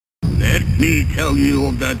Let me tell you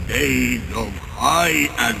of the days of high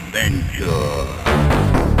adventure.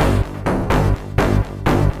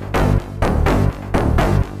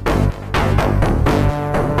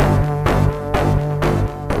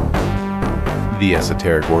 The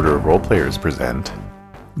Esoteric Order of Roleplayers present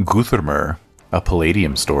Guthormr, a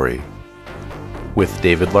Palladium story, with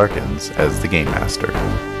David Larkins as the Game Master.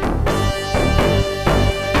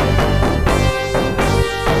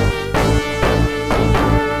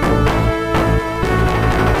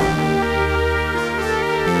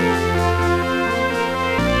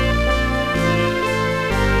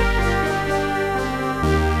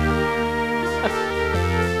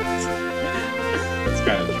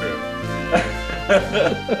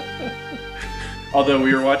 Although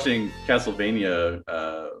we were watching Castlevania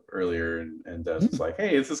earlier, and it's like,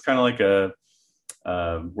 hey, this is kind of like a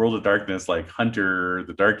World of Darkness, like Hunter,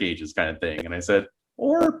 the Dark Ages kind of thing. And I said,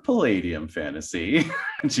 or Palladium fantasy.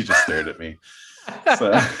 And she just stared at me.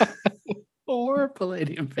 So. Or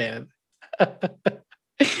Palladium fan. I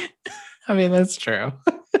mean, that's true.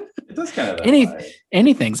 It does kind of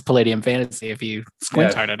anything's Palladium fantasy if you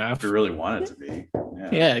squint hard enough. If you really want it to be.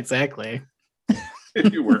 Yeah, exactly.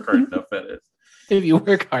 If you work hard enough at it. If you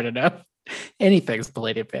work hard enough, anything's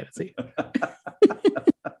Palladium fantasy. I'm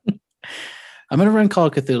going to run Call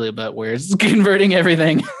of Cthulhu, but we're converting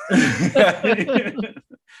everything.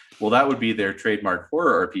 Well, that would be their trademark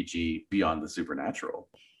horror RPG, Beyond the Supernatural.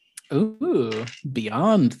 Ooh,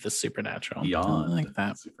 Beyond the Supernatural. Beyond I like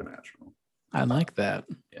that. Supernatural. I like that.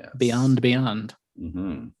 Yes. Beyond.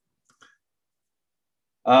 Mm-hmm.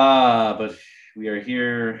 But we are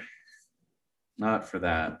here not for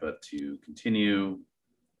that, but to continue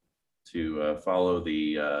to follow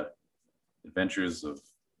the adventures of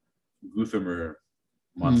Guthormr,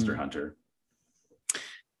 Monster Hunter.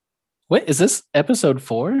 Wait, is this episode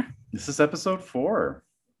 4? This is episode 4.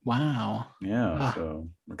 Wow. Yeah. So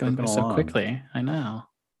we're going by so quickly. I know.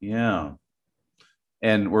 Yeah.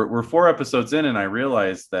 And we're 4 episodes in, and I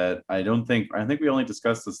realized that I think we only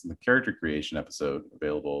discussed this in the character creation episode,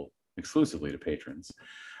 available exclusively to patrons.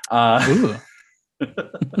 Ooh.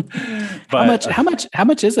 But how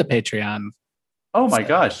much is a Patreon? Oh my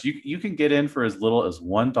gosh, you can get in for as little as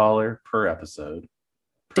 $1 per episode.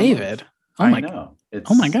 David, I know.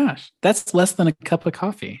 Oh my gosh, that's less than a cup of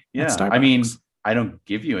coffee. Yeah, I mean, I don't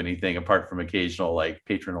give you anything apart from occasional like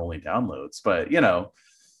patron only downloads, but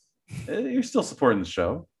you're still supporting the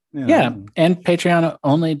show. Yeah, and Patreon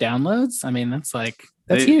only downloads. I mean, that's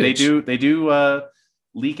huge. They do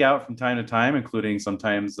leak out from time to time, including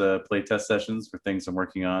sometimes play test sessions for things I'm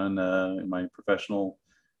working on in my professional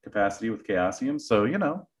capacity with Chaosium. So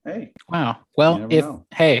hey. Wow. Well,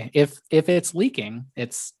 if it's leaking,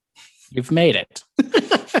 you've made it.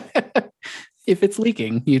 If it's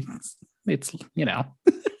leaking, it's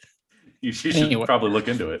You should probably look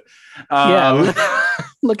into it.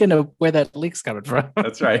 Look into where that leak's coming from.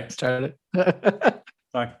 That's right. Start it.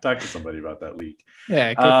 Talk to somebody about that leak.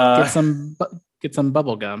 Yeah, get some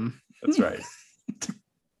bubble gum. That's right.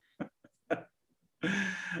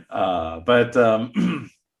 But I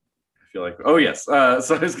feel like, oh yes. So I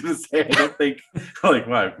was going to say, I don't think, like,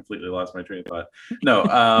 wow, I've completely lost my train of thought. No.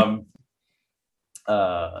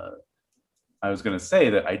 I was going to say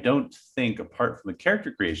that I don't think, apart from the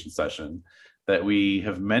character creation session, that we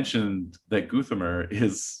have mentioned that Guthormr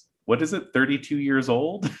is, 32 years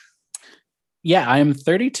old? Yeah, I'm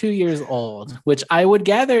 32 years old, which I would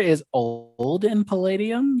gather is old in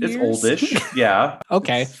Palladium years. It's oldish, yeah.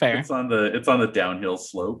 Okay, fair. It's on the downhill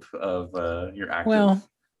slope of your active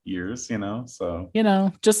years, so.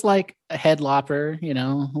 Just like a Headlopper,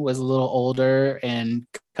 who was a little older, and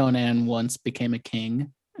Conan once became a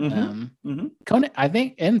king. Conan, I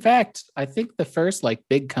think the first like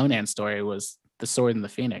big Conan story was The Sword and the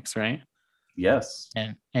Phoenix, right? Yes.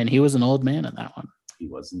 And he was an old man in that one. He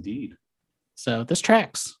was indeed. So this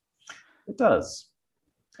tracks. It does.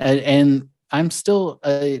 And I'm still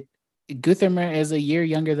Guthormr is a year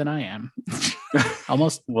younger than I am.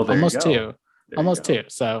 Almost almost 2. Almost 2.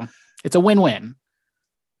 So it's a win-win.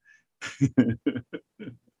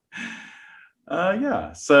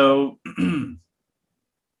 Yeah. So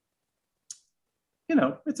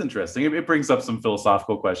it's interesting. It brings up some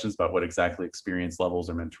philosophical questions about what exactly experience levels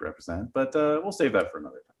are meant to represent, but we'll save that for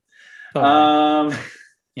another time.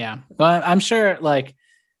 Yeah. Well, I'm sure, like,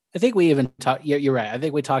 I think we even talked, you're right. I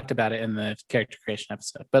think we talked about it in the character creation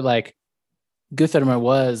episode, but like Guthormr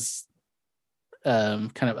was kind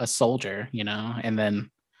of a soldier, and then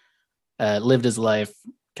lived his life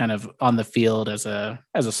kind of on the field as a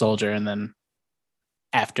soldier. And then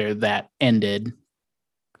after that ended,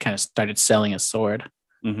 kind of started selling his sword.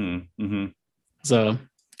 Mm-hmm. Mm-hmm. So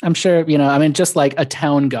I'm sure, you know, I mean, just like a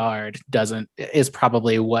town guard is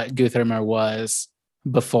probably what Guthormr was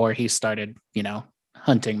before he started, you know,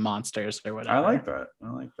 hunting monsters or whatever. I like that.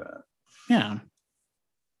 Yeah.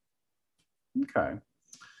 Okay.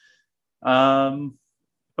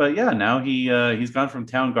 But yeah, now he's gone from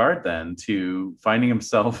town guard then to finding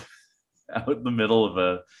himself out in the middle of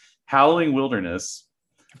a howling wilderness.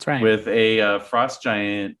 That's right. With a frost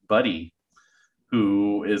giant buddy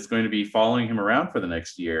who is going to be following him around for the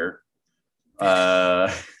next year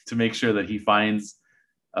to make sure that he finds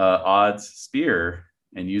Odd's spear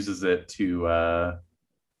and uses it to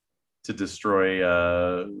destroy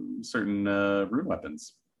certain rune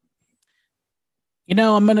weapons. You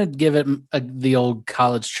know, I'm gonna give it the old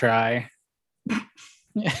college try.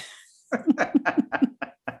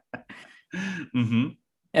 Mm-hmm.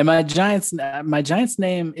 And my giant's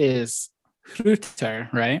name is Hruther,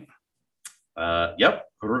 right? Yep.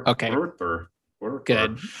 Okay. Hruther.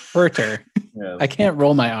 Good. Hruther. Yes. I can't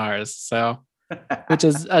roll my R's, so which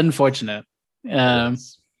is unfortunate.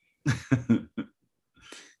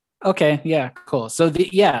 Okay, yeah, cool. So and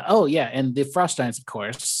the frost giants, of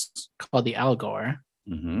course, called the Algor,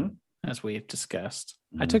 as we've discussed.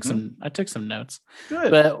 I took some notes.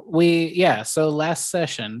 Good. But so last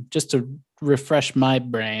session, just to refresh my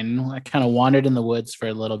brain, I kind of wandered in the woods for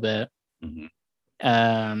a little bit.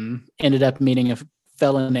 Ended up meeting a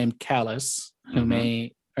fellow named Callus, who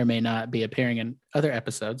may or may not be appearing in other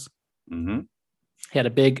episodes. He had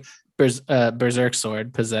a big berserk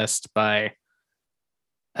sword possessed by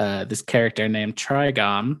this character named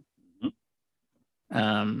Trigom,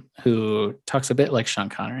 who talks a bit like Sean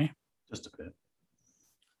Connery. Just a bit.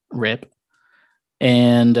 Rip.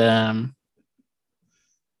 And and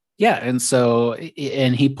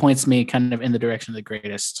he points me kind of in the direction of the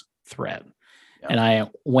greatest threat. Yeah. And I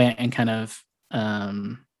went and kind of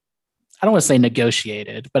I don't want to say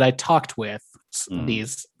negotiated, but I talked with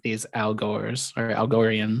these Algors or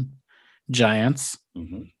Algorian giants.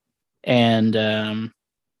 And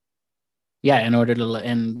in order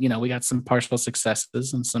to we got some partial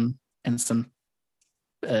successes and some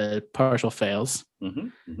partial fails.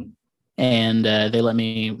 And they let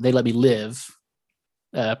me live,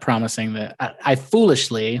 promising that I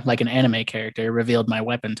foolishly, like an anime character, revealed my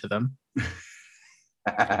weapon to them.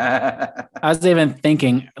 I was even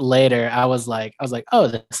thinking later, I was like, oh,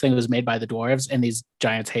 this thing was made by the dwarves and these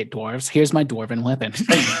giants hate dwarves. Here's my dwarven weapon.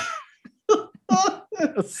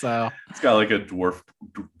 So it's got like a dwarf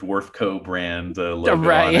co brand logo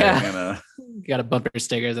right, on yeah. it. Got a bumper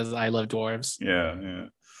stickers as I love dwarves. Yeah.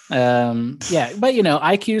 But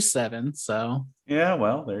IQ 7, so yeah,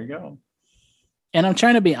 well, there you go. And I'm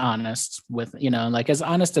trying to be honest with, like as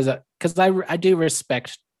honest as because I do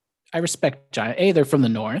respect giant. They're from the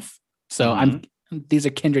north, so these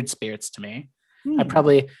are kindred spirits to me. I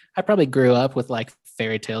probably grew up with like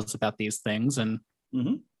fairy tales about these things, and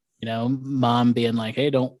mom being like, hey,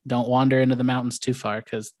 don't wander into the mountains too far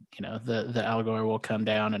because the Algor will come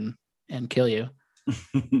down and kill you.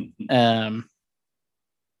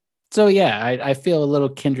 So yeah, I feel a little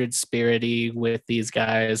kindred spirity with these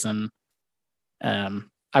guys, and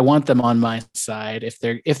I want them on my side. If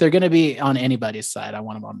they're going to be on anybody's side, I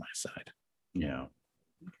want them on my side. Yeah.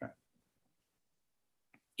 Okay.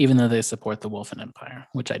 Even though they support the Wolfen Empire,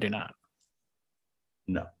 which I do not.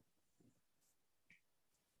 No.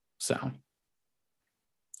 So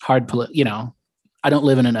hard, I don't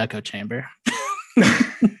live in an echo chamber.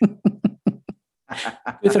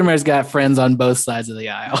 Guthormr's got friends on both sides of the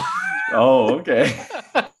aisle. Oh, okay.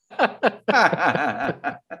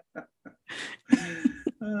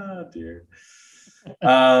 Oh dear.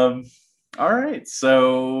 All right.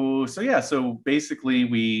 So basically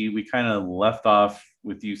we kind of left off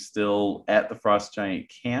with you still at the Frost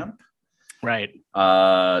Giant camp. Right.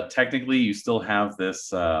 Technically you still have this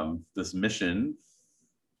this mission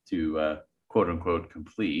to quote unquote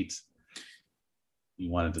complete. You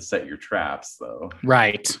wanted to set your traps though.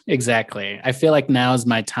 Right. Exactly. I feel like now is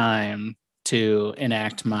my time to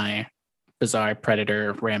enact my bizarre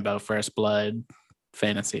Predator Rambo First Blood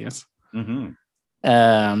fantasies.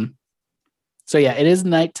 So yeah, it is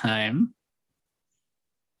nighttime,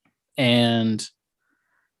 and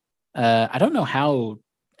I don't know how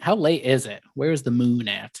late is it. Where is the moon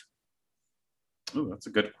at? Oh, that's a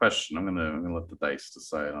good question. I'm gonna let the dice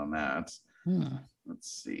decide on that. Let's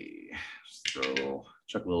see. Just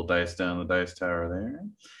chuck a little dice down the dice tower there.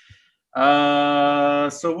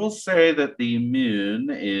 So we'll say that the moon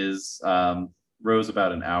is rose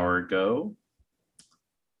about an hour ago.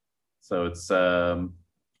 So it's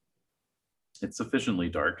sufficiently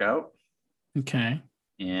dark out. Okay.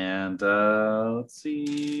 And let's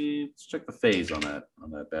see. Let's check the phase on that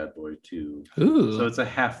bad boy too. Ooh. So it's a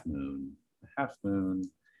half moon. Half moon.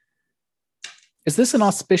 Is this an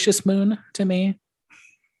auspicious moon to me?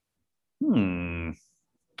 I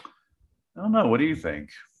don't know. What do you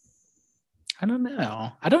think? I don't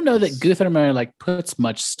know. I don't know that Guthormr like puts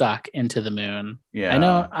much stock into the moon. Yeah. I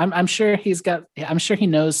know. I'm sure I'm sure he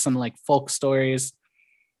knows some like folk stories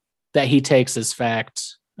that he takes as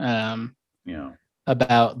fact.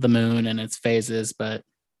 About the moon and its phases, but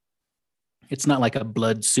it's not like a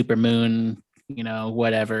blood supermoon,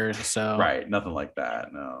 whatever. So right, nothing like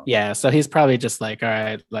that. No. Yeah, so he's probably just like, all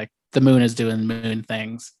right, like the moon is doing moon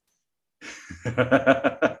things.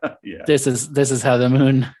 Yeah. This is how the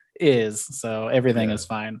moon is, so everything is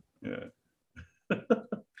fine.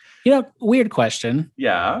 Yeah. Weird question.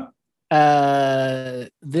 Yeah.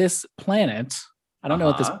 This planet, I don't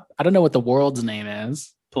know what the world's name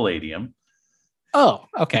is. Palladium. Oh,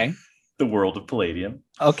 okay. The world of Palladium.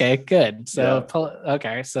 Okay, good. So,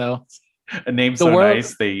 so a name so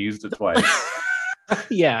nice they used it twice.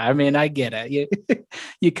 Yeah, I mean, I get it.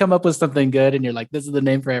 You come up with something good, and you're like, "This is the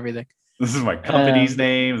name for everything." This is my company's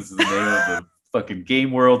name. This is the name of the fucking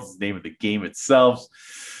game world. This is the name of the game itself.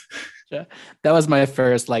 That was my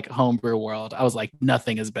first like homebrew world. I was like,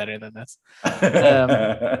 nothing is better than this.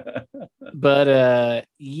 But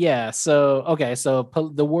yeah. So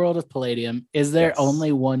the world of Palladium. Is there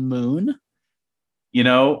only one moon?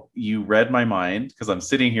 You read my mind because I'm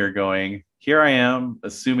sitting here going, here I am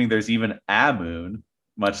assuming there's even a moon,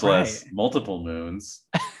 much less multiple moons,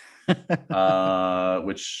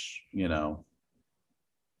 which,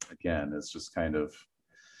 again, is just kind of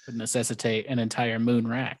would necessitate an entire moon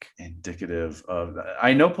rack. Indicative of that.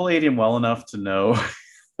 I know Palladium well enough to know.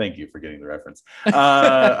 Thank you for getting the reference.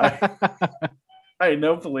 I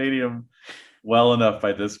know Palladium well enough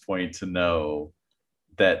by this point to know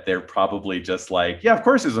that they're probably just like, yeah, of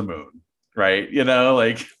course there's a moon, right?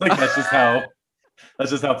 Like that's just how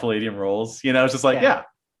Palladium rolls. It's just like, yeah.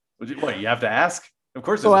 What you have to ask? Of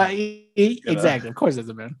course there's a moon. Exactly. Of course there's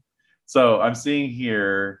a moon. So I'm seeing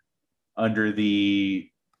here under the,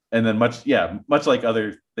 and then much like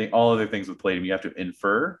all other things with Palladium, you have to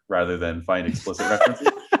infer rather than find explicit references.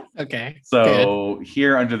 Okay. So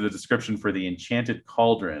here under the description for the enchanted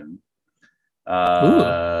cauldron,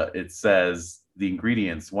 it says the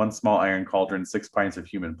ingredients: 1 small iron cauldron, 6 pints of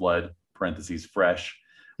human blood (parentheses fresh),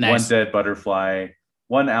 nice. 1 dead butterfly,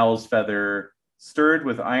 1 owl's feather, stirred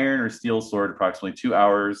with iron or steel sword approximately 2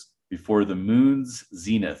 hours before the moon's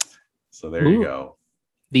zenith. So there you go.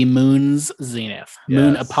 The moon's zenith. Yes.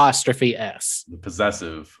 Moon apostrophe S. The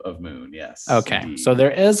possessive of moon, yes. Okay. Indeed. So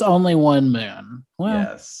there is only one moon. Well,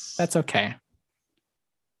 yes. That's okay.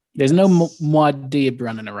 There's no Muad'Dib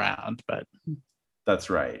running around, but that's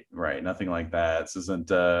right. Right. Nothing like that. This isn't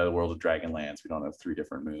the world of Dragonlance. We don't have 3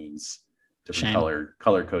 different moons, different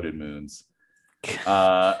color-coded moons.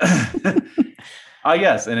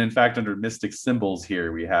 Yes. And in fact, under mystic symbols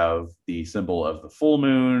here, we have the symbol of the full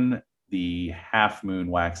moon, the half moon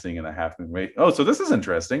waxing, and the half moon wait. Oh, so this is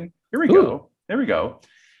interesting. Here we go.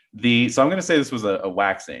 So I'm going to say this was a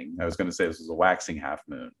waxing. I was going to say this was a waxing half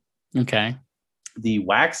moon. Okay. The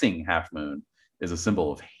waxing half moon is a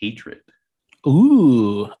symbol of hatred.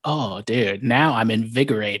 Ooh. Oh, dude. Now I'm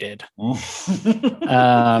invigorated.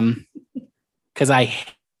 Because I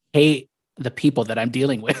hate the people that I'm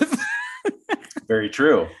dealing with. Very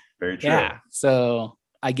true. Very true. Yeah. So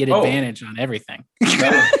I get advantage on everything.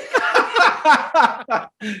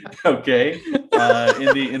 Okay.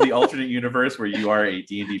 In the alternate universe where you are a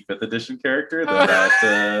D&D 5th edition character,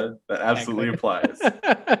 that absolutely applies.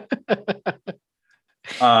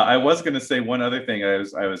 I was going to say one other thing. I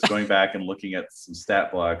was going back and looking at some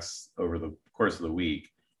stat blocks over the course of the week,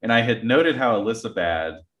 and I had noted how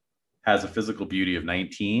Elisabad has a physical beauty of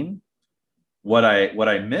 19. What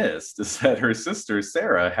I missed is that her sister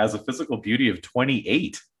Sarah has a physical beauty of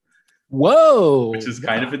 28. Whoa, which is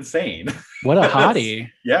kind of insane. What a hottie.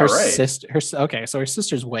 Yeah, her right. Okay, so her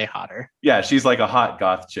sister's way hotter. Yeah, she's like a hot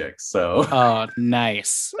goth chick. So oh,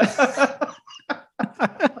 nice.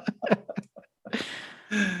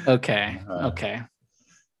 Okay.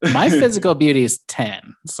 My physical beauty is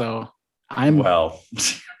 10, so I'm well.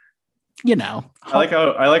 I like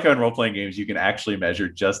how in role-playing games you can actually measure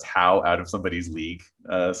just how out of somebody's league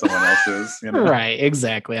someone else is. Right,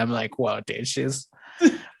 exactly. I'm like, whoa, dude, she's.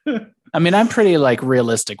 I mean, I'm pretty like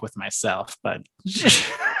realistic with myself, but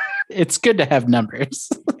it's good to have numbers.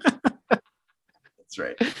 That's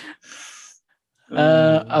right.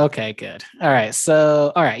 Okay, good. All right.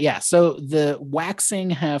 So the waxing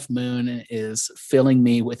half moon is filling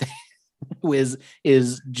me with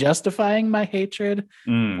is justifying my hatred,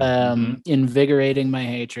 invigorating my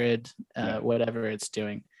hatred, whatever it's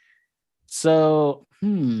doing. So,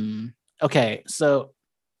 okay, so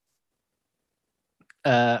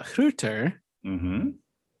Hrútur,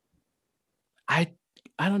 I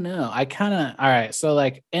don't know. I kind of, all right. So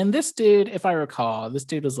like, and this dude, if I recall, this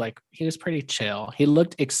dude was like, he was pretty chill. He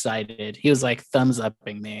looked excited. He was like thumbs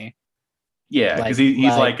upping me. Yeah, because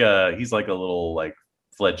he's like a little like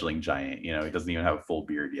fledgling giant. You know, he doesn't even have a full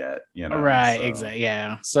beard yet. You know, right? so. Exactly.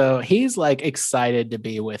 Yeah. So he's like excited to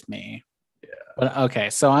be with me. Yeah. But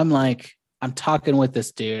okay, so I'm like, I'm talking with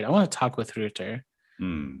this dude. I want to talk with Hrútur.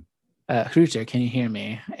 Hrútur, can you hear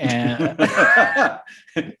me? And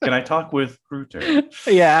can I talk with Hrútur?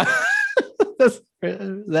 Yeah.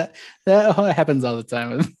 that happens all the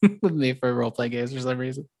time with me for role play games for some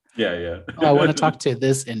reason. Yeah. I want to talk to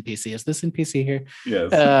this NPC. Is this NPC here?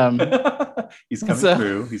 Yes. He's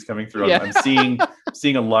coming through. Yeah. I'm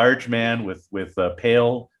seeing a large man with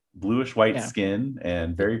pale bluish white skin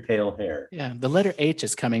and very pale hair. Yeah, the letter H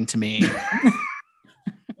is coming to me.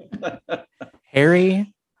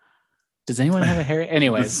 Harry. Does anyone have a Harry?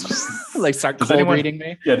 Anyways, like start cold reading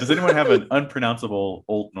me. Yeah. Does anyone have an unpronounceable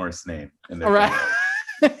Old Norse name in their right?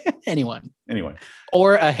 Anyone.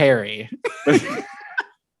 Or a Harry.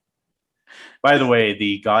 By the way,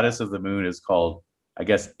 the goddess of the moon is called, I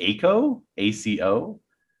guess, Aco, ACO.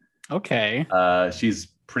 Okay.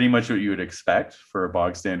 She's pretty much what you would expect for a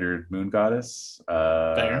bog standard moon goddess.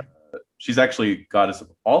 Fair. She's actually goddess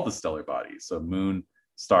of all the stellar bodies. So moon,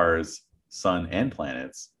 stars, sun, and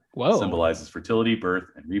planets. Whoa. Symbolizes fertility, birth,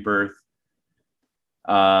 and rebirth.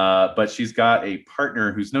 But she's got a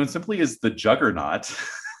partner who's known simply as the Juggernaut,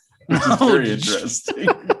 which is very interesting.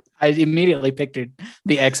 I immediately pictured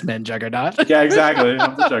the X-Men Juggernaut. Yeah, exactly.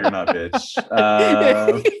 I'm the Juggernaut, bitch.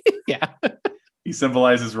 Yeah. He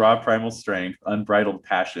symbolizes raw primal strength, unbridled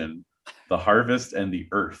passion, the harvest, and the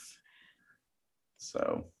earth.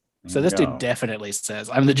 So this dude definitely says,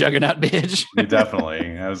 I'm the Juggernaut, bitch.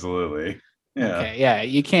 Definitely. Absolutely. Yeah. Okay. Yeah.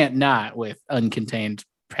 You can't not with uncontained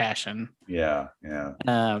passion. Yeah.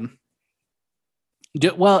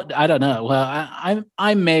 Well, I don't know. Well,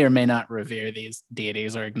 I may or may not revere these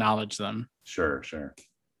deities or acknowledge them. Sure.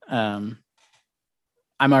 I'm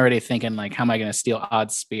already thinking like, how am I going to steal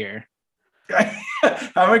Odd's spear?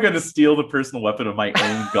 How am I going to steal the personal weapon of my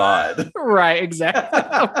own god? Right.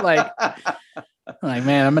 Exactly. like,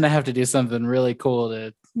 man, I'm going to have to do something really cool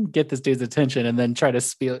to get this dude's attention and then try to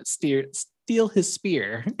steal his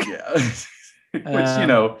spear. Yeah.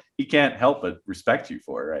 Which, he can't help but respect you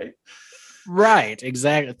for, right? Right,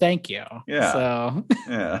 exactly. Thank you. Yeah. So,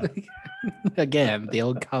 yeah. Again, the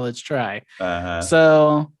old college try. Uh-huh. So,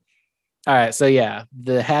 all right. So, yeah,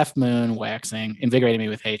 the half moon waxing invigorated me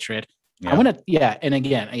with hatred. Yeah. I want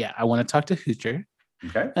to, I want to talk to Hrútur.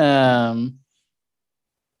 Okay.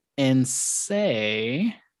 And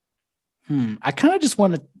say, I kind of just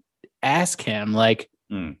want to ask him, like,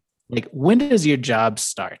 when does your job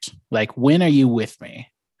start? Like, when are you with me?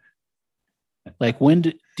 Like, when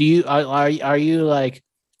do you are you like,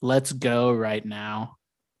 let's go right now?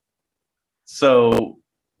 So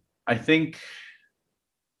I think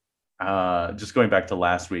just going back to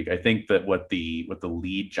last week, I think that what the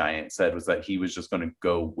lead giant said was that he was just going to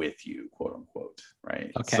go with you, quote unquote,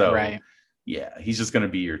 right? Okay, so, right. Yeah, he's just going to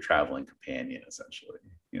be your traveling companion, essentially.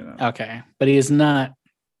 Okay, but he's not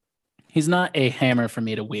a hammer for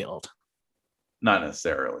me to wield. Not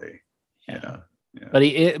necessarily. Yeah. But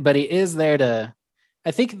he is there to.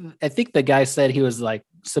 I think the guy said he was like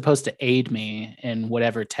supposed to aid me in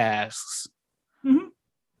whatever tasks. Mm-hmm.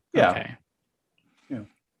 Yeah. Okay. Yeah.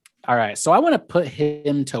 All right. So I want to put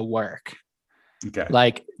him to work. Okay.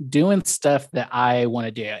 Like doing stuff that I want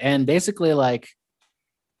to do, and basically like.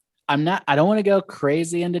 I don't want to go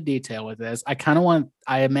crazy into detail with this. I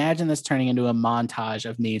imagine this turning into a montage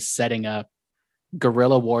of me setting up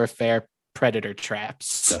guerrilla warfare predator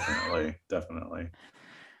traps. Definitely.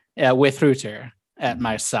 Yeah, with Hrútur at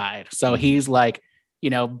my side. So he's like,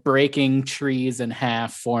 breaking trees in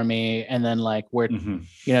half for me. And then like we're,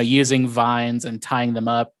 using vines and tying them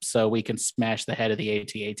up so we can smash the head of the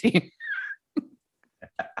AT-AT.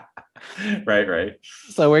 Right.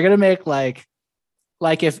 So we're going to make like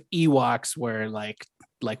if Ewoks were like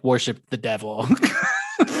worship the devil.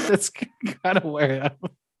 That's kind of where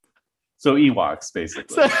So Ewoks,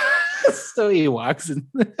 basically. So Ewoks,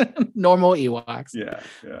 normal Ewoks. Yeah.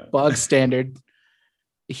 Bog standard,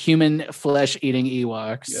 human flesh eating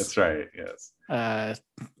Ewoks. That's right. Yes.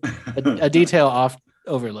 A detail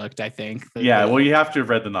overlooked, I think. Yeah. Well, you have to have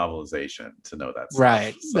read the novelization to know that.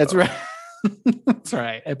 Right. So. That's right. That's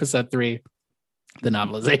right. Episode 3. the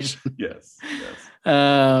novelization. Yes.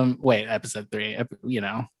 Wait, episode 3.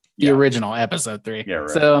 The Yeah. original episode 3. Yeah, right.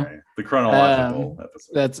 So right. The chronological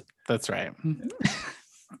episode. That's right.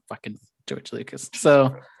 Fucking George Lucas.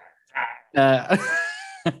 So,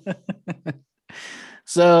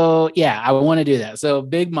 so yeah, I want to do that. So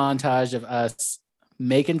big montage of us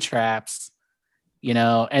making traps,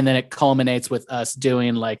 and then it culminates with us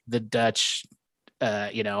doing like the Dutch,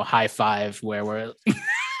 high five where we're,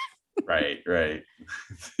 right.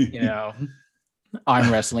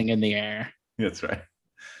 Arm wrestling in the air. That's right.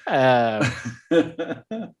 What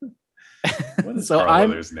is So Carl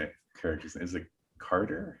Weathers' character's name? Is it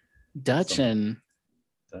Carter? Dutch and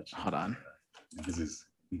Dutch. Hold on. Because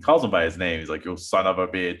he calls him by his name. He's like, "You son of a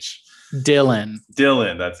bitch." Dylan.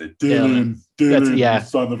 That's it. Dylan. Yeah. You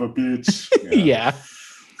son of a bitch. Yeah.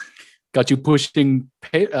 Got you pushing.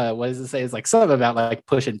 What does it say? It's like something about like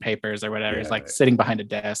pushing papers or whatever. Yeah. It's like sitting behind a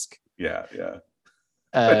desk. Yeah.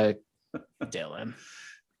 Dylan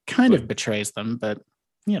kind of betrays them, but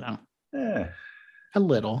Yeah. a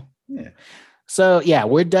little. Yeah. So yeah,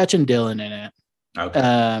 we're Dutch and Dylan in it.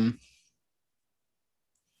 Okay.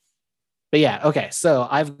 But yeah, okay. So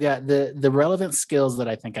I've got the relevant skills that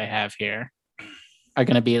I think I have here are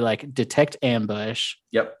going to be like detect ambush.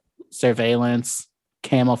 Yep. Surveillance,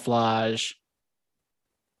 camouflage.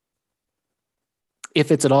 If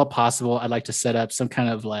it's at all possible, I'd like to set up some kind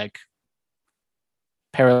of like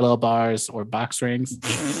parallel bars or box rings.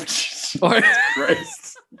 Or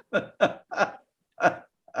Christ.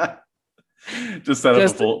 Just set up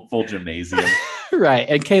a full gymnasium. Right.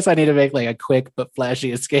 In case I need to make like a quick but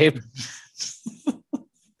flashy escape.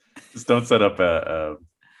 Just don't set up a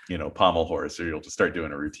pommel horse, or you'll just start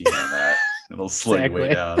doing a routine on that. It'll slow you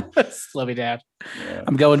way down. Slow me down. Yeah.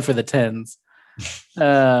 I'm going for the 10s.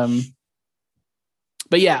 But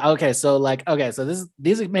yeah, okay. So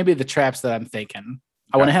these are maybe the traps that I'm thinking.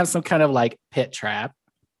 I want to have some kind of like pit trap.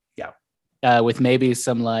 Yeah. With maybe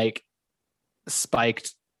some like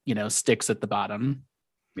spiked, sticks at the bottom.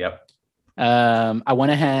 Yep. I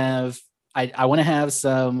want to have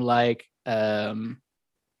some like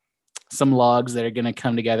some logs that are going to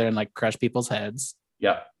come together and like crush people's heads.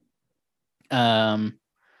 Yep. I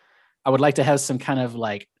would like to have some kind of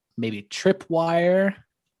like maybe tripwire.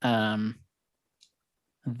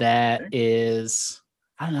 That is,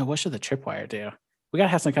 I don't know, what should the tripwire do? We gotta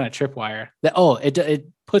have some kind of tripwire. It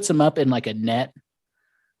puts them up in like a net.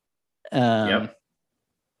 Yep.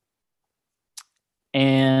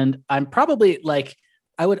 And I'm probably like,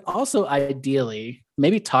 I would also ideally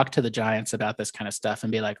maybe talk to the giants about this kind of stuff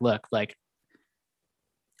and be like, look, like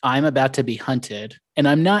I'm about to be hunted, and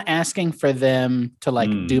I'm not asking for them to like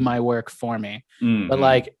do my work for me,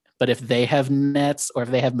 but if they have nets or if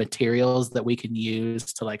they have materials that we can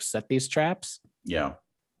use to like set these traps,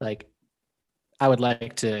 like I would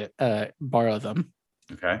like to borrow them.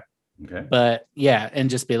 Okay. But yeah, and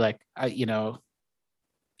just be like,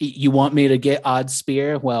 you want me to get odd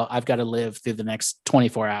spear? Well, I've got to live through the next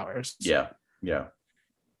 24 hours. Yeah.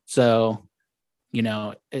 So,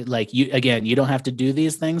 like you don't have to do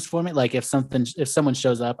these things for me. Like if someone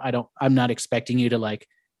shows up, I'm not expecting you to like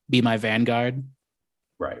be my vanguard.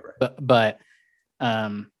 Right. But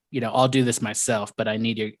I'll do this myself, but I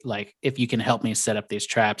need your, like, if you can help me set up these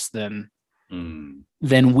traps, then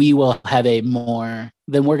we will have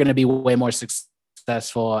then we're going to be way more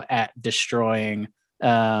successful at destroying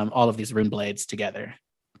all of these rune blades together.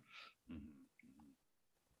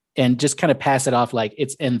 And just kind of pass it off like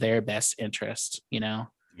it's in their best interest, Yeah.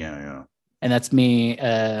 And that's me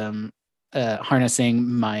harnessing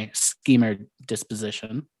my schemer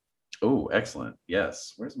disposition. Oh, excellent.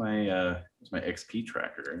 Yes. Where's my XP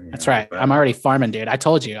tracker? That's right. I'm already farming, dude. I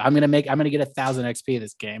told you. I'm gonna get 1,000 XP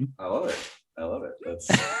this game. I love it.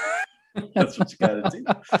 That's what you gotta do.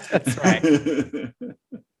 That's right.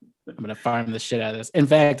 I'm gonna farm the shit out of this. In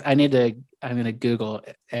fact, I'm gonna Google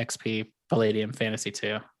XP Palladium Fantasy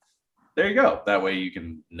 2. There you go. That way you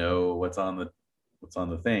can know what's on the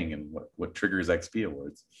thing and what triggers XP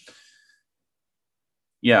awards.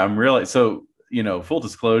 Yeah, I'm really so. Full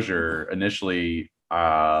disclosure, initially,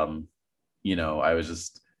 I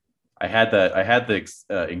had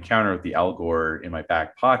the encounter with the Algor in my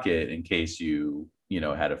back pocket in case you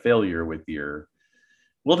had a failure with your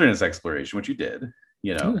wilderness exploration, which you did,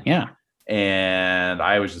 Ooh, yeah. And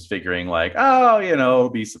I was just figuring like, it'll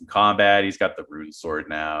be some combat. He's got the rune sword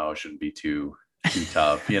now. Shouldn't be too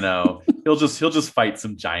tough, He'll just fight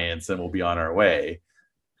some giants and we'll be on our way.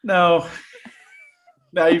 No.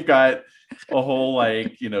 Now you've got a whole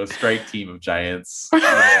strike team of giants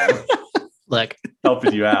look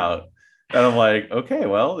helping you out, and I'm like, okay,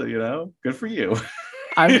 well, good for you.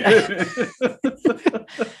 I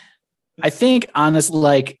think honestly,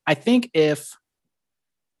 like I think if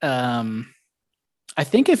Guth,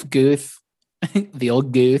 the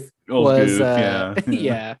old Guth, Old was Goof, yeah.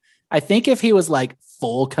 yeah. I think if he was like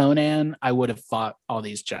full Conan, I would have fought all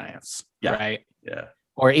these giants, Yeah. right? Yeah.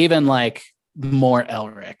 Or even like more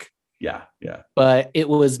Elric. Yeah. Yeah. But it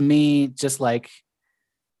was me just like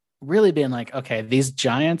really being like, okay, these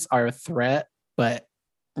giants are a threat, but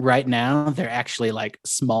right now they're actually like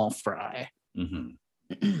small fry.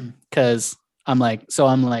 Because I'm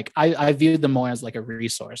like, I viewed them more as like a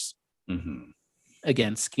resource.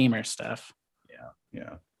 Again, schemer stuff.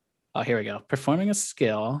 Yeah. Oh, here we go. Performing a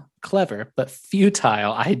skill, clever but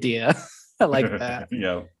futile idea. I like that.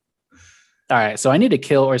 Yeah. All right, so I need to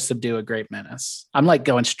kill or subdue a great menace. I'm like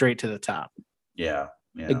going straight to the top. Yeah.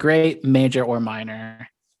 A great, major, or minor.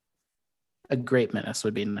 A great menace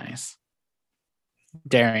would be nice.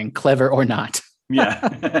 Daring, clever, or not. Yeah.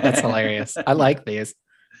 That's hilarious. I like these.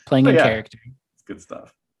 Playing in character. It's good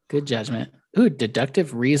stuff. Good judgment. Ooh,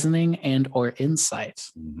 deductive reasoning and or insight.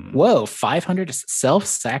 Whoa, 500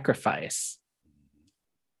 self-sacrifice.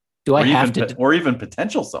 Do I have to? Or even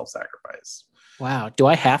potential self-sacrifice. Wow. Do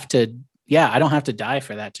I have to? Yeah, I don't have to die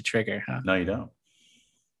for that to trigger, huh? No, you don't.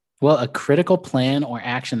 Well, a critical plan or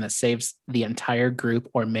action that saves the entire group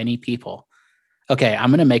or many people. Okay, I'm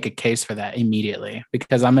going to make a case for that immediately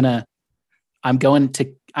because I'm going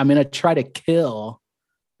to try to kill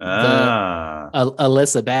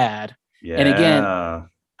Alyssa Bad. Yeah. And again,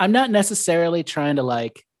 I'm not necessarily trying to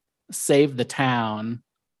like save the town.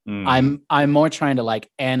 I'm more trying to like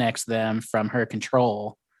annex them from her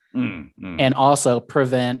control and also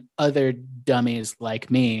prevent other dummies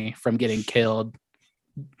like me from getting killed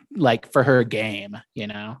like for her game, you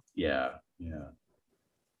know? Yeah.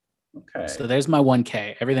 Okay. So there's my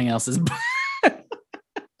 1K. Everything else is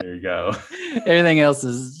there you go. Everything else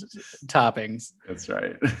is toppings. That's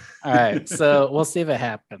right. All right. So we'll see if it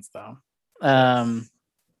happens though. This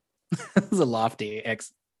is a lofty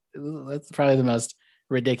that's probably the most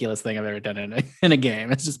ridiculous thing I've ever done in a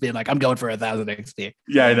game. It's just being like, I'm going for 1,000 XP.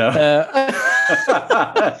 Yeah, I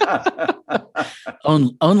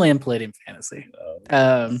know. Only in Palladium Fantasy.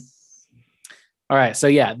 All right. So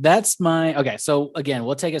yeah, that's my okay. So again,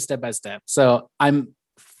 we'll take it step by step. So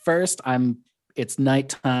it's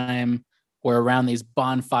nighttime. We're around these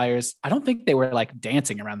bonfires. I don't think they were like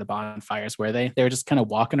dancing around the bonfires, were they? They were just kind of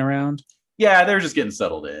walking around. Yeah, they were just getting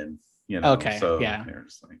settled in. You know. Okay. So yeah.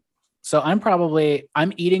 Like... So I'm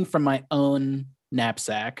eating from my own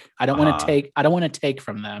knapsack. I don't want to take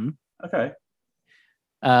from them. Okay.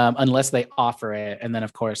 Unless they offer it, and then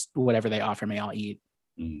of course whatever they offer me, I'll eat.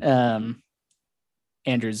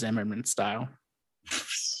 Andrew Zimmerman style.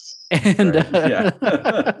 And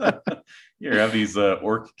you have these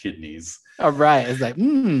orc kidneys. All right, it's like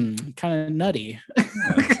kind of nutty.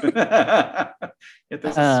 Yeah,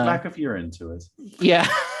 there's a smack of urine to it. Yeah.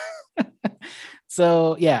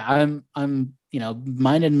 So yeah, I'm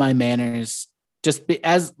minding my manners, just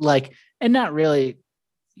as like, and not really,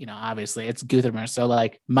 obviously it's Guthormr, so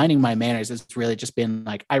like minding my manners is really just being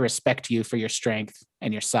like, I respect you for your strength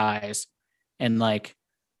and your size, and like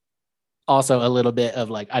also a little bit of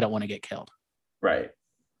like, I don't want to get killed, right?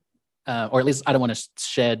 Or at least I don't want to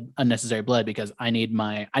shed unnecessary blood because I need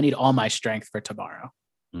all my strength for tomorrow.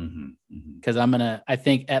 Because I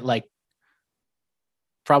think at like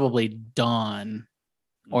probably dawn,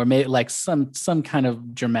 or maybe like some kind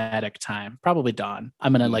of dramatic time, probably dawn,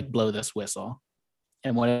 I'm gonna like blow this whistle,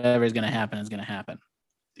 and whatever is gonna happen is gonna happen.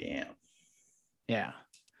 Damn. Yeah.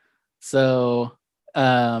 So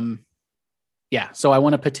so I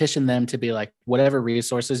want to petition them to be like, whatever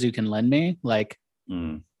resources you can lend me, like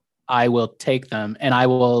I will take them, and I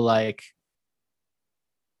will like,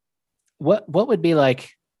 what would be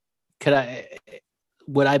like,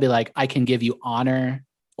 would I be like, I can give you honor,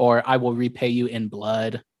 or I will repay you in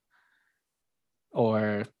blood,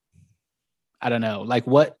 or I don't know, like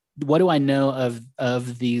what do I know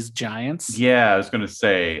of these giants? Yeah, I was going to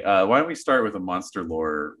say, why don't we start with a monster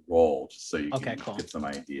lore roll, just so you can cool. get some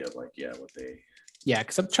idea of like, what they... Yeah,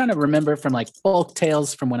 because I'm trying to remember from like folk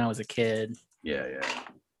tales from when I was a kid. Yeah.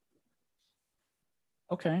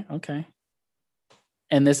 Okay.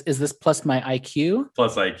 And is this plus my IQ?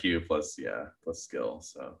 Plus IQ, plus skill.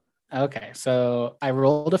 So okay, so I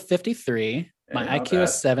rolled a 53. My IQ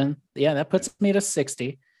is 7. Yeah, that puts me to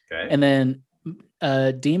 60. Okay. And then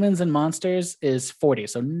demons and monsters is 40,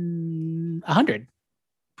 so 100.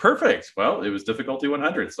 Perfect. Well, it was difficulty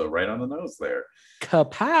 100, so right on the nose there.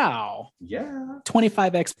 Kapow! Yeah.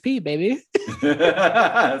 25 XP, baby.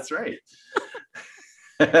 That's right.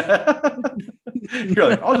 You're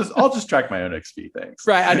like, I'll just track my own XP. Thanks.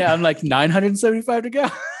 Right. I know. I'm like 975 to go.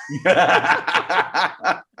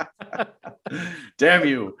 Damn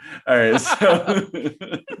you. All right. So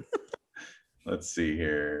let's see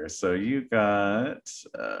here. So you got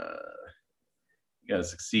to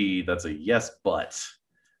succeed. That's a yes, but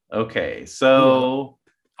okay. So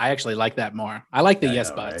I actually like that more. I like the I yes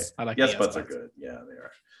know, buts. right? I like yes the buts are good. Yeah, they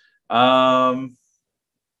are.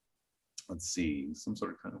 Let's see, some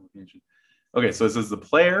sort of complication. Okay, so it says the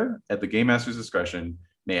player at the game master's discretion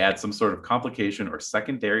may add some sort of complication or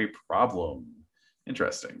secondary problem.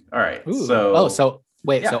 Interesting. All right. Ooh. So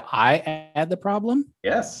wait, yeah. so I add the problem?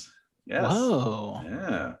 Yes. Whoa.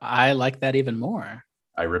 Yeah. I like that even more.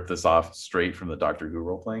 I ripped this off straight from the Doctor Who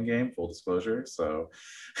role-playing game, full disclosure. So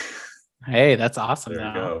hey, that's awesome. There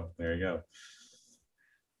you go.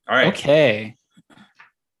 All right. Okay.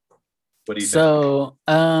 What do you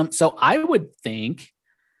think? So I would think,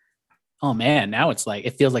 oh man, now it's like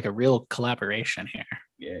it feels like a real collaboration here.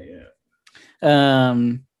 Yeah.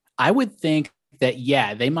 I would think that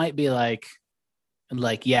they might be like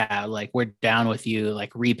we're down with you,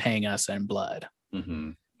 like repaying us in blood.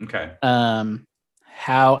 Mm-hmm. Okay.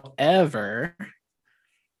 However,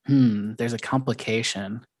 there's a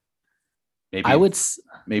complication. Maybe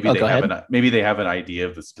maybe they have an idea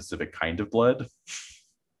of the specific kind of blood.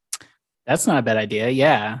 That's not a bad idea.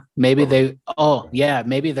 Yeah. Maybe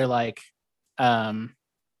maybe they're like,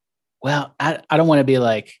 well, I don't want to be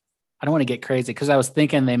like, I don't want to get crazy because I was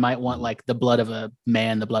thinking they might want like the blood of a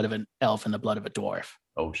man, the blood of an elf, and the blood of a dwarf.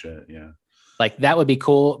 Oh shit, yeah. Like that would be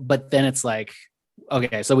cool, but then it's like,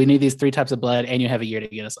 okay, so we need these 3 types of blood, and you have a year to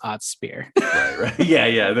get us Odd's spear. Right.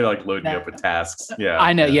 Yeah. They're like loading up with tasks. Yeah.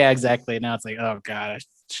 I know. Yeah, exactly. Now it's like, oh god, I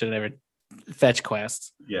should have never fetch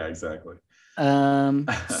quests. Yeah, exactly.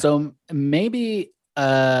 So maybe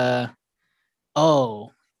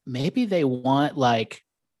maybe they want like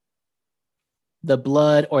the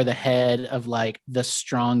blood or the head of like the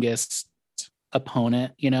strongest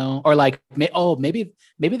opponent, or like maybe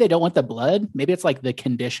they don't want the blood. Maybe it's like the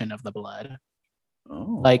condition of the blood.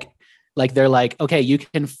 Oh. Like they're like, okay, you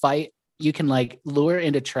can fight, you can like lure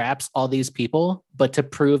into traps all these people, but to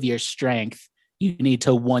prove your strength, you need to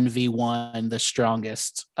 1v1 the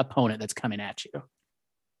strongest opponent that's coming at you.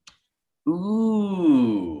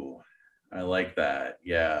 Ooh, I like that.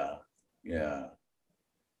 Yeah.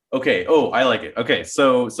 Okay. Oh, I like it. Okay.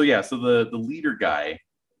 So the leader guy,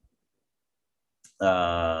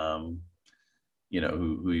 who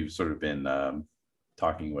you've sort of been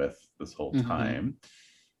talking with this whole time,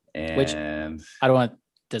 and which I don't want.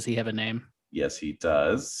 Does he have a name? Yes, he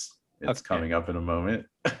does. It's coming up in a moment.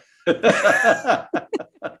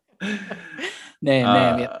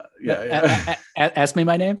 Name. Yeah. Ask me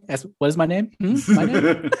my name. What is my name? My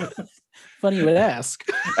name. Funny you would ask.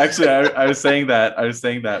 Actually, I was saying that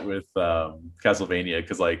with Castlevania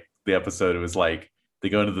because like the episode, it was like they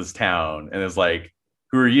go into this town and it's like,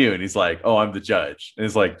 who are you? And he's like, oh, I'm the judge. And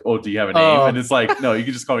it's like, oh, do you have a name? And it's like, no, you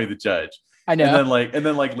can just call me the judge. I know. And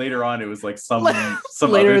then later on, it was like some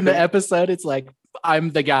later in the episode, it's like, I'm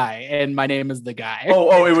the guy and my name is the guy.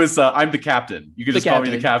 Oh, it was I'm the captain. You can just call me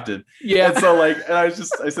the captain. Yeah. And so I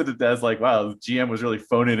said to Des like, wow, the GM was really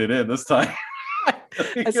phoning it in this time.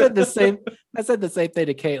 I said the same thing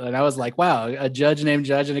to Caitlin. I was like, wow, a judge named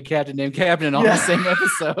Judge and a captain named Captain all in the same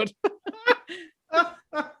episode.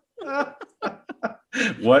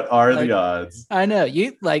 What are the odds? I know.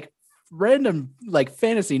 You like random like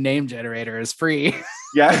fantasy name generator is free.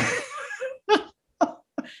 Yeah.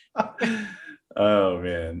 Oh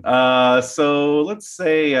man. So let's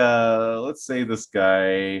say this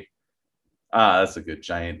guy. That's a good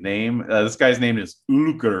giant name. This guy's name is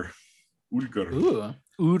Ulgar. Ooh,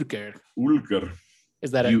 Ulgar.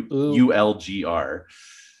 Is that Ulgr?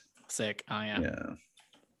 Sick. Oh yeah. Yeah.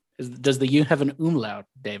 Does the U have an umlaut,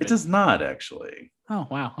 David? It does not actually. Oh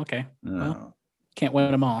wow. Okay. No. Well, can't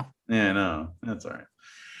win them all. Yeah, no, that's all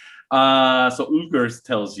right. So Ulgar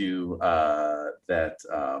tells you that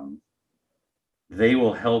they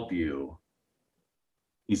will help you.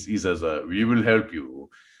 He says, we will help you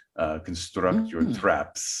construct your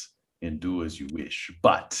traps and do as you wish.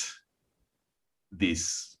 But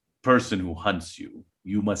this person who hunts you,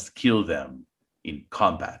 you must kill them in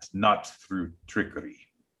combat, not through trickery.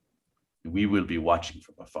 We will be watching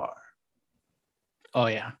from afar. Oh,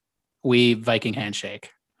 yeah. We Viking handshake.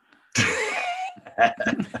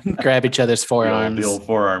 Grab each other's forearms. The old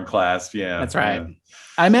forearm clasp, yeah. That's right. Yeah.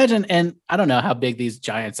 I imagine, and I don't know how big these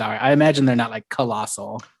giants are. I imagine they're not like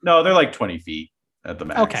colossal. No, they're like 20 feet at the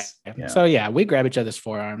max. Okay. Yeah. So yeah, we grab each other's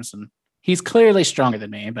forearms, and he's clearly stronger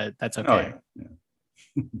than me, but that's okay. Oh,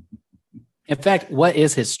 yeah. In fact, what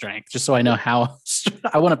is his strength? Just so I know how.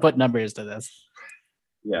 I want to put numbers to this.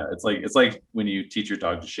 Yeah, it's like when you teach your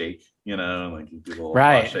dog to shake, like you do a little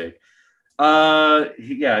Right. paw shake.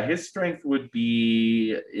 Yeah, his strength would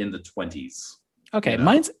be in the 20s. Okay,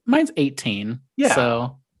 mine's 18. Yeah.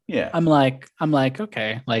 So yeah, I'm like,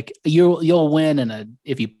 okay, like you'll win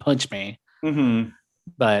if you punch me. mm-hmm.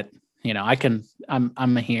 But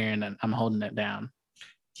I'm here and I'm holding it down.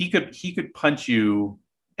 He could punch you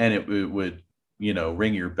and it would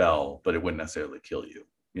ring your bell, but it wouldn't necessarily kill you.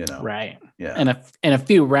 Right. Yeah. And a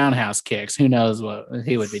few roundhouse kicks. Who knows what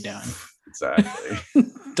he would be doing? Exactly.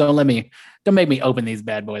 Don't make me open these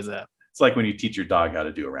bad boys up. It's like when you teach your dog how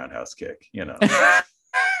to do a roundhouse kick. That's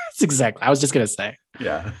exactly. I was just gonna say.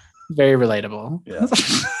 Yeah. Very relatable. Yeah.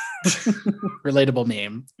 Relatable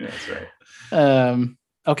meme. Yeah, that's right.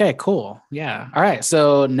 Okay, cool. Yeah. All right.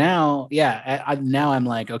 So now, now I'm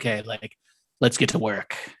like, okay, like let's get to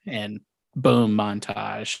work. And boom,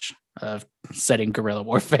 montage of setting guerrilla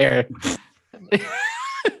warfare.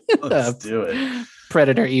 Let's do it.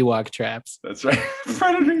 Predator Ewok traps. That's right.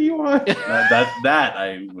 Predator Ewok. that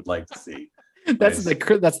I would like to see. That's the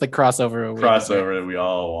crossover. That we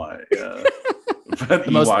all want. Yeah. But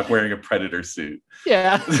Ewok wearing a Predator suit.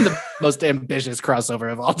 Yeah, the most ambitious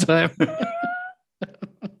crossover of all time.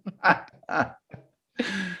 A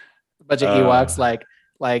bunch of Ewoks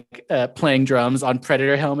like playing drums on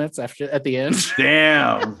Predator helmets at the end.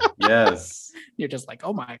 Damn. Yes. You're just like,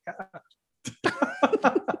 oh my god.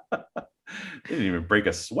 Didn't even break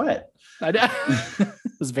a sweat. I know.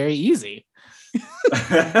 It was very easy.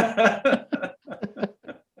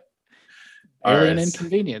 Alien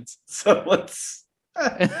inconvenience. So let's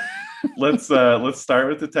start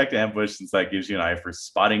with detect ambush, since that gives you an eye for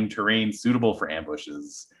spotting terrain suitable for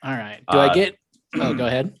ambushes. All right. Do I get? Oh, go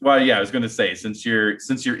ahead. Well, yeah, I was going to say, since you're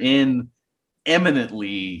in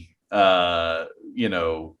eminently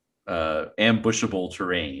ambushable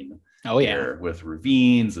terrain. Oh yeah, with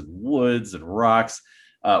ravines and woods and rocks.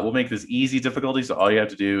 We'll make this easy difficulty, so all you have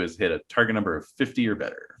to do is hit a target number of 50 or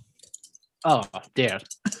better. Oh, dear.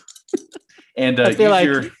 And I feel like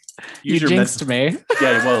you jinxed me.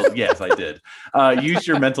 Yeah, well, yes, I did. Use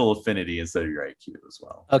your mental affinity instead of your IQ as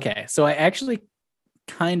well. Okay, so I actually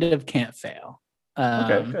kind of can't fail.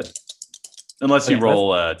 Okay, good. Unless you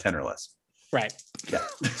roll 10 or less. Right. Yeah.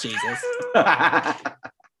 Jesus.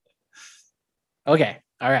 Okay.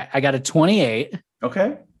 All right. I got a 28.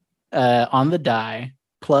 Okay. On the die,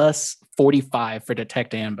 plus 45 for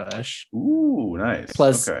detect ambush. Ooh, nice.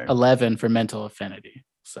 Plus 11 for mental affinity.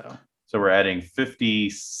 So we're adding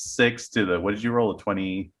 56 to the, what did you roll? A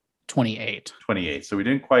 20? 28. 28. So we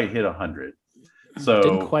didn't quite hit 100. So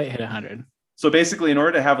didn't quite hit 100. So basically, in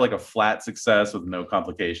order to have like a flat success with no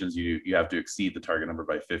complications, you have to exceed the target number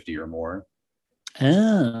by 50 or more.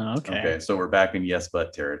 Oh, okay. Okay, so we're back in yes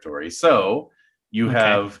but territory. So you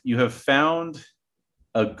have found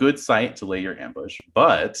a good site to lay your ambush,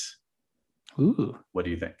 but what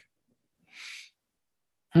do you think?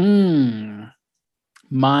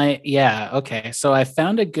 Okay. So I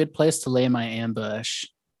found a good place to lay my ambush.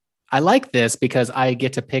 I like this because I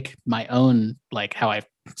get to pick my own, like how I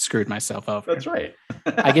screwed myself over. That's right.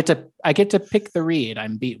 I get to pick the read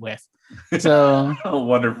I'm beat with. So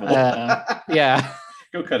wonderful. Yeah.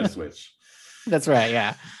 Go cut a switch. That's right.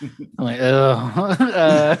 Yeah. I'm like,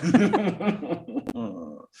 I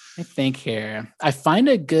think here. I find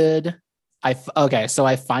a good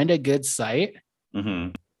site.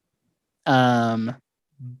 Mm-hmm.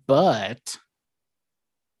 But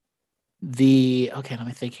let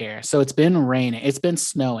me think here. So it's been raining. It's been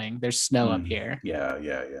snowing. There's snow up here. Yeah.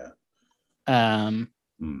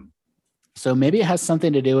 So maybe it has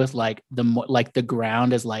something to do with like the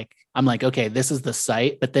ground is like, I'm like, okay, this is the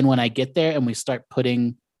site. But then when I get there and we start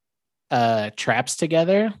putting traps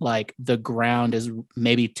together, like the ground is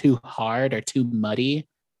maybe too hard or too muddy.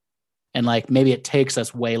 And like, maybe it takes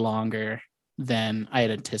us way longer than I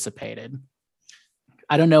had anticipated.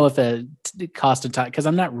 I don't know if the cost of time, because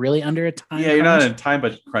I'm not really under a time. Yeah, you're not in a time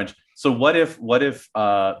budget crunch. So what if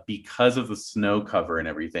because of the snow cover and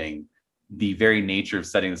everything, the very nature of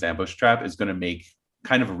setting this ambush trap is going to make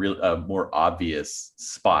kind of a more obvious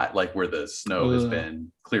spot, like where the snow has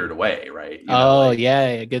been cleared away, right?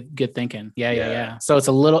 Yeah, good thinking. Yeah. So it's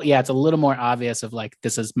a little more obvious of like,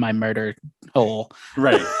 this is my murder hole,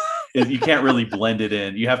 right? You can't really blend it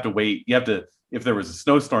in. You have to wait. If there was a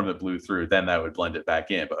snowstorm that blew through, then that would blend it back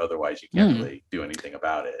in. But otherwise, you can't really do anything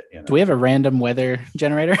about it. Do we have a random weather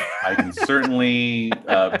generator? I can certainly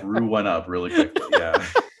brew one up really quickly. Yeah.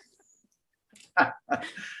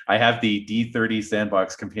 I have the D30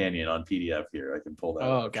 Sandbox Companion on PDF here. I can pull that.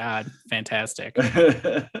 Oh up. God, fantastic.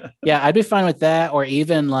 Yeah, I'd be fine with that, or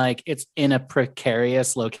even like it's in a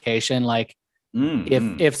precarious location, like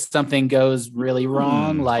if something goes really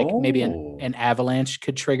wrong, like maybe an avalanche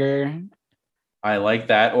could trigger. I like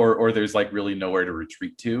that, or there's like really nowhere to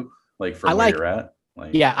retreat to, like from where you're at.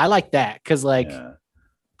 Like, yeah, I like that because like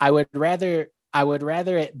I would rather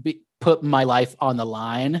it put my life on the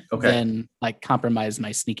line than like compromise my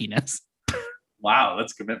sneakiness. Wow,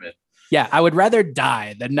 that's commitment. Yeah, I would rather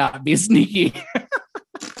die than not be sneaky.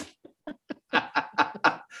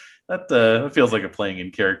 That feels like a playing in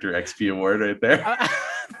character XP award right there.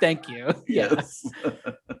 Thank you. Yes. Yeah.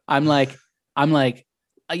 I'm like,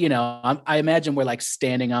 you know, I imagine we're like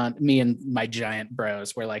standing on me and my giant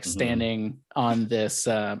bros. We're like standing on this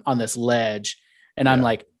ledge, and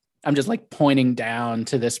I'm just like pointing down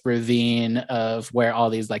to this ravine of where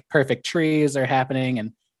all these like perfect trees are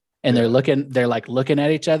happening, and they're looking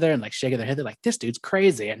at each other and like shaking their head. They're like, "This dude's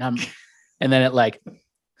crazy," and then it like,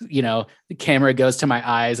 you know, the camera goes to my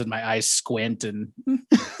eyes and my eyes squint, and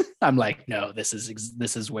I'm like, "No, this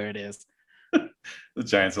is where it is." The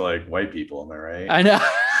giants are like white people, am I right? I know.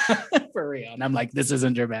 For real. And I'm like, this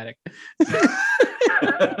isn't dramatic. This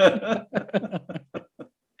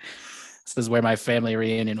is where my family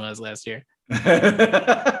reunion was last year. All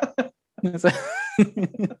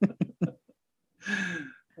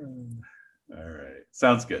right.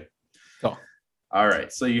 Sounds good. Cool. All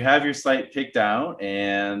right. So you have your site picked out,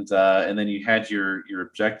 and then you had your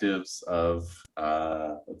objectives of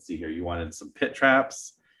let's see here. You wanted some pit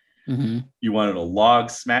traps. Mm-hmm. You wanted a log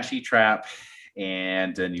smashy trap,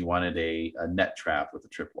 and then you wanted a net trap with a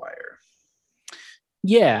tripwire.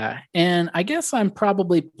 Yeah, and I guess I'm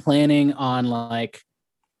probably planning on like,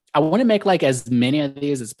 I want to make like as many of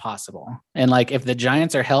these as possible. And like if the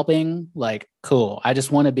giants are helping, like cool. I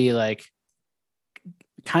just want to be like,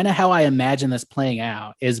 kind of how I imagine this playing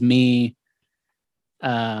out is me.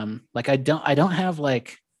 Like I don't have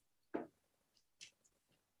like,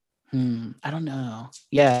 I don't know.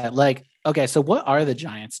 Yeah, like okay, so what are the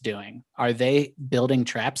giants doing? Are they building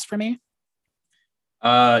traps for me?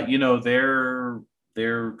 You know,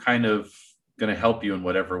 they're kind of going to help you in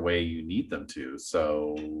whatever way you need them to.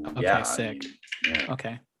 So Okay, yeah, sick. I mean, yeah.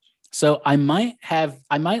 Okay. So I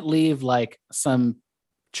might leave like some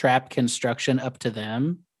trap construction up to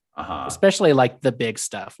them, especially like the big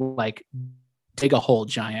stuff, like dig a hole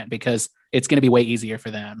giant, because it's going to be way easier for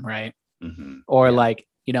them, right? Or like,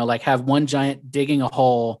 you know, like have one giant digging a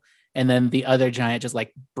hole and then the other giant just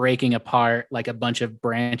like breaking apart like a bunch of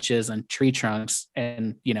branches and tree trunks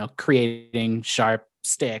and, you know, creating sharp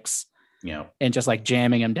sticks, and just like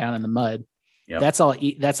jamming them down in the mud. That's all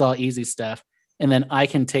easy stuff. And then I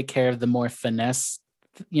can take care of the more finesse,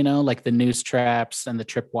 you know, like the noose traps and the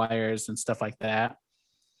tripwires and stuff like that.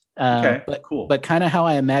 But cool. But kind of how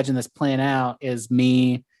I imagine this playing out is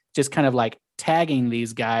me just kind of like tagging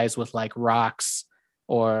these guys with like rocks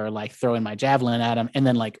or like throwing my javelin at them and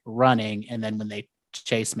then like running. And then when they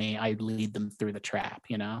chase me, I lead them through the trap,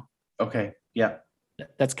 you know? Okay. Yeah.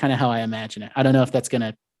 That's kind of how I imagine it. I don't know if that's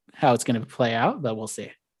how it's gonna play out, but we'll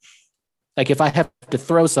see. Like if I have to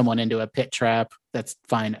throw someone into a pit trap, that's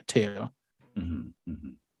fine too.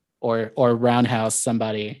 Or roundhouse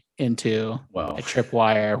somebody into a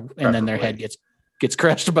tripwire and then their head gets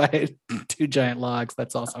crushed by two giant logs.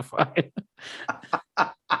 That's also fine.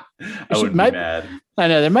 I wouldn't be mad. I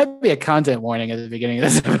know there might be a content warning at the beginning of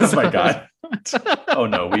this episode. Oh my god. Oh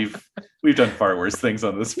no, we've done far worse things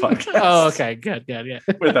on this podcast. Oh, okay, good, yeah.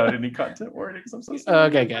 Without any content warnings. I'm so sorry.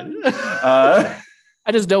 Okay, good. I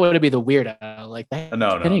just don't want to be the weirdo. Like that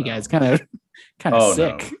Penny guy's kind of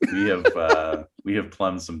sick. No. We have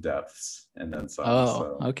plumbed some depths and then some.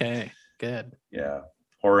 Okay, good. Yeah,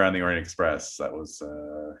 Horror on the Orient Express. That was.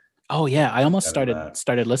 Oh yeah, I almost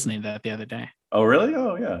started listening to that the other day. Oh really?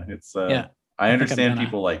 Oh yeah, it's. I understand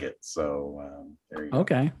people like it, so there you go.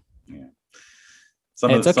 Okay. Yeah.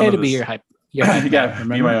 It's okay to be your hype. Yeah,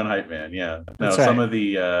 be my own hype man. Yeah. No, some of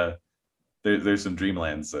the there's some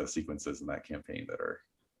Dreamlands sequences in that campaign that are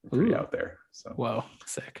pretty out there. So. Whoa,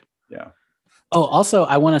 sick. Yeah. Oh, also,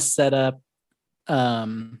 I want to set up.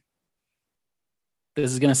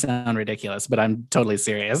 This is going to sound ridiculous, but I'm totally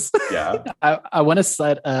serious. Yeah. I want to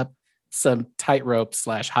set up some tightrope /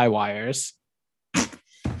 high wires.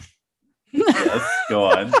 Yes, go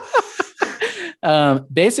on.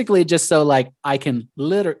 Basically, just so like I can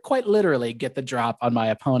quite literally get the drop on my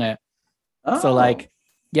opponent. So like,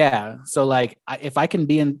 yeah. So like, if I can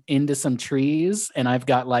be into some trees and I've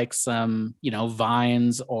got like some, you know,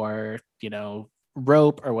 vines or, you know,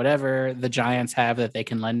 rope or whatever the giants have that they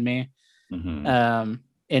can lend me.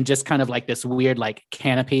 in just kind of like this weird like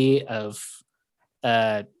canopy of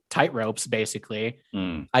tight ropes, basically.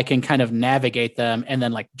 I can kind of navigate them and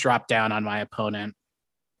then like drop down on my opponent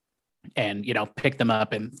and, you know, pick them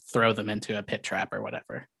up and throw them into a pit trap or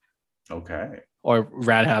whatever. Okay. Or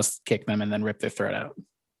roundhouse kick them and then rip their throat out.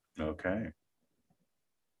 Okay.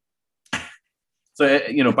 So,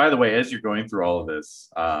 you know, by the way, as you're going through all of this,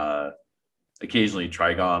 occasionally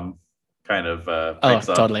Trigon kind of pipes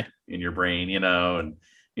up totally in your brain, you know, and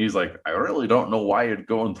he's like, I really don't know why you're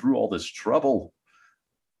going through all this trouble.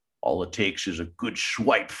 All it takes is a good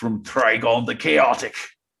swipe from Trigon the Chaotic,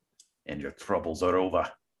 and your troubles are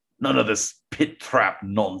over. None of this pit trap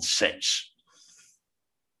nonsense.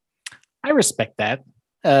 I respect that.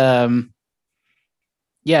 Yeah,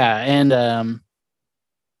 and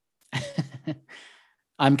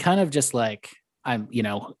I'm kind of just like, I'm, you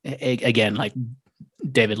know, again, like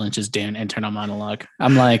David Lynch's Dune internal monologue.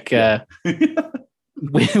 I'm like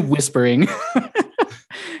whispering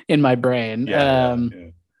in my brain.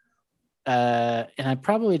 And I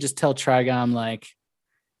probably just tell Trigon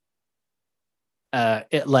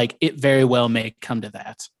it very well may come to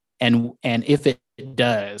that. And if it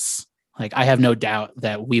does, like, I have no doubt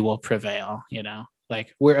that we will prevail, you know,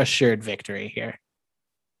 like we're assured victory here.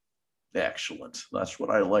 Excellent. That's what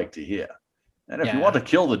I like to hear. And if you want to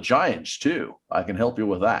kill the giants too, I can help you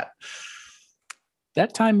with that.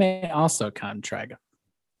 That time may also come, Trigon.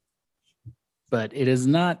 But it is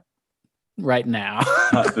not right now.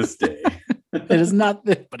 Not this day. It is not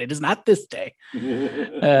but it is not this day.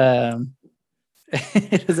 It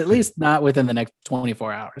is at least not within the next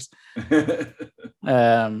 24 hours.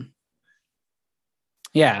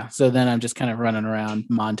 Yeah, so then I'm just kind of running around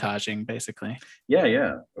montaging, basically.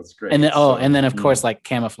 Yeah, that's great. And then and then of course like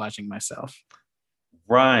camouflaging myself.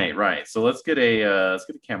 Right. So let's get a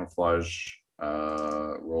camouflage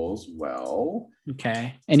roll as well.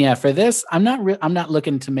 Okay. And yeah, for this, I'm not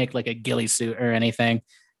looking to make like a ghillie suit or anything.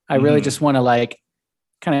 I really just want to like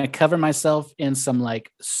kind of cover myself in some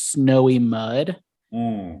like snowy mud.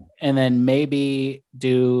 And then maybe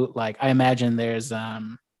do like, I imagine there's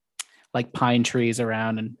like pine trees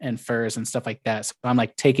around and firs and stuff like that. So I'm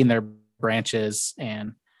like taking their branches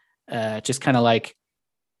and just kind of like,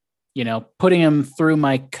 you know, putting them through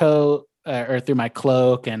my coat or through my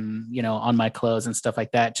cloak and, you know, on my clothes and stuff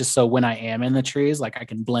like that. Just so when I am in the trees, like I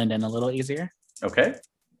can blend in a little easier. Okay.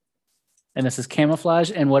 And this is camouflage.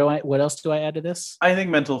 And what else do I add to this? I think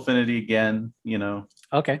mental affinity again, you know.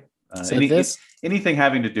 Okay. So anything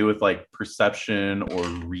having to do with like perception or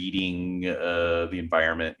reading the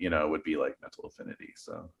environment, you know, would be like mental affinity.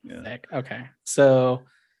 So yeah. Okay. So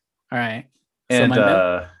all right. And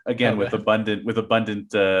again, with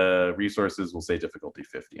abundant resources, we'll say difficulty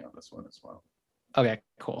 50 on this one as well. Okay,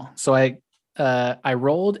 cool. So I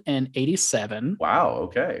rolled an 87. Wow.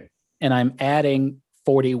 Okay. And I'm adding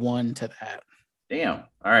 41 to that. Damn.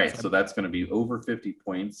 All right. So that's going to be over 50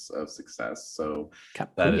 points of success. So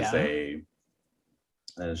that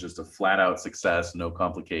is just a flat out success, no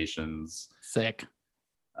complications. Sick.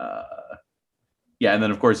 Yeah. And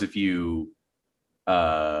then of course, if you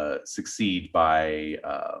succeed by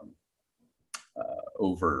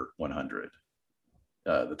over 100,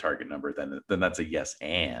 the target number, then that's a yes.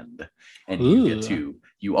 And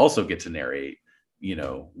you also get to narrate, you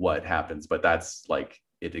know, what happens, but that's like,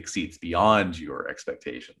 it exceeds beyond your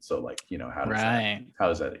expectations. So like, you know, how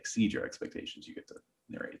does that exceed your expectations? You get to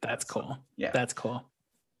narrate. That's cool. So, yeah. That's cool.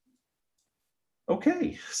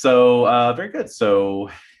 Okay. So very good.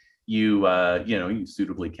 So you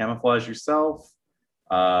suitably camouflage yourself.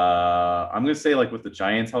 I'm going to say like with the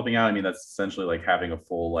giants helping out, I mean, that's essentially like having a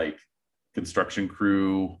full like construction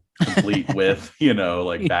crew complete with, you know,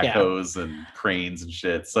 like backhoes and cranes and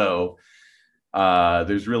shit. So I don't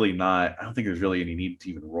think there's really any need to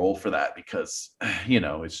even roll for that because, you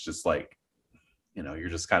know, it's just like, you know, you're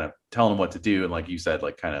just kind of telling them what to do. And like you said,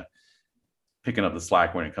 like kind of picking up the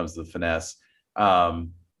slack when it comes to the finesse.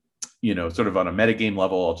 You know, sort of on a metagame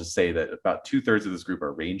level, I'll just say that about 2/3 of this group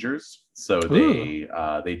are rangers. So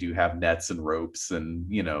they do have nets and ropes and,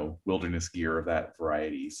 you know, wilderness gear of that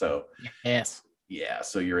variety. So yes. Yeah.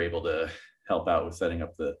 So you're able to help out with setting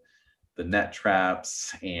up the net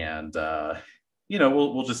traps and, you know,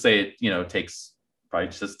 we'll just say it, you know, probably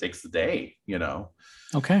just takes the day, you know,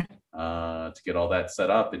 okay, to get all that set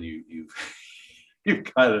up, and you've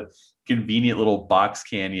got a convenient little box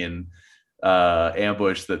canyon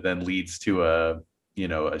ambush that then leads to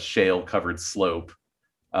a shale covered slope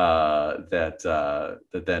that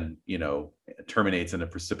then, you know, terminates in a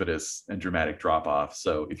precipitous and dramatic drop off.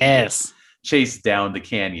 So if you chase down the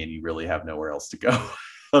canyon, you really have nowhere else to go.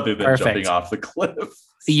 other than Perfect. jumping off the cliff.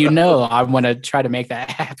 You know, I want to try to make that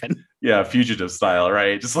happen. Yeah, fugitive style,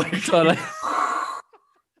 right? Just like Totally.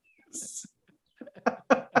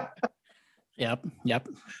 Yep.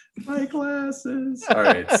 My glasses. All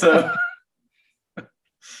right, so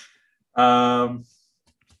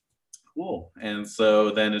cool. And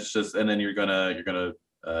so then it's just, and then you're gonna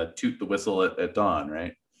toot the whistle at dawn,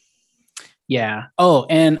 right? Yeah. Oh,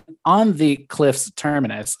 and on the cliff's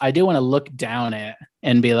terminus, I do want to look down it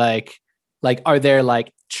and be like, are there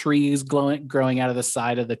like trees growing out of the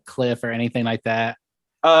side of the cliff or anything like that?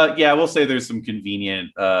 Yeah, we'll say there's some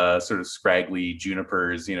convenient sort of scraggly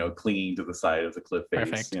junipers, clinging to the side of the cliff face.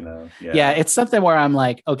 Perfect. Yeah, it's something where I'm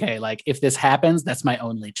like, okay, like if this happens, that's my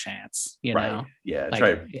only chance, right. Yeah, like,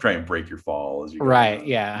 try and break your fall as you go right. down.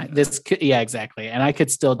 Yeah, this could, yeah, exactly. And I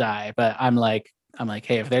could still die, but I'm like,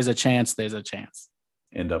 hey, if there's a chance, there's a chance.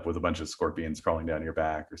 End up with a bunch of scorpions crawling down your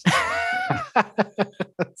back or something.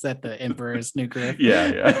 Is that the Emperor's New Groove?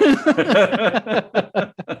 Yeah.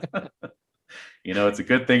 It's a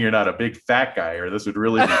good thing you're not a big fat guy, or this would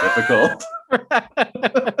really be difficult.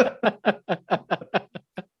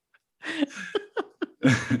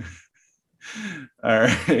 All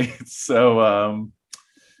right. So,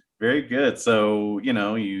 very good. So,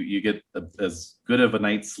 you get as good of a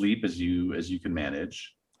night's sleep as you can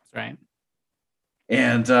manage. That's right.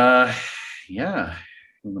 And yeah,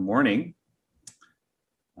 in the morning,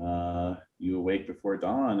 you awake before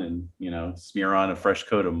dawn and smear on a fresh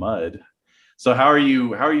coat of mud. So how are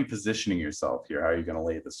you positioning yourself here? How are you going to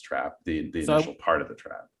lay this trap, the initial part of the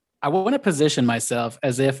trap? I want to position myself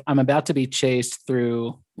as if I'm about to be chased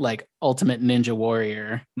through like Ultimate Ninja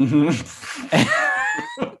Warrior.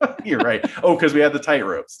 You're right. Oh, because we have the tight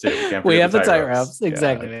ropes too. We have the tight ropes.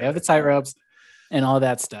 Exactly. Yeah, okay. We have the tight ropes and all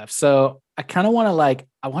that stuff. So I kind of want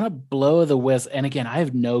to blow the whistle. And again, I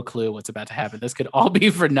have no clue what's about to happen. This could all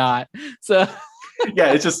be for naught. So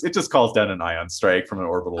yeah, it just calls down an ion strike from an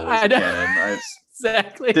orbital laser cannon. I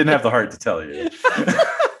exactly didn't have the heart to tell you.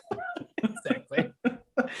 Exactly.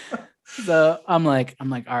 So I'm like,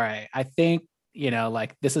 all right, I think,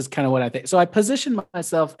 this is kind of what I think. So I position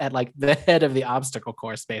myself at like the head of the obstacle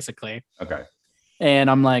course, basically. Okay.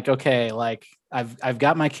 And I'm like, okay, like I've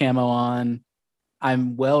got my camo on.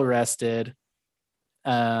 I'm well rested.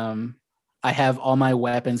 I have all my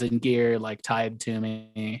weapons and gear like tied to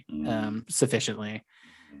me sufficiently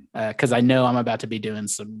because I know I'm about to be doing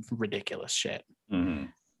some ridiculous shit. Mm-hmm.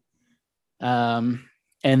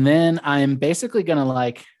 And then I'm basically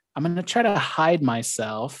I'm gonna try to hide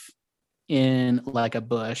myself in like a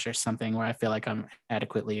bush or something where I feel like I'm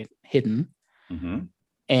adequately hidden. Mm-hmm.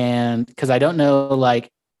 And because I don't know,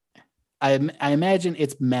 like I imagine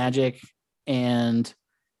it's magic and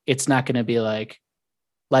it's not going to be like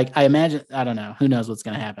I imagine, I don't know, who knows what's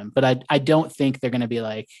going to happen, but I don't think they're going to be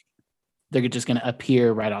like, they're just going to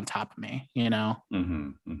appear right on top of me,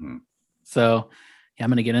 Mm-hmm. Mm-hmm. So yeah, I'm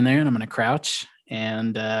going to get in there and I'm going to crouch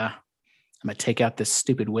and I'm going to take out this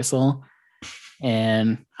stupid whistle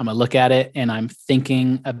and I'm going to look at it and I'm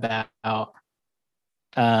thinking about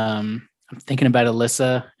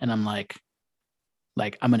Alyssa and I'm like,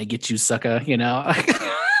 I'm going to get you, sucker,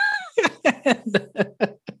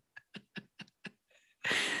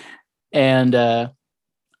 and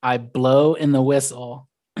I blow in the whistle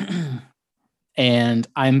and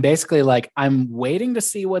I'm basically like, I'm waiting to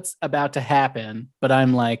see what's about to happen, but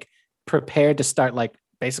I'm like prepared to start like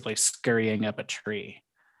basically scurrying up a tree.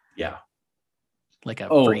 Yeah. Like a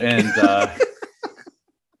freak. And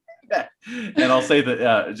and I'll say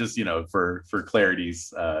that just for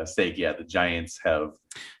clarity's sake, the giants have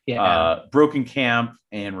broken camp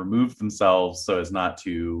and removed themselves so as not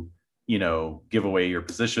to give away your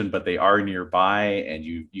position, but they are nearby and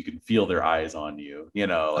you can feel their eyes on you. They're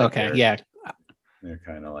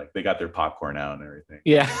kind of like they got their popcorn out and everything.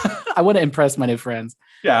 Yeah, I want to impress my new friends.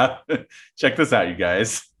 Yeah, check this out, you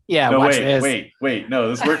guys. Yeah, no, watch wait. No,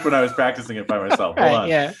 this worked when I was practicing it by myself. Right, Hold on.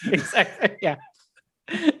 Yeah, exactly. Yeah.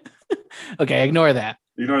 Okay, ignore that.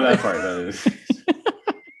 Ignore that part.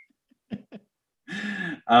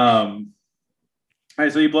 All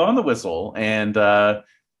right, so you blow on the whistle, and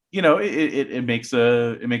it makes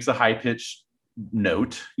a high pitched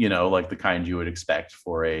note, like the kind you would expect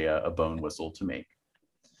for a bone whistle to make.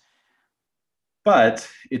 But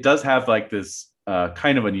it does have like this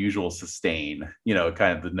kind of unusual sustain,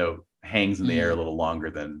 kind of the note hangs in the air a little longer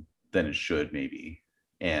than it should maybe.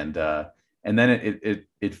 And then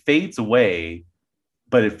it fades away,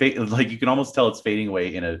 but like you can almost tell it's fading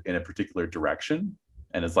away in a particular direction.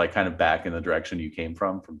 And it's like kind of back in the direction you came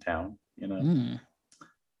from town,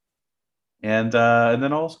 And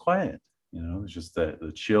then all's quiet, it's just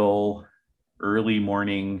the chill early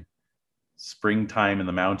morning, springtime in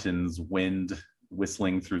the mountains, wind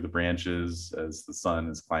whistling through the branches as the sun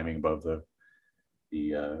is climbing above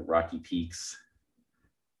the rocky peaks.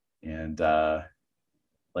 And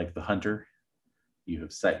like the hunter, you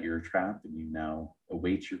have set your trap and you now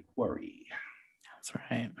await your quarry. That's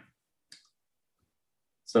right.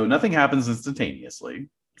 So nothing happens instantaneously.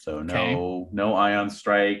 So no ion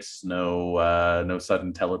strikes, no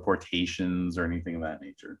sudden teleportations or anything of that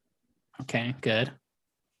nature. Okay, good.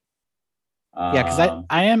 Yeah, because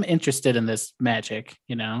I am interested in this magic,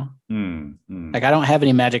 Like I don't have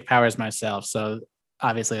any magic powers myself, so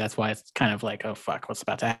obviously that's why it's kind of like, oh fuck, what's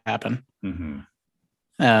about to happen?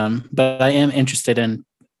 But I am interested in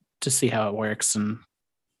to see how it works, and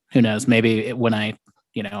who knows, maybe when I,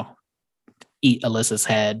 eat Alyssa's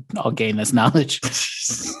head, I'll gain this knowledge.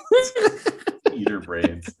 Eat her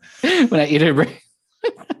brains. When I eat her brain.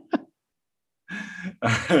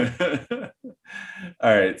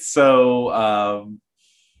 All right. So,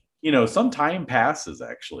 some time passes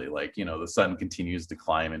actually. Like, the sun continues to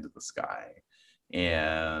climb into the sky.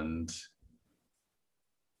 And,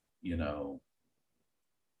 the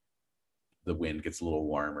wind gets a little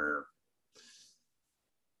warmer.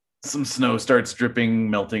 Some snow starts dripping,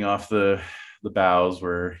 melting off the boughs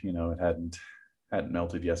where, it hadn't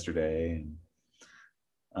melted yesterday.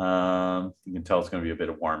 And you can tell it's going to be a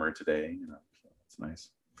bit warmer today. So it's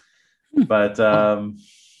nice. But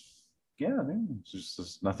yeah, it's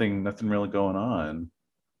just nothing really going on.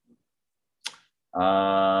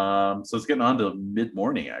 So it's getting on to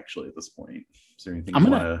mid-morning actually at this point. Is there anything you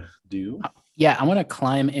want to do? Yeah, I want to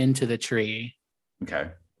climb into the tree.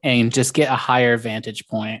 Okay. And just get a higher vantage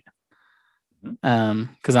point.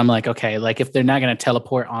 Because I'm like, okay, like if they're not going to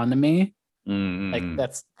teleport onto me, like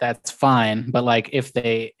that's fine. But like if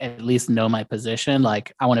they at least know my position,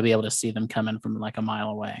 like I want to be able to see them coming from like a mile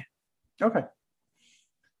away. Okay.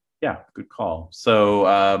 Yeah, good call.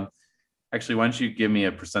 So actually, why don't you give me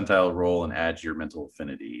a percentile roll and add your mental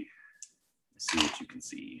affinity? See what you can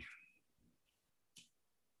see.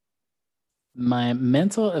 My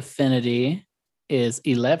mental affinity is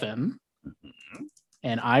 11.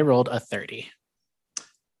 And I rolled a 30.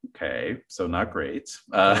 Okay, so not great.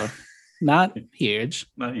 Not huge.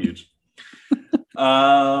 Not huge.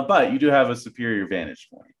 But you do have a superior vantage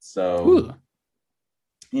point. So,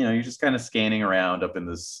 you're just kind of scanning around up in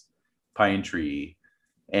this pine tree.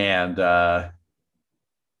 And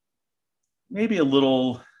maybe a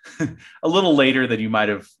little later than you might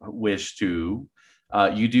have wished to,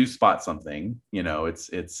 you do spot something.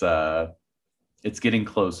 It's getting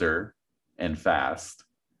closer and fast,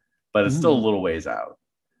 but it's still a little ways out.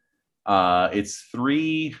 It's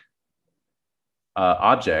 3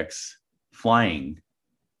 objects flying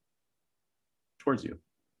towards you.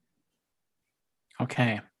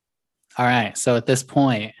 Okay. All right. So at this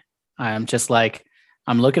point, I'm just like,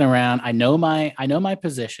 I'm looking around. I know my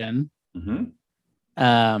position. And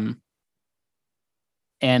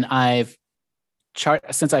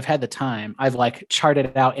since I've had the time, I've like charted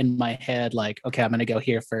it out in my head, like, okay, I'm going to go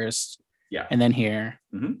here first. Yeah. And then here.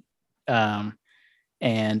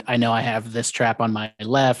 And I know I have this trap on my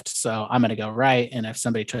left, so I'm going to go right. And if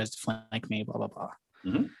somebody tries to flank me, blah, blah,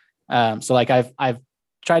 blah. So like I've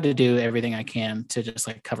tried to do everything I can to just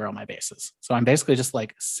like cover all my bases. So I'm basically just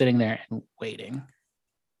like sitting there and waiting.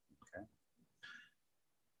 Okay.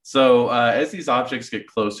 So as these objects get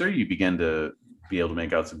closer, you begin to be able to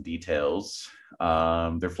make out some details.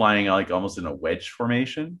 They're flying like almost in a wedge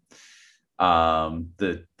formation.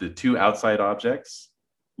 The 2 outside objects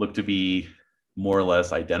look to be more or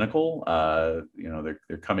less identical.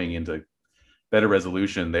 They're coming into better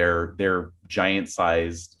resolution. They're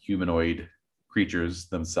giant-sized humanoid creatures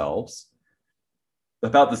themselves,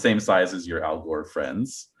 about the same size as your Al Gore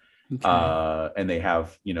friends. Okay. And they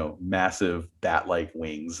have massive bat-like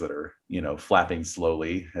wings that are flapping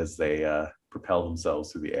slowly as they propel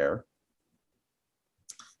themselves through the air.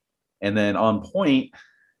 And then on point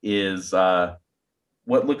is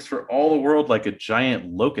what looks for all the world like a giant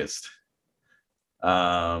locust.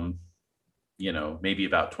 Maybe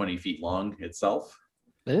about 20 feet long itself.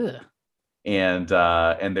 Ugh. And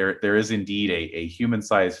there is indeed a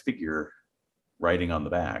human-sized figure riding on the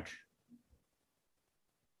back.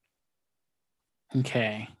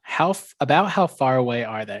 Okay. How far away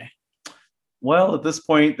are they? Well, at this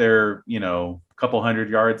point, they're a couple hundred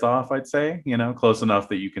yards off, I'd say. Close enough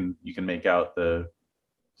that you can make out the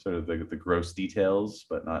gross details,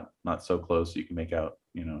 but not so close you can make out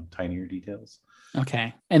tinier details.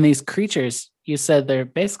 Okay. And these creatures, you said they're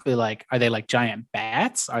basically like, are they like giant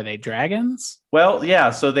bats? Are they dragons? Well,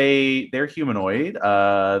 yeah, so they're humanoid.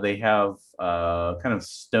 They have kind of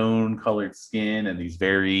stone colored skin and these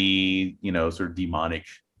very, sort of demonic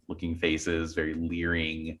looking faces, very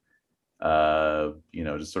leering,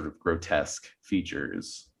 just sort of grotesque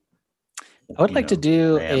features. I would like to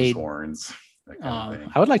do ram's horns, that kind of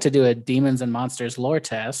thing. I would like to do a demons and monsters lore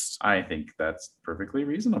test. I think that's perfectly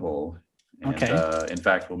reasonable. And, Okay. in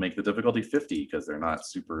fact, we'll make the difficulty 50 because they're not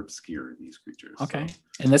super obscure, these creatures. Okay. So.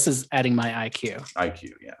 And this is adding my IQ.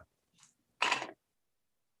 IQ,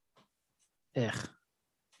 yeah.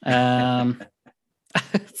 Ugh.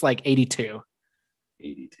 It's like 82.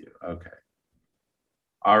 82. Okay.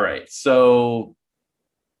 All right. So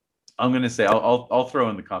I'm going to say I'll throw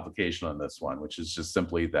in the complication on this one, which is just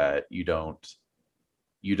simply that you don't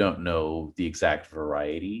know the exact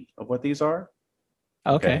variety of what these are.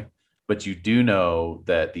 Okay. But you do know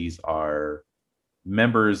that these are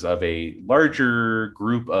members of a larger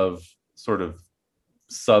group of sort of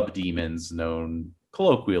sub-demons known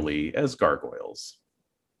colloquially as gargoyles.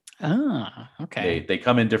 Ah, okay. They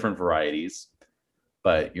come in different varieties,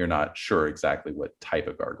 but you're not sure exactly what type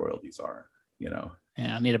of gargoyle these are, Yeah,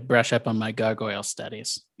 I need to brush up on my gargoyle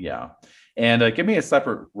studies. Yeah. And give me a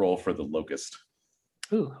separate roll for the locust.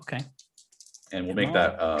 Ooh, okay. And we'll make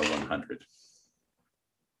that 100.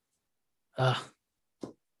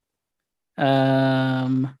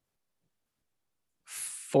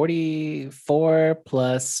 44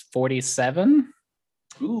 plus 47.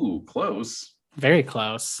 Ooh, close. Very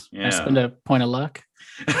close. Yeah. I spend a point of luck.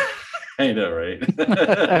 I know, right?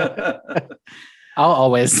 I'll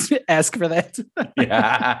always ask for that.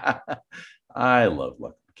 Yeah. I love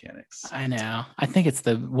luck mechanics. I know. I think it's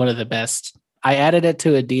one of the best. I added it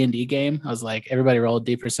to a D&D game. I was like, everybody roll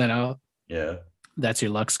D% out. Yeah. That's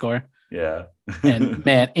your luck score. Yeah. And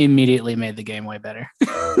man, immediately made the game way better.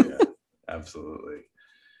 Oh yeah. Absolutely.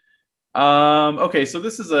 Okay, so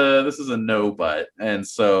this is a no but, and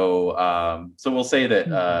so we'll say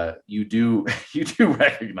that you do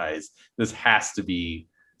recognize this has to be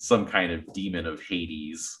some kind of demon of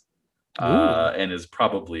Hades, and is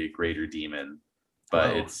probably a greater demon,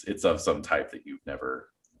 but it's of some type that you've never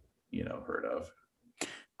heard of.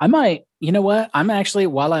 I might, you know what? I'm actually,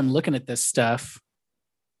 while I'm looking at this stuff,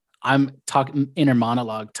 I'm talking inner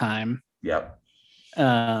monologue time. Yep.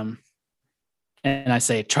 And I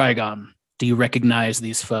say, Trigon, do you recognize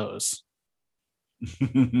these foes?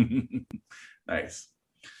 Nice.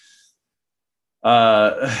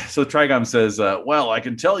 So Trigon says, well, I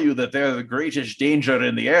can tell you that they're the greatest danger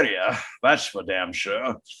in the area. That's for damn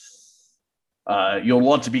sure. You'll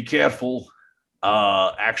want to be careful,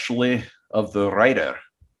 actually, of the rider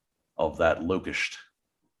of that locust.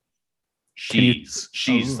 She's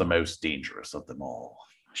the most dangerous of them all.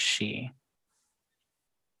 She.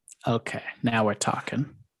 Okay, now we're talking.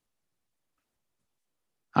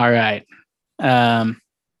 All right. All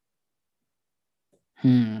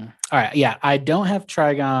right. Yeah, I don't have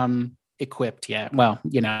Trigon equipped yet. Well,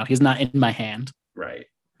 he's not in my hand. Right.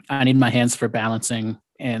 I need my hands for balancing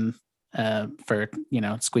and for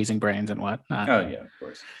squeezing brains and whatnot. Oh yeah, of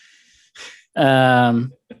course.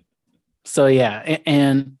 So yeah,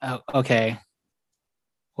 and okay.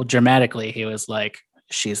 Well, dramatically, he was like,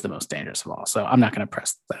 "She's the most dangerous of all." So I'm not going to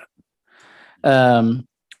press that.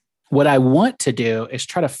 What I want to do is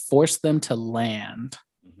try to force them to land.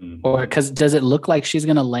 Mm-hmm. Or because does it look like she's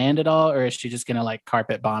going to land at all, or is she just going to like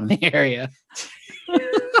carpet bomb the area?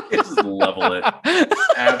 Just level it.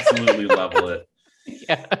 Absolutely level it.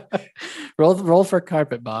 Yeah. Roll for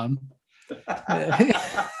carpet bomb.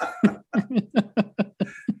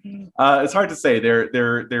 It's hard to say.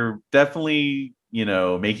 They're definitely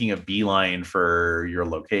making a beeline for your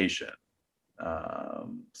location.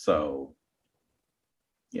 So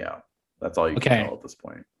yeah, that's all you can tell at this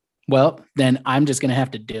point. Well, then I'm just gonna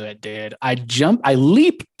have to do it, dude. I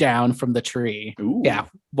leap down from the tree. Ooh. Yeah,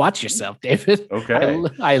 watch yourself, David. Okay.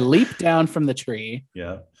 I leap down from the tree.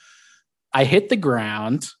 Yeah. I hit the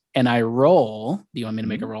ground and I roll. Do you want me to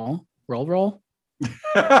make a roll? Roll?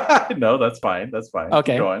 No, that's fine. That's fine.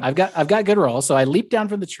 Okay. I've got good roll. So I leap down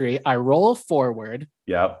from the tree. I roll forward.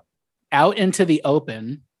 Yep. Out into the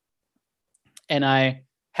open. And I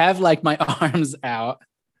have like my arms out.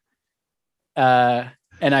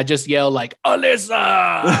 And I just yell like,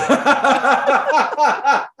 Alyssa!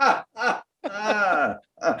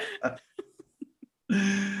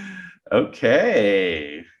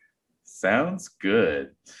 Okay. Sounds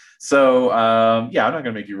good. So I'm not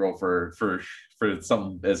gonna make you roll for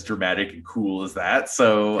something as dramatic and cool as that.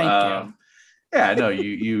 So Thank you. yeah, no,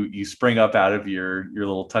 you spring up out of your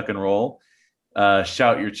little tuck and roll,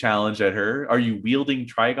 shout your challenge at her. Are you wielding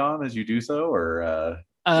Trigon as you do so, or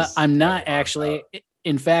I'm not actually.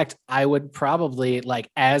 In fact, I would probably like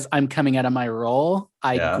as I'm coming out of my roll,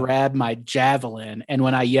 I grab my javelin, and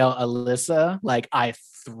when I yell Alyssa, like I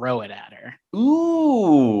throw it at her.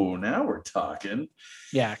 Ooh, now we're talking.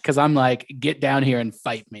 Yeah, because I'm like, get down here and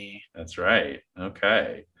fight me. That's right.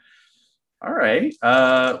 Okay. All right.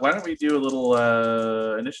 Why don't we do a little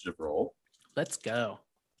initiative roll? Let's go.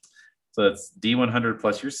 So that's D100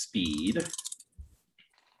 plus your speed.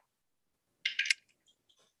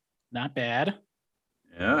 Not bad.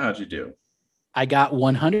 Yeah, how'd you do? I got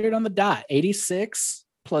 100 on the dot. 86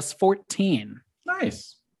 plus 14.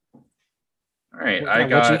 Nice. All right.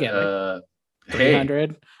 What'd you get? Like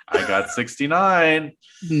 300? I got 69.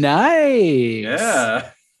 Nice.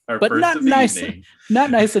 Yeah. Our but first not of the nice. evening.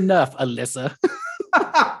 Not nice enough, Alyssa.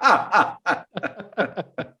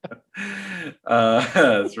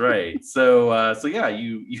 That's right. So yeah,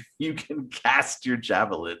 you can cast your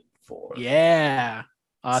javelin for. Yeah.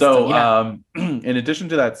 Awesome. So yeah. In addition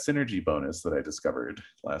to that synergy bonus that I discovered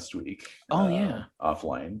last week. Offline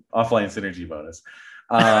synergy bonus.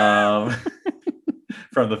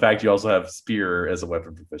 From the fact you also have spear as a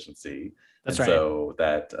weapon proficiency. That's and right. So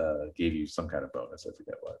that gave you some kind of bonus. I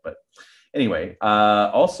forget what. But anyway,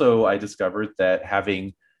 also I discovered that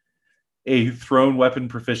having a thrown weapon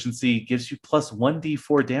proficiency gives you plus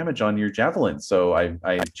 1d4 damage on your javelin. So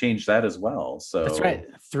I changed that as well. So that's right.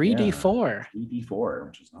 3d4. 3d4,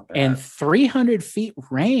 which is not bad. And 300 feet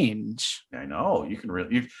range. I know. You can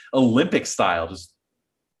really Olympic style, just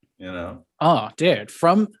Oh, dude.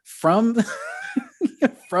 From from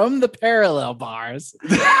the parallel bars.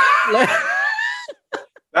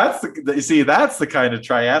 That's the kind of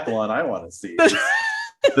triathlon I want to see.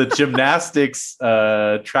 The gymnastics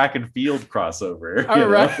track and field crossover. All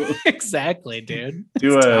right. Exactly, dude.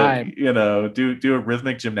 Do a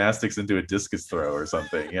rhythmic gymnastics into a discus throw or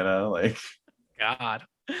something, like God.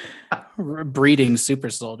 Breeding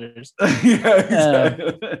super soldiers. Yeah,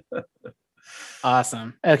 exactly.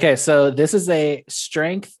 Awesome. Okay, so this is a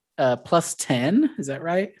strength plus 10. Is that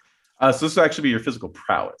right? So this will actually be your physical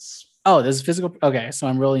prowess. Oh, this is physical. Okay, so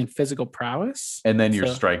I'm rolling physical prowess. And then your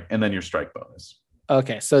strike bonus.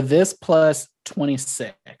 Okay, so this plus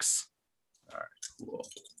 26. All right, cool.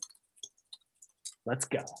 Let's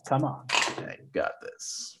go. Come on. Okay, you got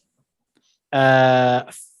this.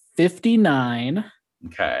 59.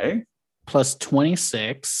 Okay. Plus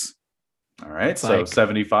 26. All right, so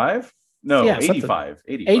 75? No, yeah, 85.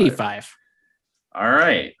 85. All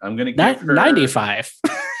right, I'm going to give her 95.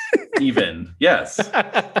 Even. Yes.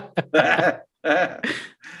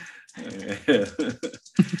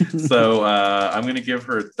 So I'm gonna give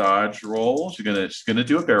her a dodge roll. She's gonna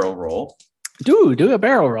do a barrel roll. Do a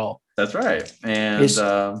barrel roll. That's right. And is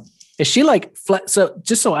she like flat? So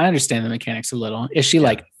just so I understand the mechanics a little, is she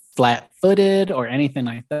like flat-footed or anything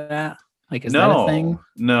like that? Like is that a thing?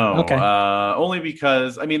 No. Okay. Only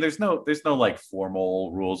because there's no like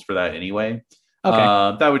formal rules for that anyway.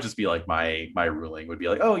 Okay. That would just be like my ruling would be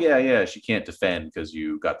like, oh yeah, she can't defend because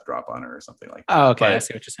you got the drop on her or something like that. Oh, okay, but, I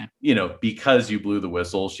see what you're saying. Because you blew the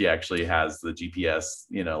whistle, she actually has the GPS,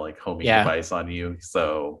 like homing device on you.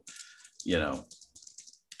 So,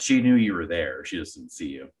 she knew you were there. She just didn't see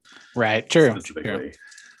you. Right. True. Specifically.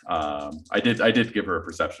 I did give her a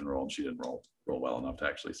perception roll, and she didn't roll well enough to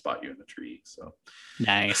actually spot you in the tree. So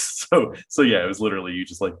nice. So yeah, it was literally you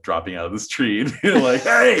just like dropping out of this tree and you're like,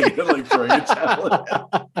 hey, and, like throwing a javelin.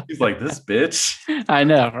 He's like, this bitch. I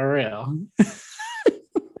know, for real. All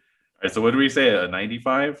right, so what do we say? A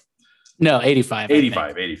 95? No, 85.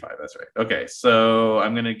 85. That's right. Okay, so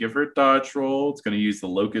I'm gonna give her a dodge roll. It's gonna use the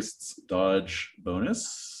Locust's dodge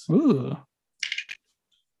bonus. Ooh.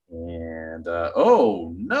 And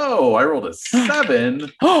oh no, I rolled a 7.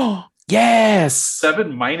 Oh yes.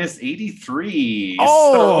 7 minus 83.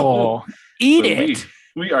 Oh, eat it.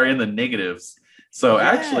 We are in the negatives. So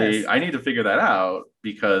actually, I need to figure that out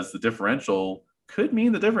because the differential could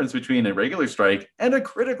mean the difference between a regular strike and a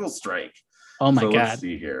critical strike. Oh my God. Let's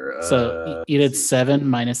see here. So you did 7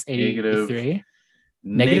 minus 83.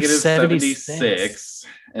 Negative 76.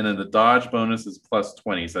 And then the dodge bonus is plus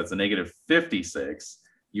 20. So that's a negative 56.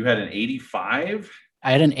 You had an 85?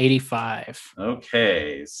 I had an 85.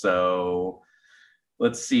 Okay, so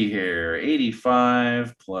let's see here.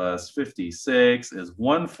 85 plus 56 is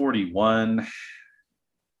 141.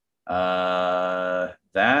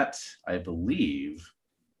 That, I believe,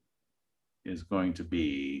 is going to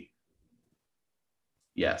be...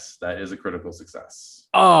 Yes, that is a critical success.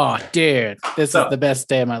 Oh, dude. This is the best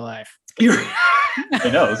day of my life. I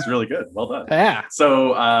know, it's really good. Well done. Yeah.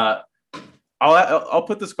 So I'll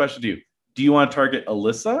put this question to you. Do you want to target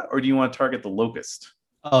Alyssa or do you want to target the locust?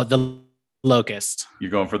 Oh, the locust.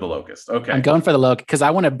 You're going for the locust. Okay. I'm going for the locust because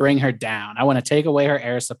I want to bring her down. I want to take away her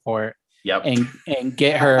air support. Yep. And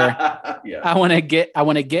get her. Yeah. I want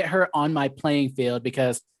to get her on my playing field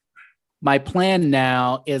because my plan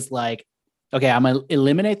now is like, okay, I'm gonna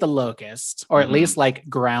eliminate the locust or at least like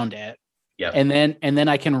ground it. Yep. And then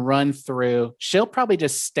I can run through. She'll probably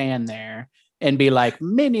just stand there and be like,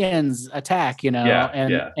 minions attack,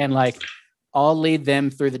 and like I'll lead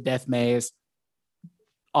them through the death maze.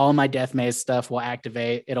 All my death maze stuff will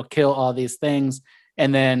activate. It'll kill all these things.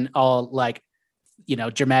 And then I'll like,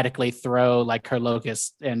 dramatically throw like her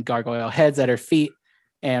locust and gargoyle heads at her feet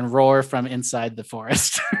and roar from inside the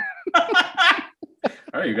forest.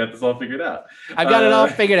 All right, you got this all figured out. I've got it all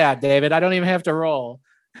figured out, David. I don't even have to roll.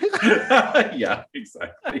 Yeah,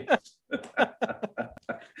 exactly.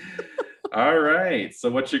 All right. So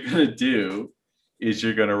what you're going to do is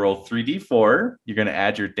you're going to roll 3d4. You're going to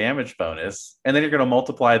add your damage bonus, and then you're going to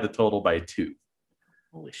multiply the total by 2.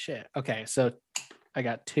 Holy shit. Okay, so I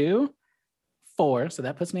got 2, 4, so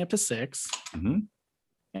that puts me up to 6. Mm-hmm.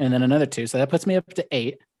 And then another 2, so that puts me up to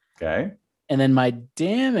 8. Okay. And then my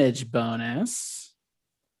damage bonus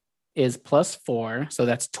is plus 4, so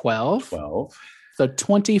that's 12. 12. So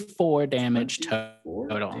 24 damage 24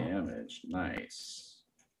 total. Damage. Nice.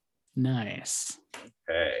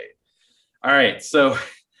 Okay. All right. So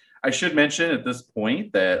I should mention at this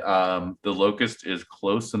point that the locust is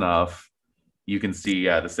close enough. You can see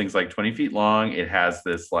this thing's like 20 feet long. It has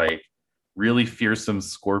this like really fearsome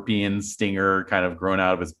scorpion stinger kind of grown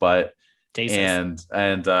out of its butt. Jesus.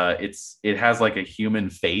 And it has like a human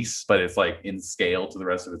face, but it's like in scale to the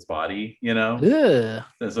rest of its body, Ugh.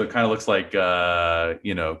 And so it kind of looks like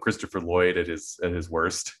Christopher Lloyd at his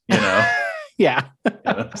worst, Yeah.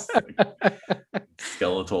 Like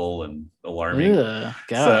skeletal and alarming. Ugh,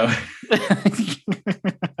 God.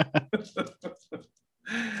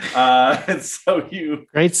 And so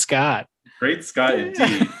Great Scott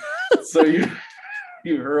indeed. So you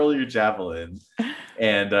hurl your javelin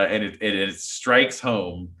and it strikes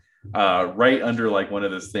home right under like one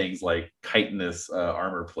of those things like chitinous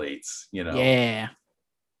armor plates, Yeah.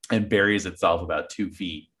 and buries itself about 2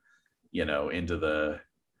 feet, into the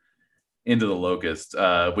locust,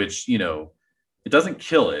 which it doesn't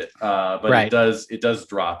kill it, but right. it does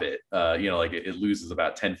drop it. Like it loses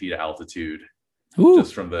about 10 feet of altitude. Ooh.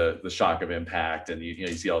 Just from the shock of impact, and you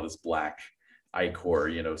see all this black ichor,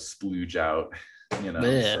 splooge out,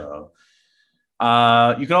 Blech. So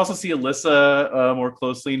you can also see Alyssa more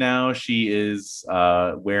closely now. She is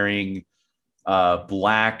wearing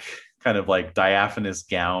black kind of like diaphanous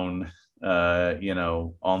gown,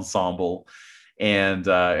 ensemble, and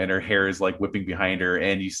her hair is like whipping behind her,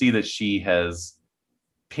 and you see that she has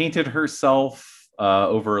painted herself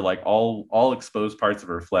over like all exposed parts of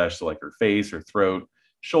her flesh, so like her face, her throat,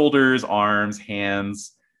 shoulders, arms,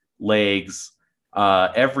 hands, legs,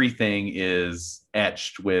 everything is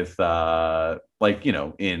etched with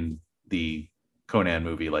in the Conan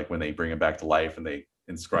movie, like when they bring him back to life and they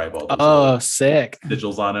inscribe all those sick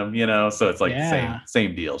sigils on him, so it's like yeah. the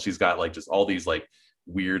same deal. She's got like just all these like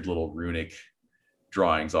weird little runic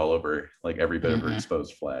drawings all over like every bit of her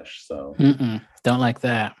exposed flesh. So don't like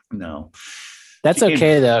that. No. That's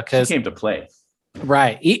okay though, because she came to play.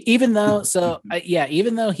 Right. Even though,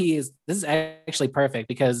 even though this is actually perfect,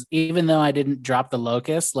 because even though I didn't drop the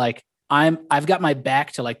locust, like I've got my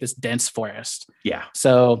back to like this dense forest. Yeah.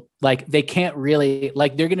 So like they can't really,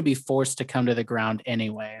 like they're going to be forced to come to the ground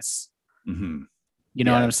anyways. Mm-hmm. You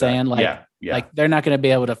know what I'm saying? Like, yeah. Like they're not going to be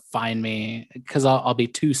able to find me because I'll be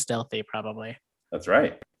too stealthy probably. That's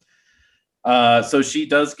right. So she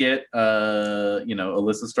does get,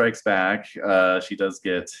 Alyssa strikes back. She does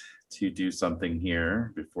get to do something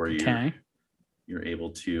here before you're able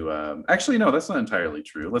to. Actually, no, that's not entirely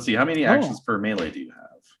true. Let's see. How many actions per melee do you have?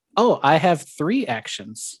 Oh, I have 3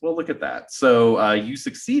 actions. Well, look at that. So you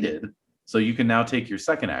succeeded. So you can now take your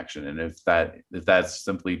second action. And if that's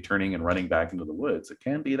simply turning and running back into the woods, it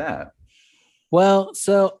can be that. Well,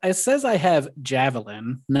 so it says I have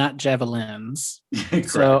javelin, not javelins.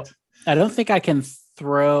 So I don't think I can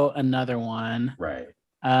throw another one. Right.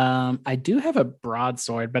 I do have a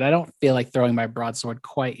broadsword, but I don't feel like throwing my broadsword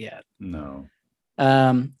quite yet. No.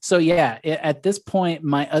 So yeah, at this point,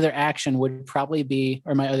 my other action would probably be,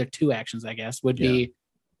 or my other 2 actions, I guess, would be,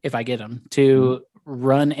 if I get them, to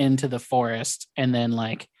run into the forest and then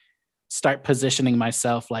like start positioning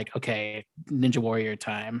myself like, okay, Ninja Warrior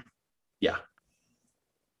time. Yeah.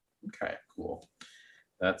 Okay, cool.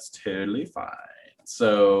 That's totally fine.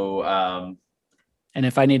 So, and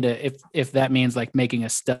if I need to, if that means like making a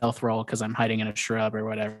stealth roll because I'm hiding in a shrub or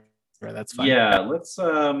whatever, That's fine. Yeah, let's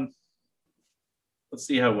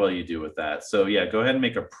see how well you do with that. So yeah, go ahead and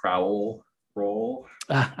make a prowl roll.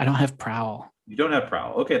 I don't have prowl. You don't have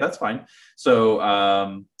prowl. Okay, that's fine. So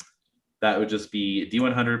that would just be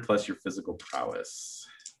D100 plus your physical prowess.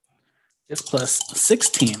 It's plus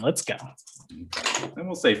 16. Let's go. Okay. And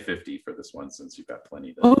we'll say 50 for this one since you've got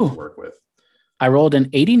plenty to work with. I rolled an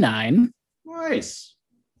 89. Nice.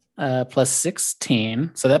 Plus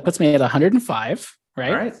 16. So that puts me at 105, right?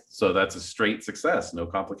 All right. So that's a straight success. No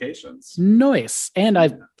complications. Nice. And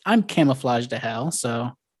I'm camouflaged to hell.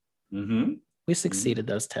 So we succeeded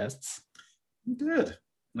those tests. Good.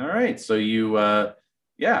 All right. So you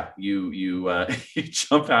you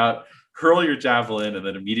jump out, hurl your javelin, and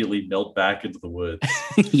then immediately melt back into the woods.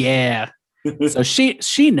 Yeah. So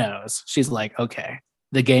she knows. She's like, okay,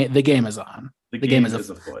 the game is on. The game is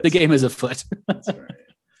afoot. The game is afoot. That's right.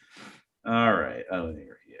 All right. Oh,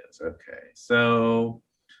 there he is. Okay. So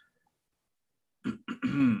are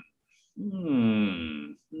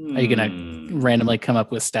you gonna randomly come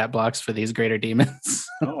up with stat blocks for these greater demons?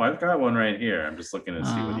 Oh, I've got one right here. I'm just looking to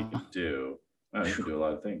see what he can do. Oh, he can do a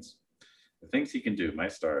lot of things. The things he can do, my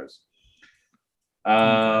stars.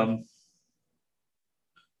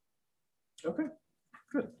 Okay,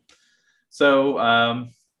 good. So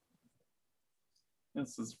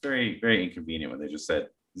this is very, very inconvenient when they just say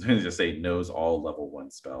knows all level 1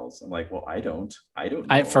 spells. I'm like, well, I don't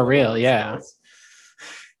know for real, yeah. Spells.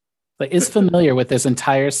 But is familiar with this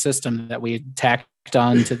entire system that we tacked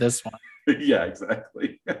on to this one. Yeah,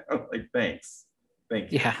 exactly. I'm like, thanks.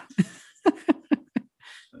 Thank you. Yeah.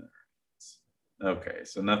 Okay,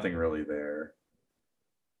 so nothing really there.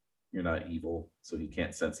 You're not evil, so he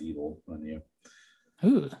can't sense evil on you.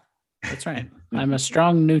 Ooh, that's right. I'm a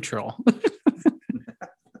strong neutral.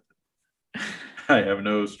 I have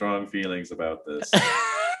no strong feelings about this.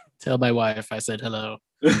 Tell my wife I said hello.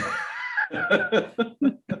 Let's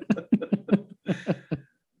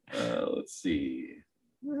see.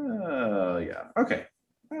 Yeah. Okay.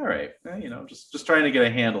 All right. Just trying to get a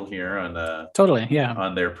handle here on totally, yeah,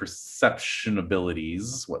 on their perception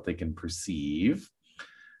abilities, what they can perceive.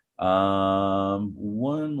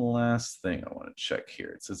 One last thing I want to check here.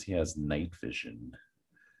 It says he has night vision.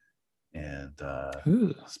 And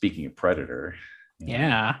speaking of predator.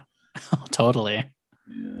 Yeah. Totally.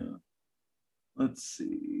 Yeah. Let's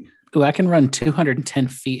see. Ooh, I can run 210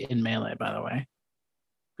 feet in melee, by the way.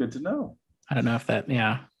 Good to know. I don't know if that,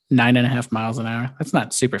 9.5 miles an hour. That's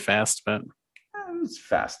not super fast, but it's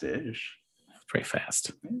fast-ish. Pretty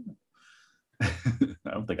fast. Yeah.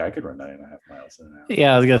 I don't think I could run 9.5 miles an hour.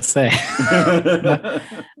 Yeah, I was gonna say.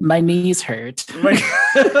 my knees hurt.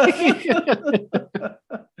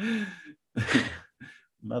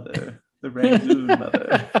 Mother, the Rangoon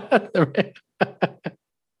mother.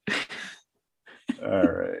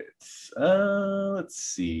 All right. Let's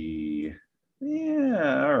see.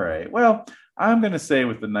 Yeah. All right. Well, I'm going to say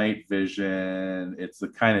with the night vision, it's the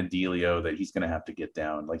kind of dealio that he's going to have to get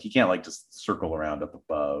down. Like, he can't just circle around up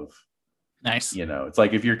above. Nice. It's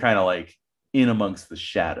like if you're kind of like in amongst the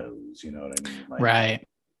shadows, you know what I mean? Like, right.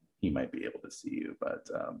 He might be able to see you, but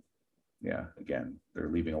yeah, again, they're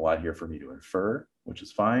leaving a lot here for me to infer, which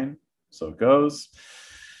is fine. So it goes.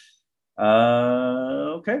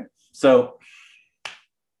 Okay. So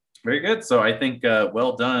very good. So I think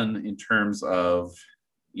well done in terms of,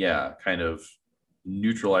 kind of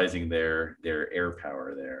neutralizing their air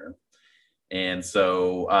power there. And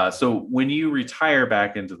so when you retire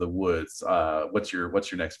back into the woods, what's your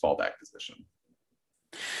next fallback position?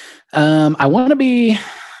 I want to be,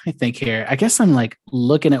 I think here, I guess I'm like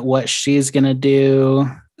looking at what she's going to do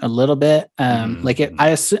a little bit. I'm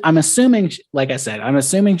assuming, like I said, I'm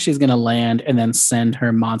assuming she's going to land and then send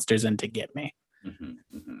her monsters in to get me.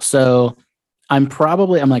 So I'm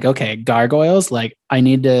like, okay, gargoyles, like I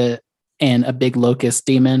need to, and a big locust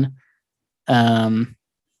demon.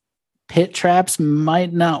 Pit traps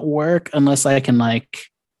might not work unless I can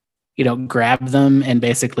grab them and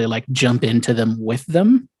basically like jump into them with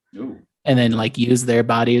them. Ooh. And then like use their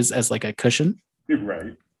bodies as like a cushion.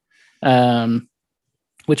 Right.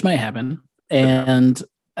 Which might happen. And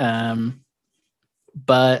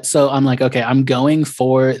but so I'm like, okay, I'm going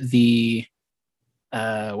for the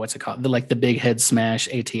what's it called? The big head smash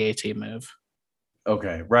AT-AT move.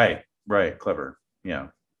 Okay, right. Clever. Yeah.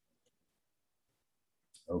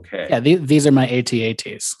 Okay. Yeah, these are my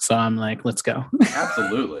AT-ATs. So I'm like, let's go.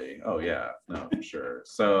 Absolutely. Oh yeah. No, for sure.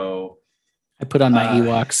 So I put on my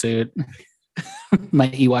Ewok suit, my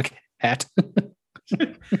Ewok hat.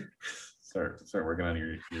 Start working on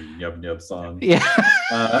your Yub Nub song.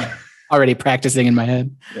 Yeah. Already practicing in my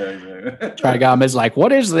head. Yeah, exactly. Trigom is like,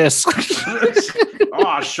 what is this?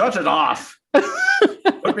 Oh, shut it off.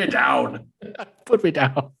 Put me down. Put me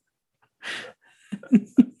down.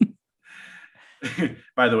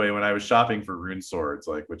 By the way, when I was shopping for rune swords,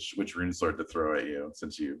 like which rune sword to throw at you,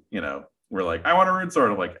 since you were like, I want a rune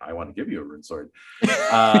sword. I'm like, I want to give you a rune sword.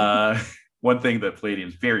 One thing that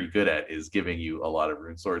Palladium's very good at is giving you a lot of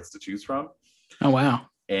rune swords to choose from. Oh, wow.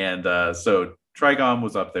 And so Trigon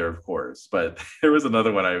was up there, of course, but there was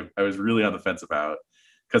another one I was really on the fence about,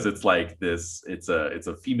 because it's like this, it's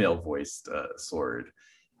a female voiced sword.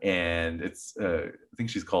 And it's I think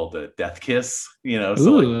she's called the Death Kiss,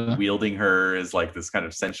 so like wielding her is like this kind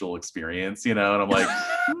of sensual experience, and I'm like,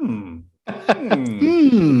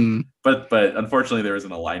 But unfortunately there was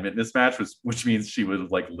an alignment mismatch, which means she would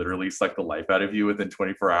like literally suck the life out of you within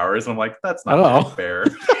 24 hours. I'm like, that's not fair.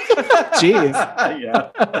 Jeez. Yeah.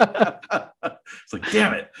 It's like,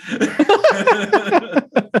 damn it.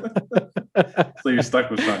 So you're stuck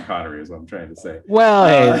with Sean Connery is what I'm trying to say. Well,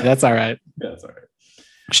 hey, that's all right. Yeah, that's all right.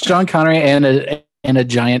 Sean Connery and a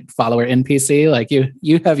giant follower NPC, like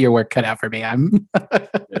you have your work cut out for me. Yeah,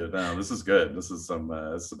 no, this is good. This is some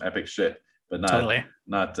epic shit, but not totally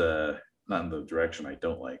not in the direction I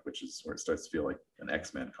don't like, which is where it starts to feel like an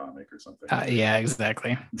X-Men comic or something. Yeah,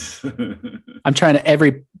 exactly. I'm trying to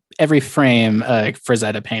every frame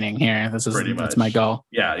Frazetta painting here. That's my goal.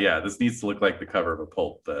 Yeah. This needs to look like the cover of a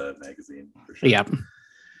pulp magazine for sure. Yeah.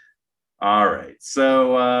 All right,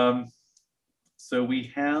 so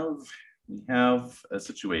we have a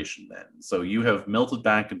situation then. So you have melted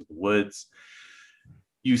back into the woods.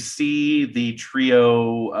 You see the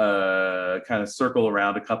trio kind of circle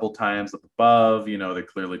around a couple times up above. They're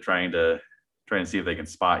clearly trying to see if they can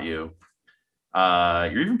spot you.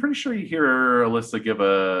 You're even pretty sure you hear Alyssa give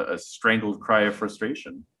a strangled cry of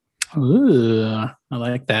frustration. Ooh, I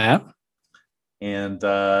like that. And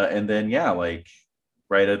then like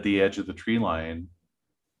right at the edge of the tree line,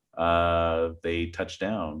 they touch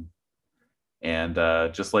down, and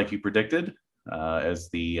just like you predicted, as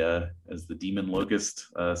the demon locust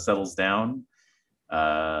settles down,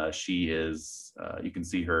 she is you can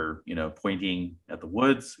see her pointing at the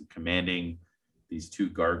woods, commanding these two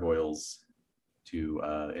gargoyles to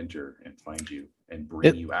enter and find you and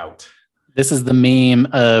bring you out. This is the meme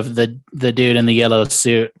of the dude in the yellow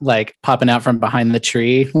suit, like popping out from behind the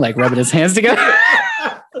tree, like rubbing his hands together.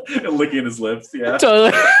 And licking his lips, yeah.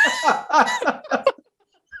 Totally.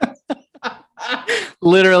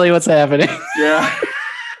 Literally what's happening. Yeah.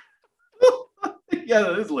 Yeah,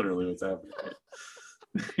 that is literally what's happening.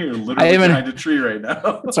 You're literally behind a tree right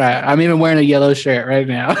now. That's right. I'm even wearing a yellow shirt right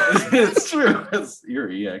now. It's true. It's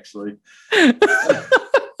eerie, actually.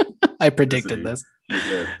 I predicted this.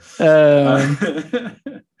 All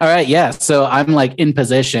right, yeah. So I'm like in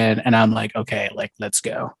position, and I'm like, okay, like let's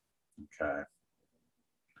go. Okay.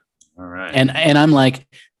 All right. And I'm like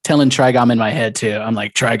telling Trigon in my head too. I'm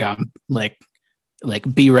like, Trigon, like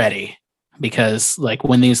be ready, because like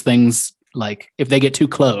when these things, like if they get too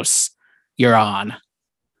close, you're on.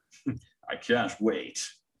 I can't wait.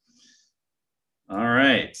 All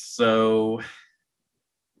right. So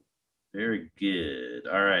very good.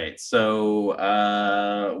 All right.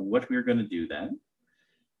 So what we're going to do then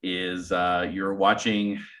is you're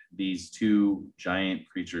watching these two giant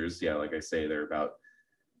creatures. Yeah, like I say, they're about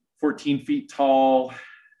 14 feet tall.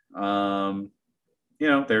 They're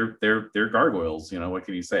gargoyles. What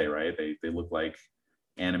can you say, right? They look like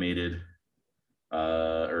animated,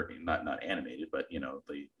 or not animated, but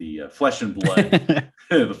the flesh and blood,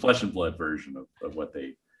 the flesh and blood version of what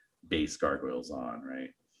they base gargoyles on,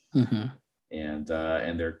 right? Mm-hmm. And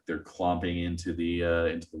they're clomping into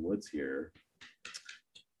the woods here.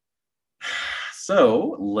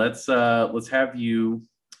 So let's have you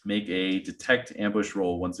make a detect ambush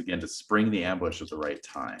roll once again to spring the ambush at the right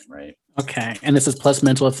time, right? Okay, and this is plus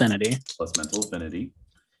mental affinity. Plus mental affinity.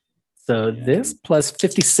 So this plus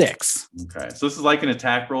 56. Okay, so this is like an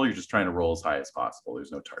attack roll. You're just trying to roll as high as possible.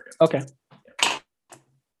 There's no target. Okay. Yeah.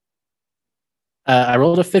 I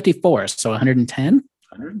rolled a 54, so 110.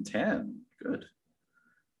 110. Good.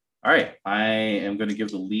 All right, I am going to give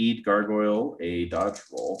the lead gargoyle a dodge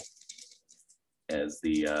roll as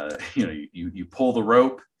the you pull the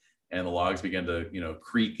rope and the logs begin to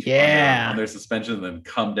creak on their suspension and then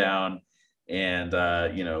come down and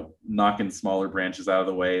knocking smaller branches out of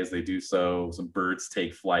the way as they do so. Some birds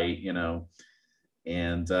take flight, and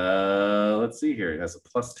let's see here. It has a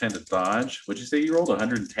plus 10 to dodge. Would you say you rolled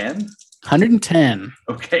 110? 110.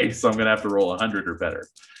 Okay, so I'm gonna have to roll 100 or better.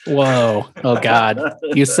 Whoa. Oh God.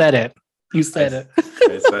 You said it. You said it.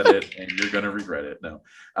 I said it, and you're gonna regret it. No.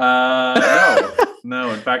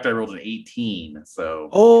 No. In fact, I rolled an 18,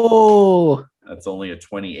 so that's only a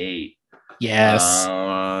 28. Yes.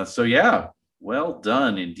 So yeah, well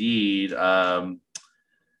done indeed.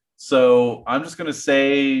 So I'm just gonna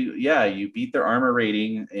say, yeah, you beat their armor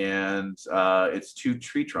rating, and it's 2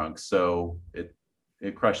 tree trunks, so it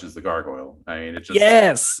crushes the gargoyle. I mean, it just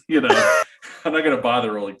Yes. I'm not gonna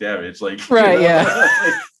bother rolling damage, like Right. Yeah.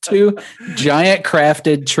 2 giant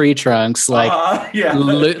crafted tree trunks, like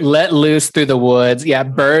let loose through the woods. Yeah,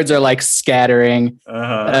 birds are like scattering,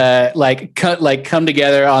 like come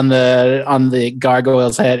together on the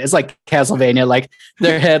gargoyle's head. It's like Castlevania, like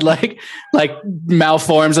their head like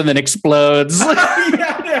malforms and then explodes.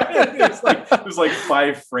 There's like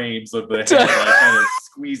 5 frames of the head like kind of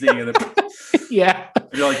squeezing, and then yeah.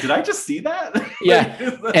 You're like, did I just see that? Yeah.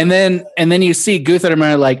 and then you see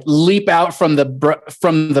Guthormr like leap out from the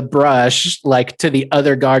brush like to the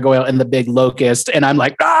other gargoyle and the big locust, and I'm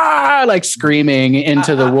like like screaming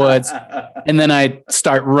into the woods, and then I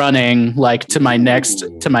start running like to my next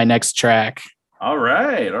track. All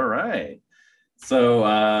right. So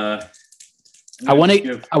I want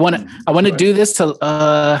to do this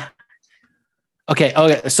to Okay.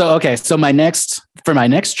 So my next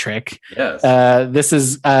trick. Yes. This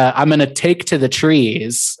is I'm gonna take to the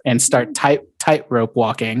trees and start tightrope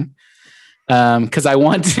walking. Because I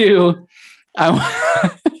want to.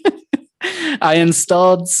 I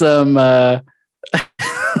installed some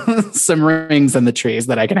some rings in the trees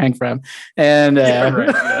that I can hang from, and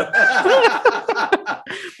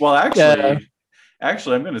well,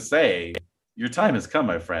 actually, I'm gonna say, your time has come,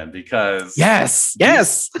 my friend, because yes,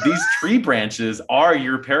 these tree branches are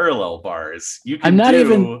your parallel bars. You can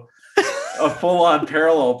a full-on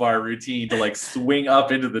parallel bar routine to like swing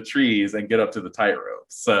up into the trees and get up to the tightrope.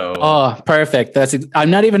 So, perfect. I'm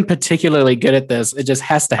not even particularly good at this. It just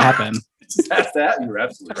has to happen. It just has to happen. You're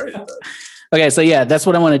absolutely right. Okay, so yeah, that's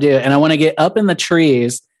what I want to do, and I want to get up in the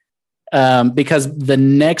trees. Because the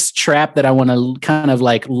next trap that I want to kind of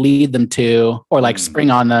like lead them to or like spring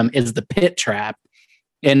on them is the pit trap.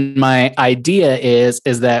 And my idea is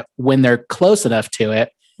that when they're close enough to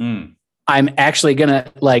it, I'm actually gonna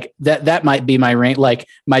like that might be my ring, like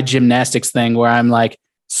my gymnastics thing where I'm like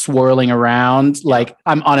swirling around, like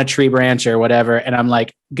I'm on a tree branch or whatever, and I'm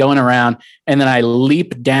like going around, and then I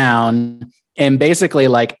leap down and basically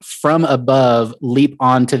like from above leap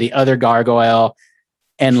onto the other gargoyle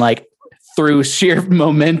and like through sheer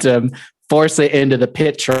momentum force it into the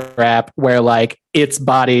pit trap where like its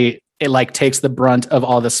body, it like takes the brunt of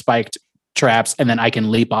all the spiked traps, and then I can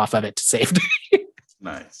leap off of it to safety.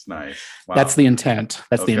 Nice. Wow. That's the intent.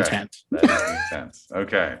 That is the intent.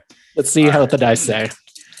 Okay. Let's see how the dice say.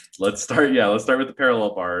 Let's start with the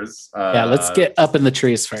parallel bars. Let's get up in the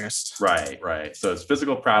trees first. Right. So it's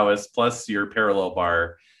physical prowess plus your parallel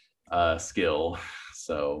bar skill.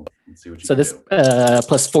 So let's see what you can this do.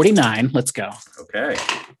 Plus 49. Let's go. Okay.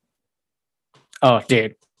 Oh,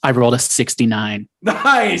 dude, I rolled a 69.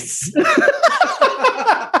 Nice.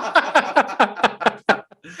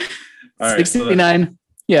 All right, 69.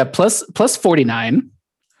 So plus 49.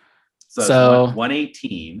 So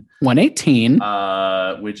 118.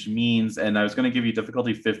 118. Which means, and I was going to give you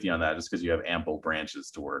difficulty 50 on that just because you have ample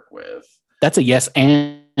branches to work with. That's a yes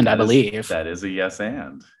and, I believe. That is a yes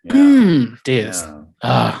and. Yeah. Dude.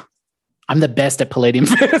 Yeah. I'm the best at Palladium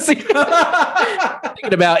Fantasy.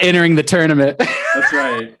 Thinking about entering the tournament. That's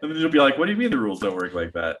right. And then you'll be like, what do you mean the rules don't work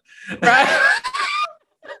like that? Right.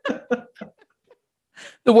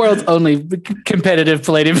 The world's only competitive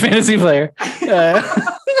Palladium Fantasy player.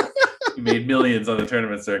 You made millions on the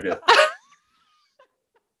tournament circuit.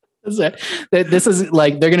 This is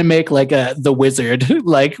like they're gonna make like the Wizard,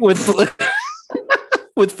 like with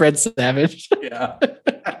Fred Savage. Yeah.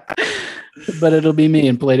 But it'll be me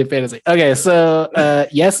in Palladium Fantasy. Okay, so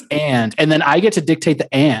yes, and then I get to dictate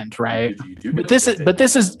the and, right?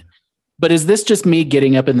 But is this just me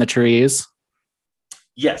getting up in the trees?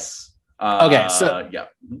 Yes. Okay, so yeah.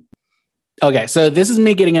 Okay, so this is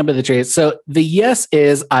me getting up in the trees. So the yes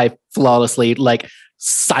is I flawlessly, like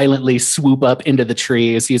silently swoop up into the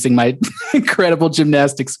trees using my incredible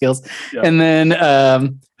gymnastic skills. Yeah. And then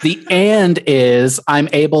the and is I'm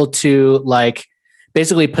able to like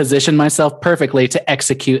basically position myself perfectly to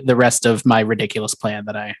execute the rest of my ridiculous plan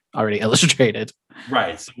that I already illustrated.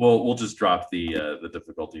 Right. So we'll just drop the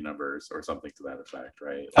difficulty numbers or something to that effect,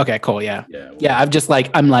 right? Okay, cool. Yeah. Yeah.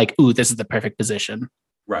 I'm like, ooh, this is the perfect position.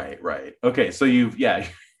 Right. Okay. So you've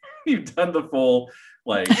done the full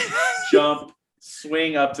like jump,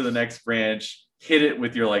 swing up to the next branch, hit it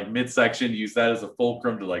with your like midsection, use that as a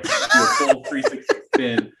fulcrum to like do a full 360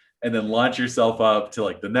 spin, and then launch yourself up to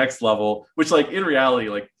like the next level, which like in reality,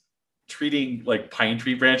 like treating like pine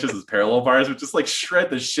tree branches as parallel bars would just like shred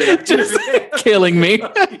the shit out of Just your killing me.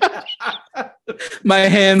 My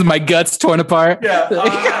hands, my guts torn apart.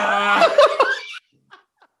 Yeah.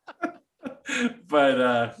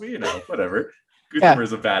 But you know, whatever.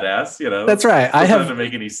 Guthormr's a badass, you know. That's right. I have to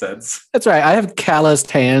make any sense. That's right. I have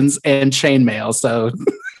calloused hands and chainmail. So,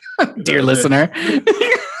 dear listener,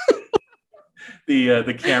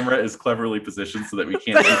 the camera is cleverly positioned so that we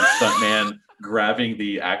can't see the stuntman grabbing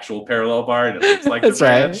the actual parallel bar, and it looks like That's the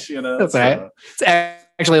right. branch, you know. That's right. It's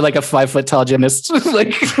actually like a 5 foot tall gymnast,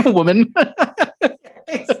 like a woman.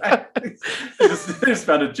 Exactly. I just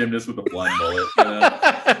found a gymnast with a blonde mullet, you know.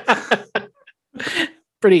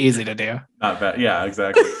 Pretty easy to do. Not bad. Yeah,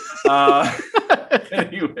 exactly.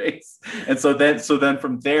 Anyways, and so then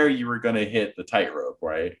from there you were going to hit the tightrope,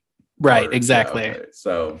 right? Right. Exactly. Yeah, okay.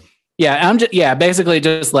 So yeah, I'm just basically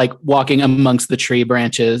just like walking amongst the tree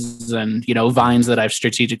branches and vines that I've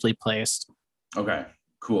strategically placed. Okay.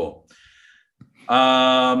 Cool.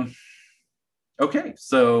 Okay,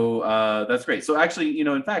 so that's great. So actually,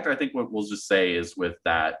 in fact, I think what we'll just say is with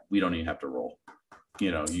that, we don't even have to roll.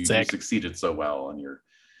 You succeeded so well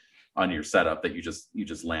on your setup that you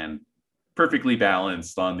just land perfectly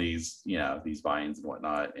balanced on these vines and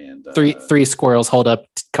whatnot. And three squirrels hold up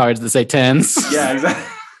cards that say 10s. Yeah, exactly.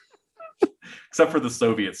 Except for the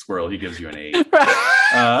Soviet squirrel, he gives you an 8.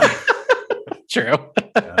 True.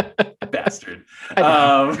 Bastard.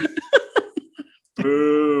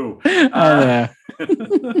 Boo.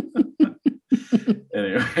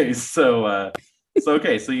 Anyway, so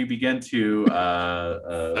okay, so you begin to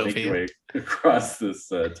make your way across this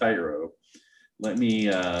tightrope. Let me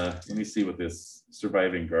see what this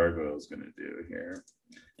surviving gargoyle is going to do here.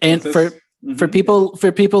 And for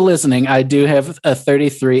people listening, I do have a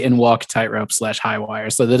 33 in walk tightrope / high wire,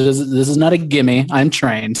 so this is not a gimme. I'm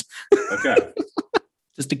trained. Okay.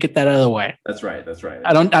 Just to get that out of the way. That's right.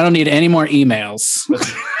 I don't need any more emails.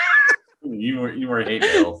 You were hate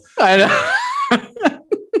mail. I know.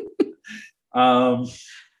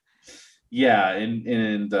 Yeah,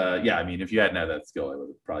 and I mean, if you hadn't had that skill, I would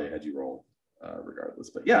have probably had you roll regardless.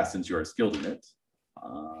 But yeah, since you are skilled in it,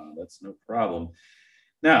 that's no problem.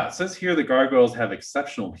 Now it says here the gargoyles have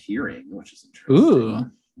exceptional hearing, which is interesting.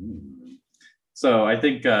 Ooh. So I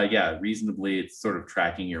think, reasonably, it's sort of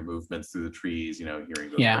tracking your movements through the trees, hearing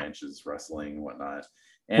those branches rustling and whatnot.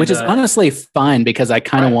 And, which is honestly fine because I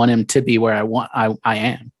kind of want him to be where I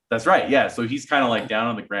am. That's right. Yeah. So he's kind of like down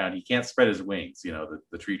on the ground. He can't spread his wings.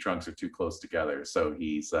 The tree trunks are too close together. So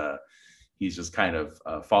he's just kind of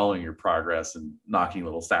following your progress and knocking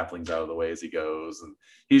little saplings out of the way as he goes. And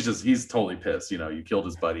he's totally pissed. You killed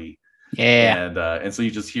his buddy. Yeah. And so you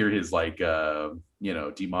just hear his like,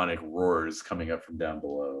 demonic roars coming up from down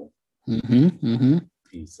below. Mm-hmm. Mm-hmm.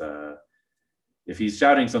 If he's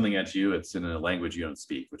shouting something at you, it's in a language you don't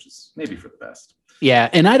speak, which is maybe for the best. Yeah.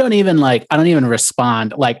 And I don't even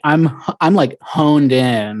respond. Like I'm like honed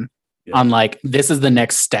in on like, this is the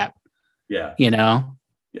next step. Yeah. Yeah.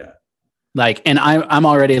 Like, and I'm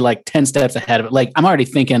already like 10 steps ahead of it. Like I'm already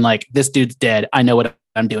thinking like, this dude's dead. I know what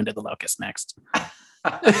I'm doing to the locust next.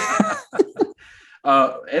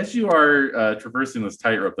 As you are traversing this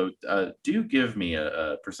tightrope, though, do give me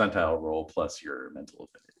a percentile roll plus your mental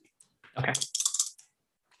affinity. Okay.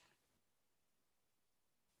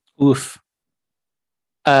 Oof.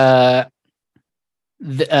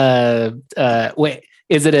 Wait,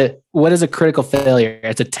 what is a critical failure?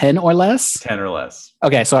 It's a 10 or less? 10 or less.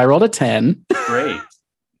 Okay, so I rolled a 10. Great.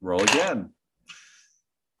 Roll again.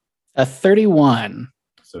 A 31.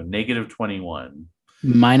 So negative 21.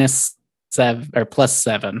 Minus 7 or plus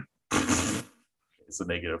 7. It's a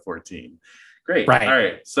negative 14. Great. Right. All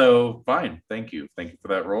right. So fine. Thank you for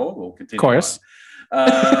that roll. We'll continue. Of course.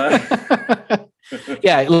 Guthormr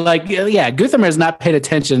has not paid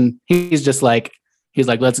attention. He's like,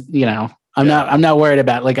 let's, I'm not worried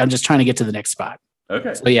about, like, I'm just trying to get to the next spot.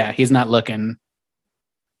 Okay. So yeah, he's not looking.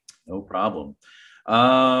 No problem.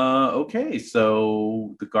 Okay.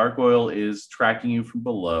 So the gargoyle is tracking you from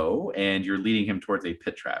below and you're leading him towards a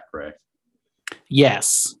pit trap, correct?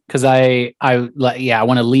 Yes. Cause I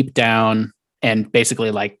want to leap down and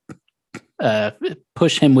basically like,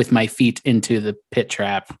 push him with my feet into the pit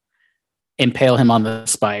trap, impale him on the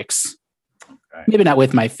spikes. Okay. Maybe not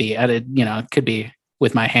with my feet. It could be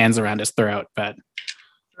with my hands around his throat, but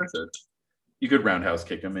that's it. You could roundhouse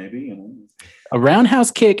kick him, maybe. A roundhouse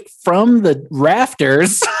kick from the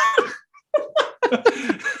rafters.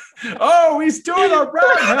 Oh, he's doing a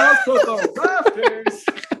roundhouse with the rafters.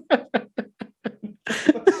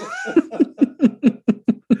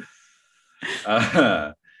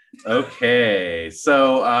 Okay,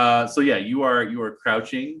 so yeah, you are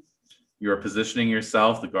crouching You're positioning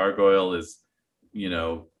yourself. The gargoyle is,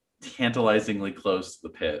 tantalizingly close to the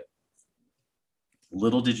pit.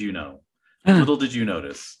 Little did you know, little did you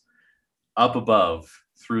notice, up above,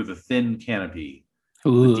 through the thin canopy,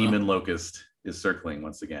 the demon locust is circling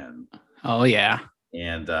once again. Oh, yeah.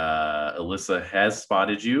 And Alyssa has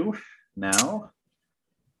spotted you now.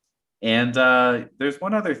 And there's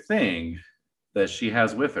one other thing that she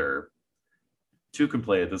has with her. Two can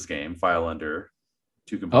play at this game. File under.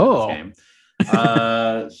 Two can play at this game.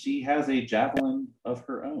 She has a javelin of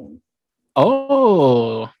her own.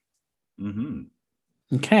 Oh. Mm-hmm.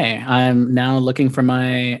 Okay. I'm now looking for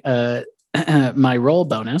my my roll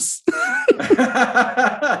bonus.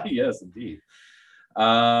 Yes, indeed.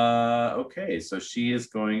 Okay, so she's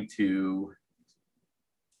going to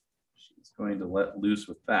let loose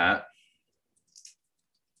with that.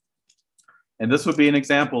 And this would be an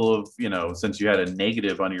example of, since you had a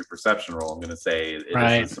negative on your perception roll, I'm going to say it is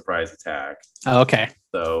a surprise attack. Oh, okay.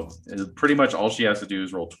 So pretty much all she has to do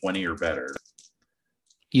is roll 20 or better.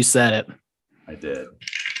 You said it. I did.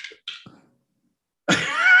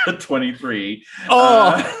 23.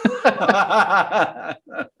 Oh!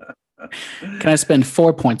 Can I spend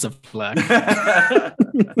 4 points of luck?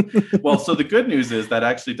 Well, so the good news is that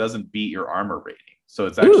actually doesn't beat your armor rating. So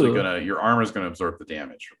it's actually your armor is going to absorb the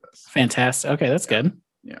damage from this. Fantastic. Okay, that's good.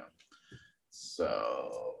 Yeah. So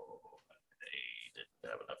I didn't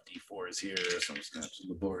have enough D4s here, so I'm just going to have to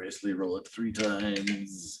laboriously roll it 3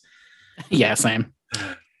 times. Yeah, same.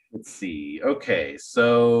 Let's see. Okay,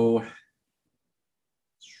 so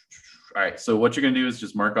all right. So what you're going to do is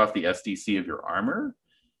just mark off the SDC of your armor,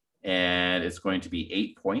 and it's going to be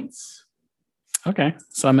 8 points. Okay,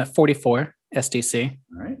 so I'm at 44 SDC.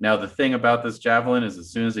 All right. Now the thing about this javelin is, as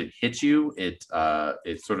soon as it hits you, it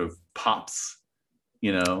sort of pops,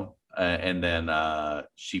 and then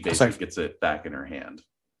she basically gets it back in her hand.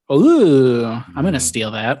 Ooh, I'm gonna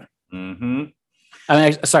steal that. Mm-hmm. I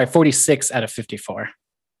mean, sorry, 46 out of 54.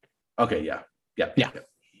 Okay. Yeah.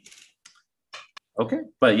 Okay,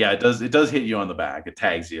 but yeah, it does hit you on the back. It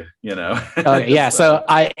tags you, Okay, yeah. So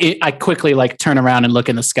I quickly turn around and look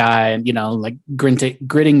in the sky, and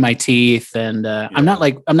gritting my teeth, and I'm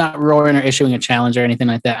not roaring or issuing a challenge or anything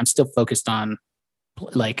like that. I'm still focused on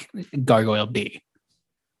Gargoyle B.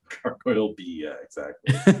 Gargoyle B, yeah,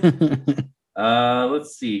 exactly.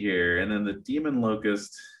 Let's see here, and then the demon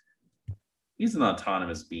locust. He's an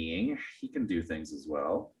autonomous being. He can do things as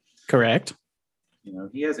well. Correct.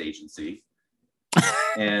 He has agency.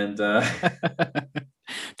 And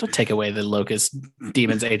don't take away the locust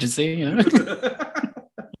demon's agency.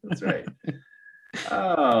 That's right.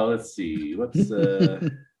 Oh, let's see. What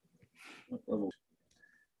level? All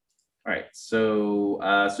right. So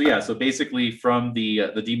basically, from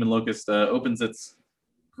the demon locust opens its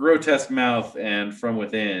grotesque mouth, and from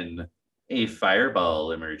within a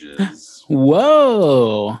fireball emerges.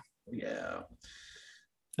 Whoa! Yeah,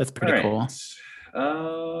 that's pretty cool.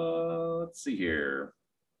 Let's see here.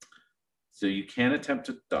 So you can attempt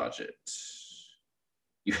to dodge it.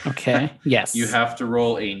 Okay. Yes. You have to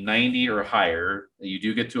roll a 90 or higher. You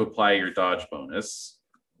do get to apply your dodge bonus.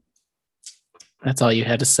 That's all you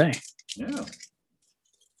had to say. Yeah. All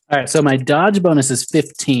right. So my dodge bonus is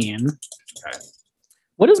 15. Okay.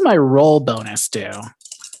 What does my roll bonus do?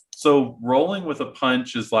 So rolling with a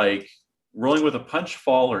punch is like rolling with a punch,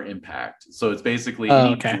 fall, or impact. So it's basically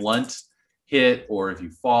blunt hit, or if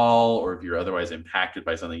you fall, or if you're otherwise impacted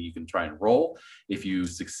by something, you can try and roll. If you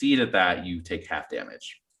succeed at that, you take half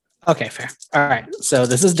damage. Okay, fair. All right. So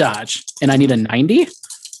this is dodge, and I need a 90?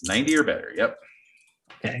 90 or better, yep.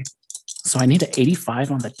 Okay. So I need an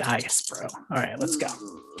 85 on the dice, bro. All right, let's go.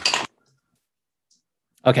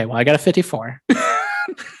 Okay, well, I got a 54.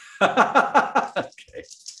 Okay.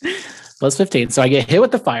 Plus 15. So I get hit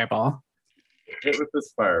with the fireball. Hit with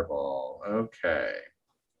this fireball. Okay.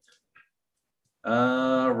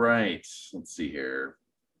 Right. Let's see here.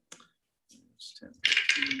 10,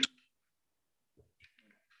 15.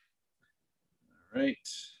 All right.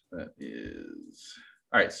 That is.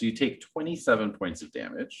 All right. So you take 27 points of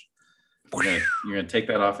damage. You're gonna take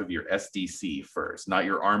that off of your SDC first, not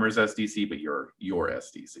your armor's SDC, but your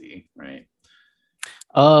SDC, right?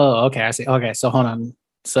 Oh, okay. I see. Okay, so hold on.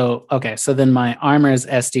 So then my armor's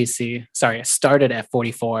SDC. Sorry, it started at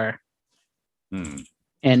 44.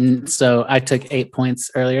 And so I took 8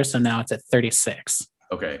 points earlier, so now it's at 36.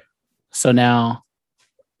 Okay. So now.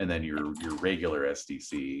 And then your regular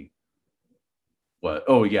SDC. What?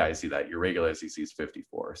 Oh yeah, I see that. Your regular SDC is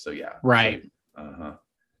 54. So yeah. Right. Uh-huh.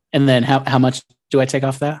 And then how much do I take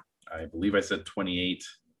off that? I believe I said 28.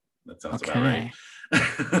 That sounds about right.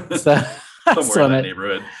 So, Somewhere in that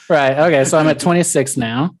neighborhood. Right. Okay. So I'm at 26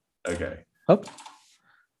 now. Okay. Oh.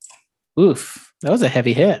 Oof. That was a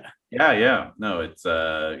heavy hit. Yeah. No, it's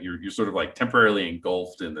you're sort of like temporarily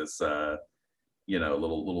engulfed in this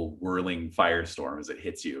little whirling firestorm as it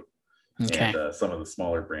hits you. Okay. And some of the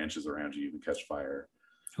smaller branches around you even catch fire.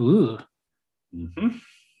 Ooh. Mm-hmm.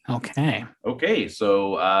 Okay.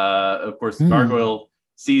 So of course the gargoyle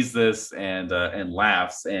sees this and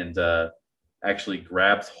laughs and actually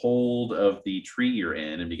grabs hold of the tree you're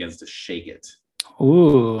in and begins to shake it.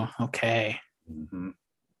 Ooh. Okay. Mm-hmm.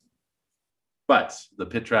 But the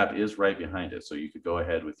pit trap is right behind it, so you could go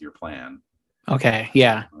ahead with your plan. Okay.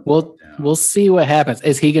 Yeah. We'll see what happens.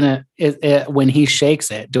 Is he gonna? When he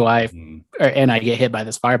shakes it, do I? And I get hit by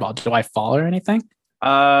this fireball? Do I fall or anything?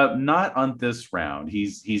 Not on this round.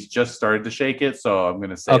 He's just started to shake it, so I'm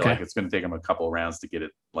gonna say like it's gonna take him a couple rounds to get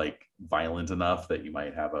it like violent enough that you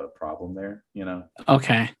might have a problem there.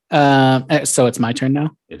 Okay. So it's my turn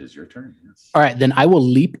now. It is your turn. Yes. All right. Then I will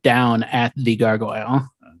leap down at the gargoyle.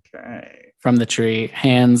 Okay. From the tree,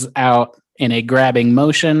 hands out in a grabbing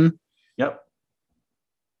motion. Yep.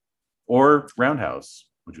 Or roundhouse.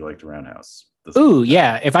 Would you like to roundhouse? Ooh,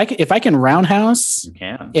 yeah. If I can roundhouse, you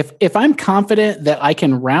can. If I'm confident that I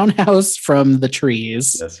can roundhouse from the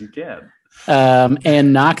trees, yes, you can.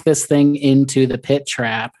 And knock this thing into the pit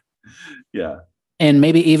trap. Yeah. And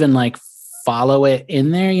maybe even like follow it in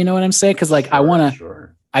there. You know what I'm saying? Because like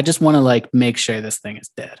I just want to like make sure this thing is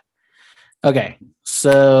dead. Okay.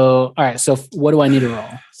 So, all right. So what do I need to roll?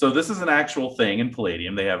 So this is an actual thing in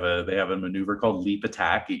Palladium. They have a maneuver called leap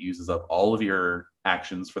attack. It uses up all of your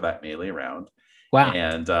actions for that melee round. Wow.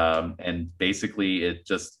 And basically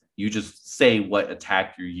you just say what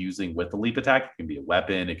attack you're using with the leap attack. It can be a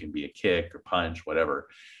weapon, it can be a kick or punch, whatever.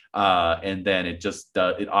 And then it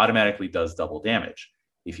automatically does double damage.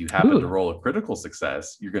 If you happen to roll a critical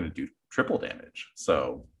success, you're going to do triple damage.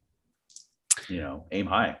 So, aim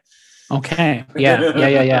high. Okay.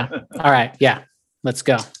 Yeah. All right. Yeah. Let's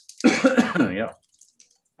go. Yeah.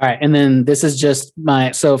 All right. And then this is just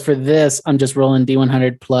so for this, I'm just rolling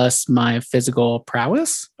D100 plus my physical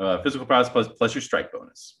prowess. Physical prowess plus your strike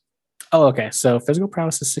bonus. Oh, okay. So physical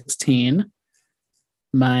prowess is 16.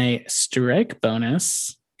 My strike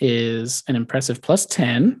bonus is an impressive plus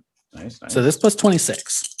 10. Nice. So this plus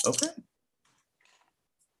 26. Okay.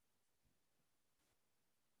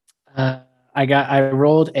 I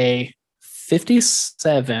rolled a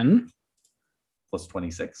 57 plus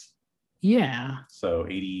 26. Yeah. So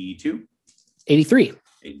 82. 83.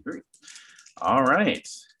 All right.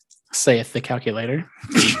 Saith the calculator.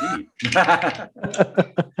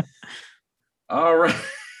 All right.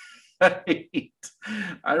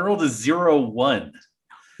 I rolled a 0-1.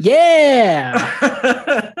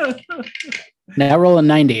 Yeah. Now roll a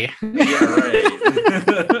 90. Yeah, right.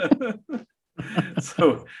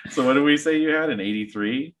 So what did we say you had? An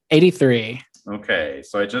 83? 83. Okay,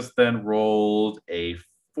 so I just then rolled a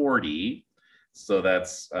 40. So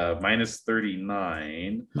that's minus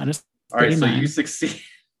 39. Minus 39. All right, so you succeed.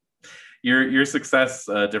 Your success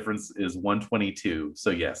difference is 122.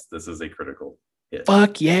 So yes, this is a critical hit.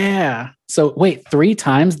 Fuck yeah. So wait, 3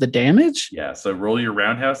 times the damage? Yeah, so roll your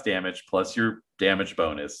roundhouse damage plus your damage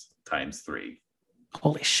bonus times 3.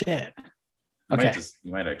 Holy shit. Okay.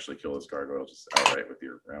 You might actually kill this gargoyle just outright with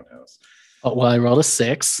your roundhouse. Oh, well, I rolled a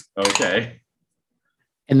 6. Okay.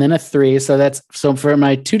 And then a 3. So for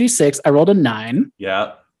my 2d6, I rolled a 9.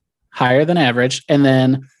 Yeah. Higher than average. And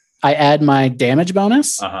then I add my damage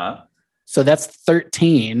bonus. Uh-huh. So that's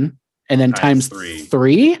 13. And then times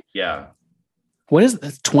 3? Yeah. What is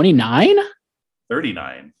this? 29?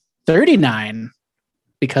 39. 39.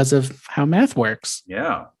 Because of how math works.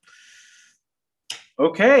 Yeah.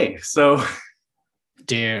 Okay, so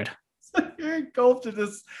dude, you're engulfed in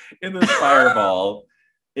this fireball.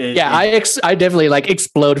 I definitely like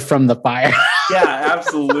explode from the fire. Yeah,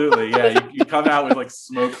 absolutely. Yeah, you come out with like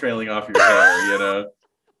smoke trailing off your hair.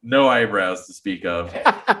 No eyebrows to speak of,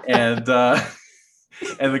 and the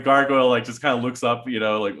gargoyle like just kind of looks up,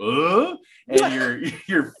 like and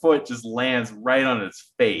your foot just lands right on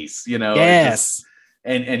its face. Yes,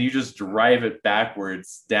 and you just drive it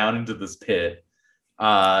backwards down into this pit.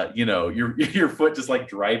 Your foot just like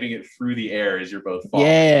driving it through the air as you're both falling.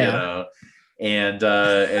 Yeah. And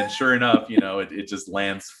sure enough, it just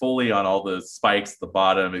lands fully on all the spikes at the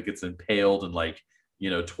bottom. It gets impaled in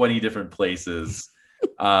 20 different places.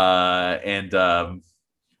 Yeah,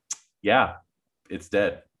 it's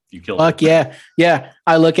dead. You killed it. Fuck yeah. Yeah.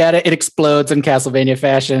 I look at it, it explodes in Castlevania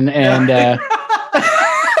fashion. And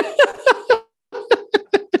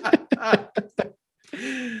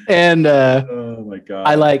and oh my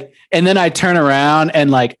god. and then I turn around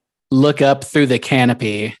and look up through the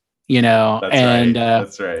canopy,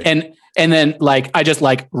 That's right. And then like I just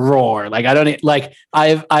like roar. Like I don't like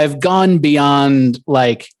I've gone beyond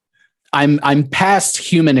like I'm past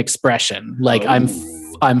human expression. Like I'm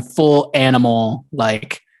full animal,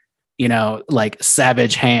 like like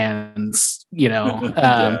savage hands,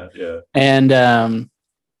 Yeah. and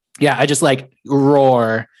I just like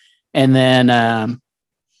roar, and then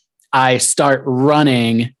I start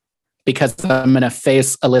running because I'm gonna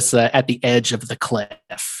face Alyssa at the edge of the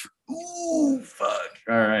cliff. Ooh, fuck.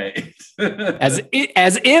 All right. as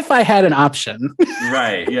if I had an option.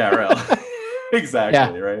 Right. Yeah. Right.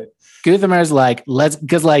 Exactly. Yeah. Right. Guthormr's like,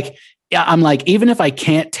 because like, yeah, I'm like, even if I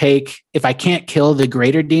can't kill the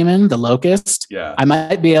greater demon, the locust, Yeah. I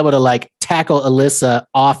might be able to like tackle Alyssa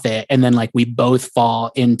off it, and then like we both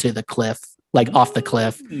fall into the cliff, like off the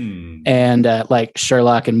cliff, and like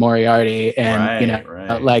Sherlock and Moriarty,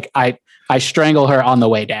 and like I strangle her on the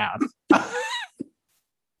way down.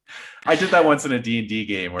 I did that once in a D&D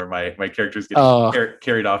game where my character's getting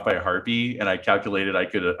carried off by a harpy, and I calculated I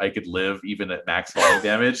could live even at max falling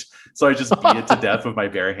damage. So I just beat it to death with my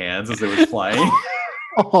bare hands as it was flying.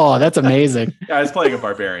 Oh, that's amazing. Yeah, I was playing a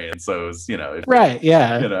barbarian, so it was, right.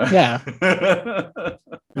 Yeah. Yeah.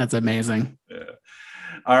 That's amazing. Yeah.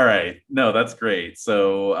 All right. No, that's great.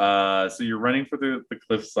 So you're running for the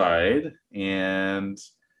cliffside, and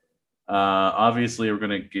obviously, we're going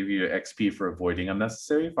to give you XP for avoiding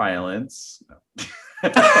unnecessary violence. No.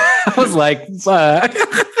 I was like, fuck.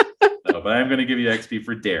 No, but I'm going to give you XP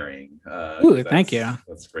for daring. Ooh, thank you.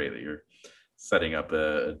 That's great that you're setting up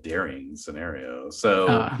a daring scenario. So,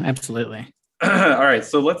 absolutely. All right.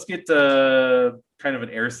 So let's get kind of an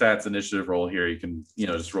air stats initiative roll here. You can,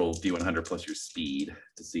 just roll D100 plus your speed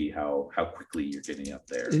to see how quickly you're getting up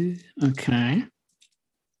there. Okay.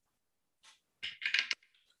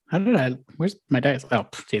 Where's my dice? Oh,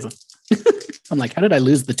 Jesus. I'm like, how did I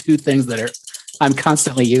lose the two things that I'm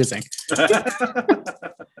constantly using?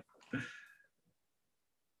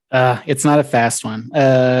 It's not a fast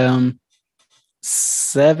one.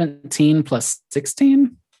 17 plus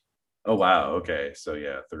 16. Oh, wow. Okay. So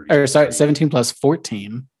yeah, 30. Or sorry, 17 plus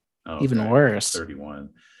 14. Okay. Even worse. 31.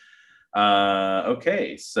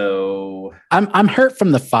 Okay. So I'm hurt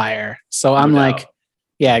from the fire. So I'm like,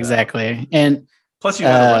 yeah, exactly. And plus, you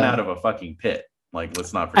had to run out of a fucking pit. Like,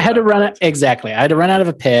 let's not forget. I had to run exactly. I had to run out of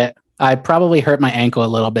a pit. I probably hurt my ankle a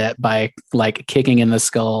little bit by like kicking in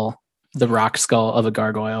the rock skull of a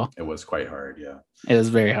gargoyle. It was quite hard. Yeah. It was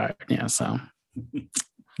very hard. Yeah. So,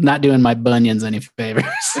 not doing my bunions any favors.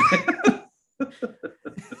 All right.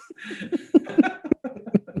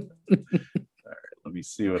 Let me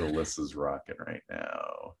see what Alyssa's rocking right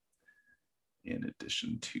now. In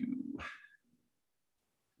addition to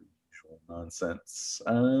nonsense.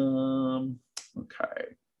 Okay.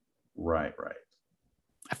 Right.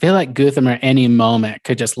 I feel like Guthormr any moment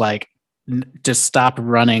could just like just stop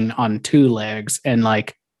running on two legs and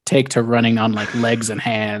like take to running on like legs and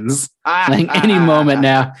hands. Like any moment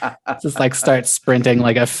now, just like start sprinting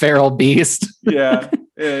like a feral beast. Yeah.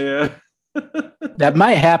 That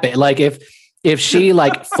might happen. Like if she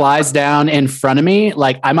like flies down in front of me,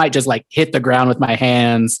 like I might just like hit the ground with my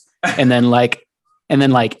hands and then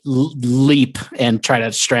leap and try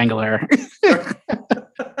to strangle her.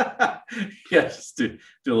 Yeah, just do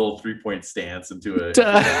a little 3-point stance into a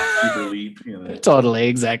super leap. Totally,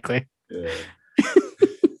 exactly. Yeah.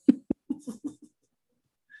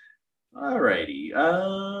 Alrighty.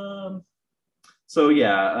 So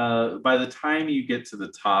yeah, by the time you get to the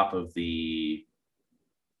top of the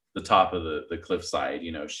cliffside,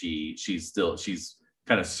 she's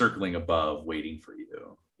kind of circling above, waiting for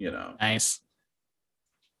you. Nice.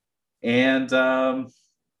 And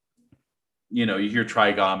you hear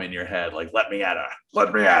Trigom in your head, like, let me at her.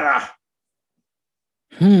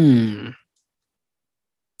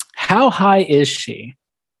 How high is she?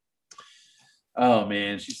 Oh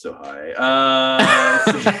man, she's so high.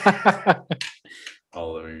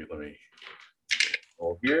 Let me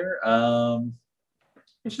hold here.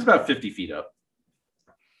 She's about 50 feet up.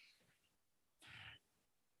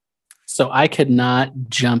 So I could not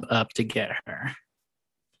jump up to get her.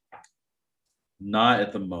 Not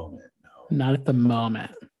at the moment. No. Not at the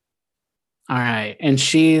moment. All right. And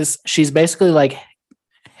she's basically like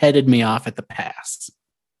headed me off at the pass.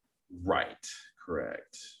 Right.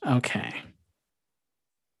 Correct. Okay.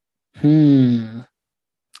 All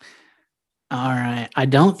right. I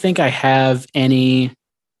don't think I have any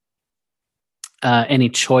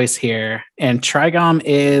choice here. And Trigom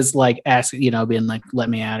is like asking, being like, let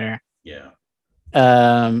me at her. Yeah.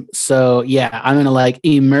 So yeah, I'm gonna like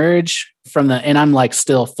emerge from and I'm like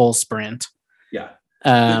still full sprint. Yeah.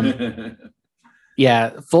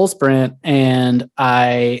 Yeah, full sprint, and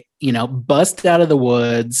I, bust out of the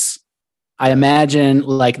woods. I imagine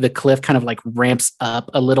like the cliff kind of like ramps up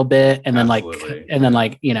a little bit and then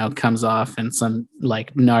comes off in some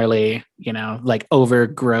like gnarly, like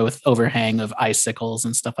overgrowth, overhang of icicles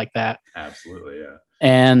and stuff like that. Absolutely, yeah.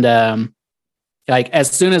 And like as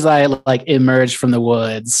soon as I like emerge from the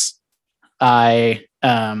woods, I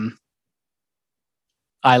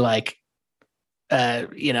like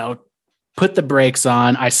put the brakes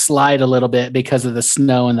on. I slide a little bit because of the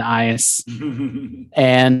snow and the ice.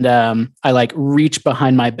 And I like reach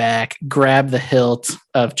behind my back, grab the hilt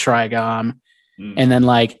of Trigom, and then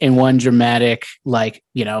like in one dramatic, like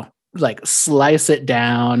slice it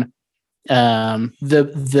down.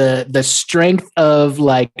 The strength of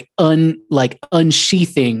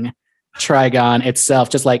unsheathing Trigon itself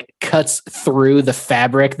just like cuts through the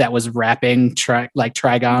fabric that was wrapping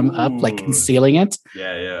Trigom up, like concealing it.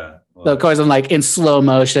 Yeah. So of course I'm like in slow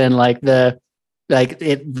motion, like the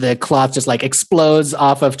cloth just like explodes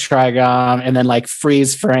off of Trigom and then like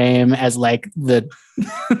freeze frame as like the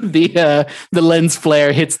lens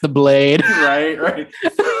flare hits the blade. Right.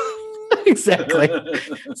 Exactly.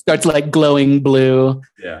 Starts like glowing blue.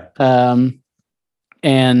 Yeah.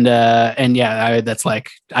 And yeah, that's like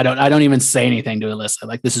I don't even say anything to Alyssa.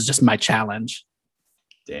 Like this is just my challenge.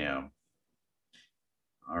 Damn.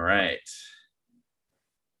 All right.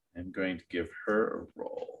 I'm going to give her a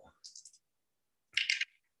roll.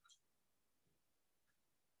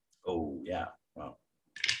 Oh yeah. Wow.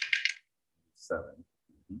 7.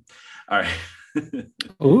 All right.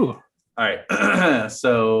 Ooh. All right.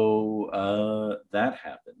 So that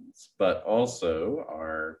happens, but also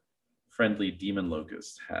our friendly demon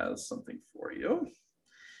locust has something for you.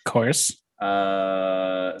 Of course.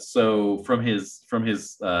 So from his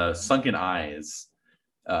sunken eyes,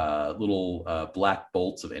 little black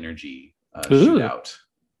bolts of energy shoot out.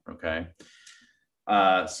 Okay.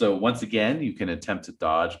 So once again, you can attempt to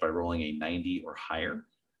dodge by rolling a 90 or higher.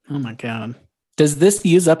 Oh my god. Does this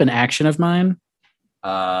use up an action of mine?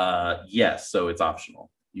 Yes, so it's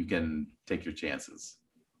optional. You can take your chances.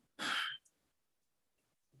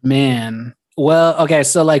 Man. Well, okay,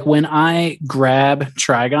 so like when I grab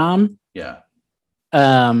Trigom, yeah.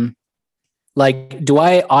 Like do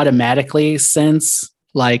I automatically sense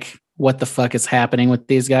like what the fuck is happening with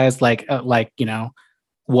these guys? Like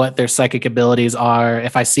what their psychic abilities are.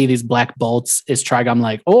 If I see these black bolts, is Trigom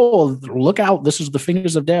like, oh, look out, this is the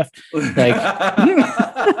fingers of death. Like,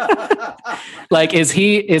 like is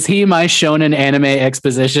he my shonen anime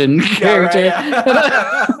exposition character?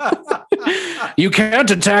 Yeah. You can't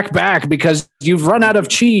attack back because you've run out of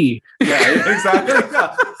chi. Yeah, exactly.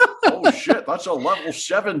 Yeah. Oh shit, that's a level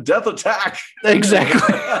 7 death attack. Exactly.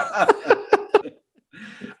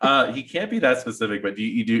 He can't be that specific, but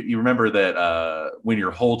you remember that when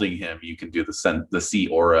you're holding him, you can do the see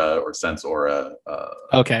aura or sense aura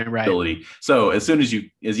okay, right. ability. So as soon as you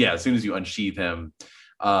unsheath him,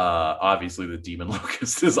 obviously the demon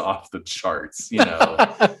locust is off the charts,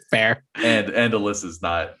 Fair. And Alyssa's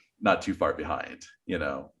not too far behind,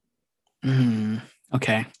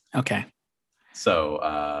 Okay. So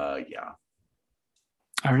yeah.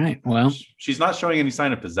 All right. Well, she's not showing any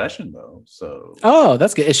sign of possession though. So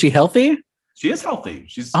that's good. Is she healthy? She is healthy.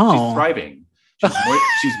 She's thriving. She's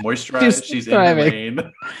moisturized. she's thriving. In the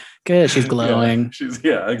rain. Good. She's glowing.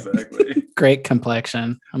 Yeah, exactly. Great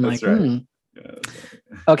complexion. I'm that's like, right. Yeah, that's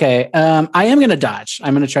right. Okay. I am gonna dodge.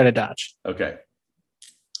 I'm gonna try to dodge. Okay.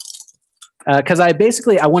 Because I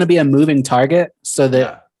want to be a moving target so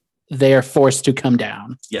that they are forced to come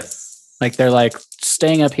down. Yes. Like they're like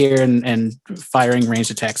staying up here and firing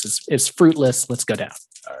ranged attacks is fruitless. Let's go down.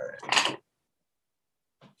 All right.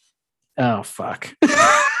 Oh fuck.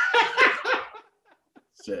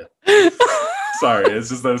 Shit. Sorry, it's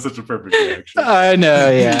just that was such a perfect reaction. I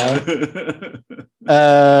know, yeah.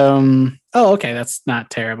 Oh, okay, that's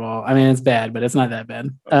not terrible. I mean, it's bad, but it's not that bad.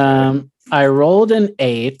 Okay. I rolled an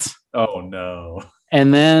 8. Oh no.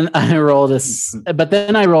 And then I rolled a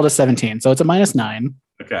 17, so it's a -9.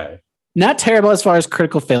 Okay. Not terrible as far as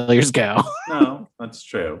critical failures go. No, that's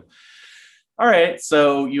true. All right,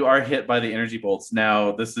 so you are hit by the energy bolts.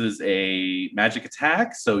 Now, this is a magic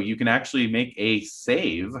attack, so you can actually make a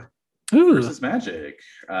save versus magic.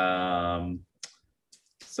 So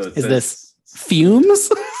is this fumes?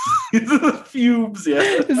 Fumes, yeah.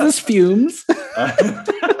 Is this fumes?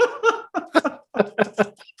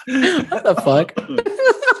 What the fuck?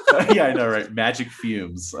 Yeah, I know, right? Magic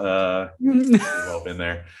fumes. We've all been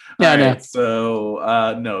there. Yeah, I know.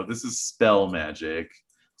 So, no, this is spell magic.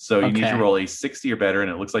 So you need to Okay. roll a 60 or better, and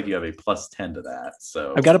it looks like you have a plus 10 to that.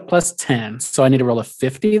 So I've got a plus 10, so I need to roll a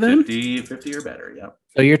 50 then? 50 or better, yep.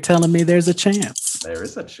 So you're telling me there's a chance. There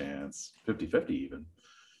is a chance. 50-50 even.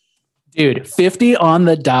 Dude, 50 on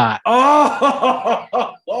the dot.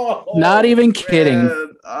 Oh! Not even kidding.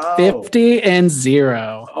 Man. Oh. 50 and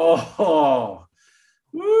 0. Oh!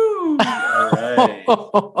 Woo! All right.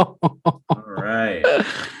 All right.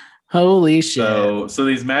 Holy shit. So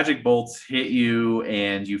these magic bolts hit you,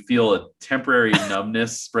 and you feel a temporary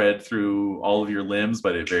numbness spread through all of your limbs,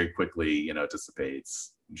 but it very quickly,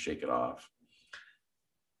 dissipates. You shake it off.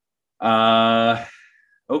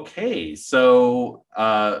 Okay. So,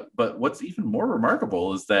 but what's even more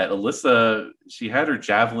remarkable is that Alyssa, she had her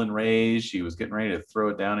javelin raised. She was getting ready to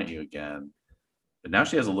throw it down at you again, but now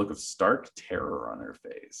she has a look of stark terror on her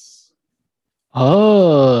face.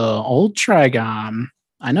 Oh, old Trigon.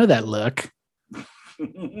 I know that look.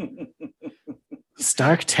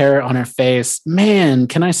 Stark terror on her face. Man,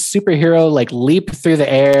 can I superhero like leap through the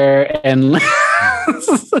air and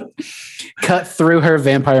cut through her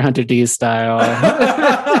Vampire Hunter D style?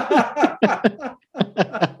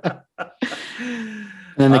 And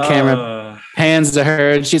then the camera pans to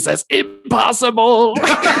her and she says, "Impossible."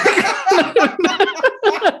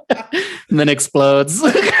 And then explodes.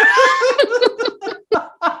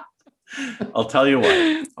 I'll tell you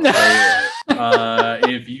what.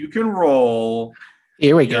 If you can roll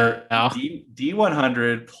Here we go.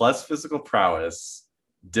 D100 plus physical prowess,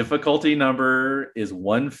 difficulty number is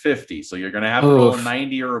 150. So you're going to have to roll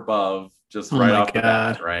 90 or above just right off the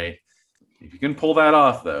bat, right? If you can pull that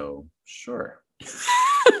off, though, sure.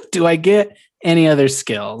 Do I get any other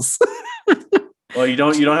skills? Well, you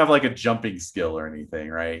don't have like a jumping skill or anything,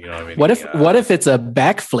 right? You know what I mean? What if it's a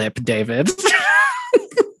backflip, David?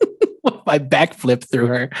 What if I backflip through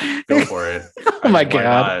her? Go for it. Oh my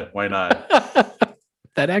God. Why not?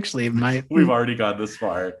 That actually might. We've already gone this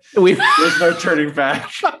far. There's no turning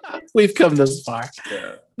back. We've come this far.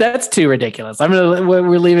 Yeah. That's too ridiculous.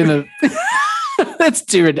 We're leaving the. That's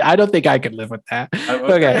too ridiculous. I don't think I could live with that.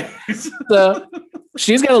 Okay. So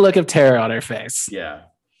she's got a look of terror on her face. Yeah.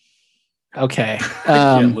 Okay.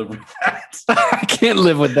 I can't live with that. I can't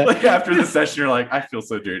live with that. Like after the session, you're like, I feel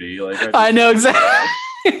so dirty. Like I know exactly.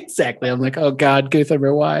 Exactly. I'm like, oh God,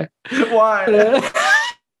 Guthormr, why? Why?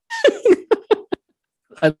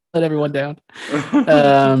 I let everyone down.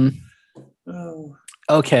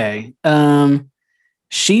 Okay.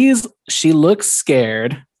 She looks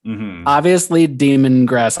scared. Mm-hmm. Obviously, Demon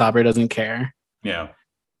Grasshopper doesn't care. Yeah.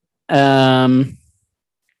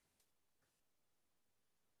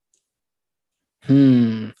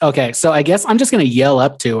 Okay, so I guess I'm just gonna yell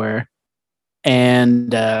up to her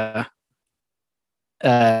and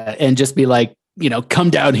just be like,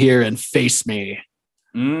 come down here and face me.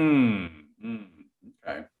 Okay.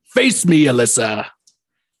 Face me, Alyssa.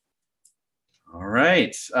 All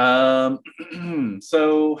right.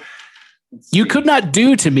 So you could not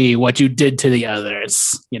do to me what you did to the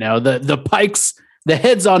others. The pikes, the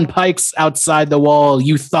heads on pikes outside the wall.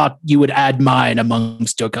 You thought you would add mine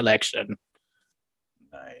amongst your collection.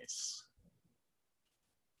 Nice.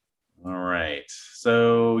 All right.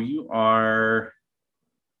 So you are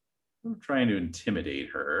trying to intimidate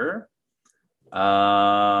her.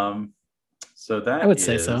 So that I would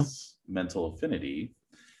say so. Mental affinity.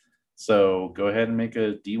 So go ahead and make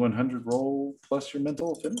a D100 roll plus your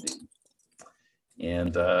mental affinity.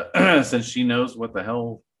 And since she knows what the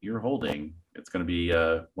hell you're holding, it's going to be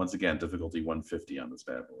once again difficulty 150 on this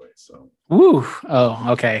bad boy. So. Ooh.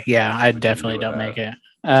 Oh, okay. Yeah, I definitely don't make it.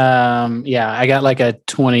 Yeah, I got like a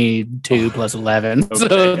 22 plus 11, okay.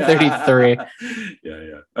 So 33.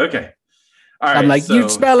 Yeah. Okay. All right. I'm like, you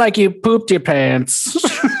smell like you pooped your pants.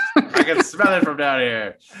 I can smell it from down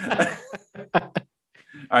here. All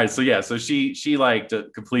right. So yeah. So she like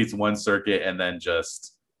completes one circuit and then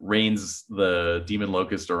just reins the demon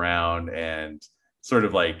locust around and sort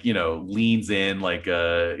of like leans in like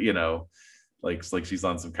like she's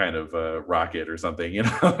on some kind of rocket or something, and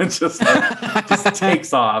just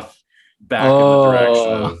takes off back in the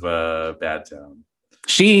direction of Badtown.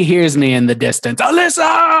 She hears me in the distance. Alyssa!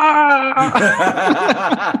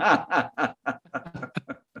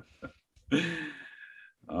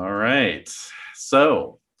 All right.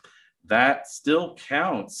 So that still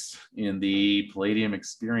counts in the Palladium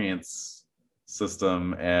experience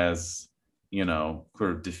system as, sort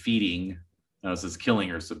of defeating. It says killing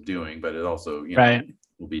or subduing, but it also,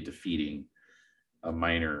 will be defeating a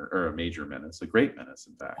minor or a major menace, a great menace,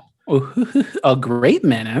 in fact. A great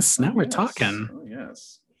menace. Now we're talking. Oh,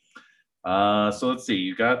 yes. So let's see.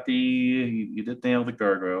 You got you did nail the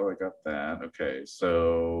gargoyle. I got that. Okay.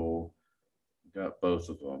 So You got both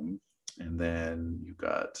of them, and then you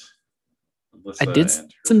got Alyssa I did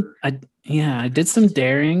and some. her. I did some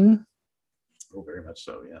daring. Oh, very much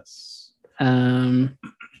so. Yes.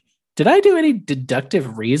 Did I do any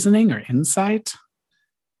deductive reasoning or insight?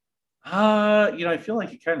 I feel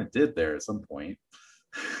like you kind of did there at some point.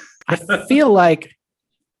 I feel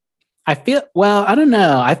well, I don't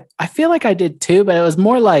know. I feel like I did too, but it was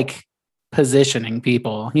more like positioning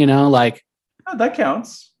people, like Oh, that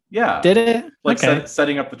counts. Yeah. did it? Like Okay.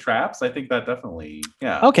 setting up the traps. I think that definitely.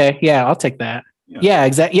 Yeah. Okay. Yeah, I'll take that. Yeah. Yeah,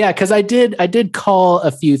 exactly. Yeah, because I did call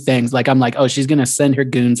a few things. Like I'm like, oh, she's gonna send her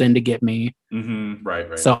goons in to get me. Mm-hmm.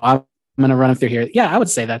 Right. So I'm gonna run them through here. Yeah, I would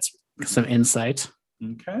say that's some insight.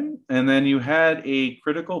 Okay. And then you had a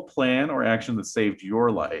critical plan or action that saved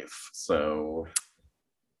your life. So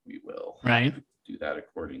we will Right. do that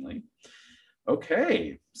accordingly.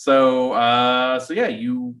 Okay. So yeah,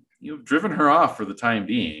 you've driven her off for the time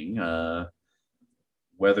being.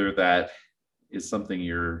 Whether that is something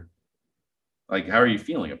you're like, how are you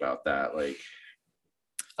feeling about that? Like,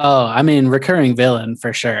 Oh, I mean, recurring villain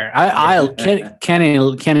for sure. Kenny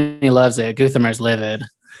loves it. Guthormr's livid.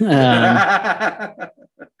 Yeah.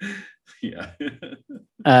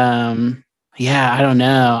 Yeah, I don't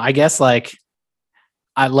know. I guess like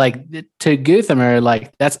I like to Guthormr,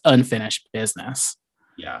 like that's unfinished business.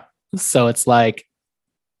 Yeah. So it's like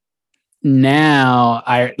now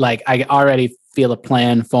I already feel a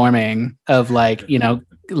plan forming of like,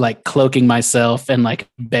 like cloaking myself in like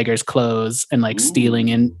beggar's clothes and like stealing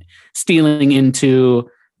into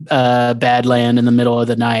Badland in the middle of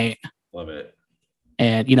the night. Love it.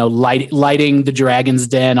 And lighting the dragon's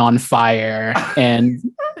den on fire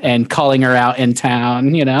and calling her out in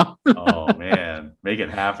town. Oh man, make it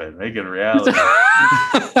happen, make it reality.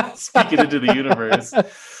 Speak it into the universe.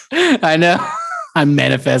 I know. I'm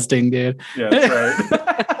manifesting, dude. Yeah, that's right.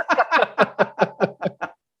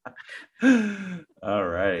 All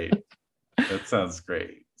right, that sounds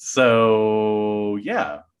great. So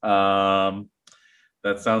yeah, that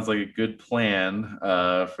sounds like a good plan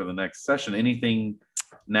for the next session. Anything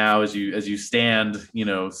now as you stand,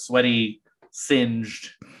 sweaty,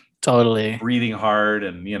 singed, totally breathing hard,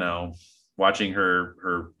 and watching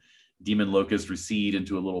her demon locust recede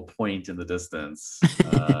into a little point in the distance.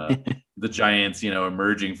 The giants,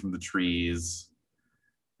 emerging from the trees,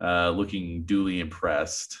 looking duly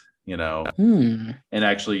impressed, and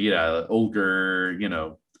actually, yeah, Olger,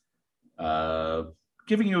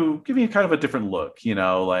 giving you kind of a different look,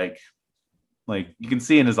 like you can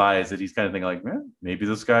see in his eyes that he's kind of thinking like, man, maybe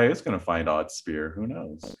this guy is going to find Odd Spear. Who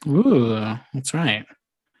knows? Ooh, that's right.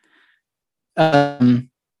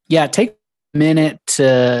 Yeah, take a minute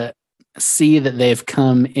to see that they've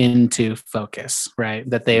come into focus, right?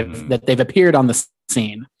 That they've appeared on the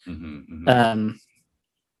scene. Mm-hmm, mm-hmm.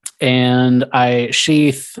 And I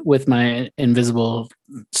sheath with my invisible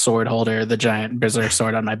sword holder the giant berserker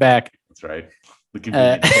sword on my back. That's right. The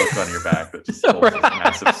convenient hook on your back that just holds this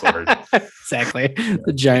massive sword. Exactly. Yeah.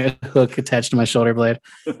 The giant hook attached to my shoulder blade.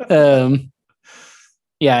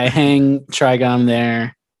 Yeah, I hang Trigon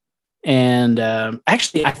there. And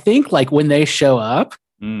actually, I think like when they show up,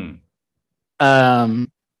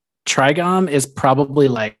 Trigon is probably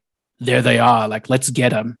like, there they are. Like, let's get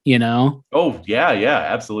them, Oh, yeah,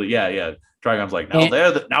 absolutely. Yeah. Trigon's like,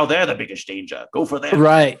 now they're the biggest danger. Go for them.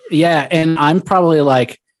 Right. Yeah. And I'm probably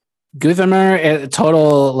like, Guthormr,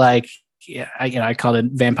 total like, yeah, I called it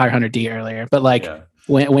Vampire Hunter D earlier, but like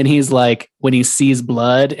when he's like when he sees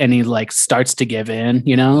blood and he like starts to give in,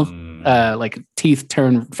 like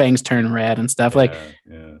fangs turn red and stuff. Like,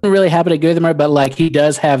 I'm really happy to Guthormr, but like he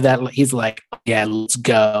does have that. He's like, yeah, let's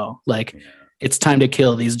go. Like, it's time to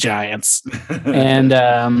kill these giants, and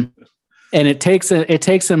it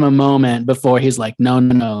takes him a moment before he's like, no,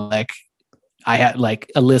 like. I had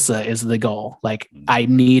like Alyssa is the goal. Like I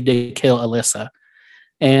need to kill Alyssa.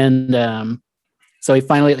 And so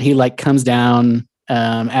he like comes down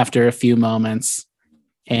after a few moments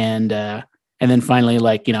and then finally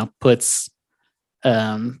like, puts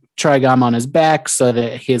Trigon on his back so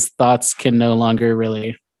that his thoughts can no longer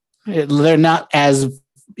really they're not as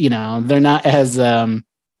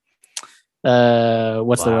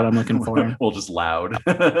what's the word I'm looking for? Well, just loud.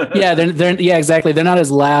 Yeah, they're exactly. They're not as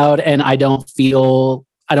loud, and I don't feel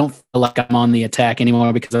like I'm on the attack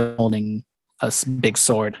anymore because I'm holding a big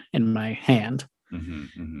sword in my hand.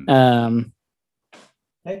 Mm-hmm, mm-hmm.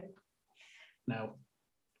 Hey, no,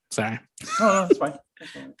 sorry. No, that's fine.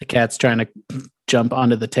 The cat's trying to jump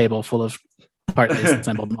onto the table full of partly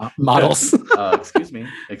assembled models. Excuse me.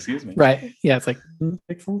 Right? Yeah, it's like.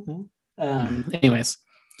 Anyways.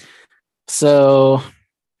 So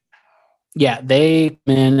yeah, they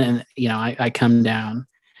come in, and I come down,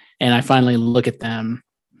 and I finally look at them,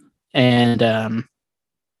 and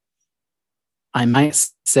I might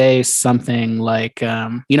say something like,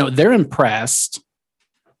 they're impressed.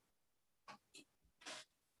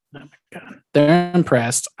 Oh my God. They're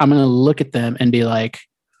impressed. I'm going to look at them and be like,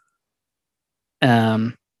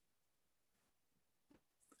 I'm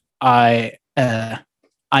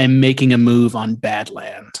making a move on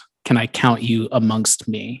Badland. Can I count you amongst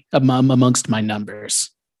my numbers?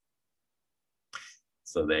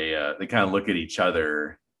 So they kind of look at each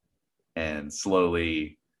other, and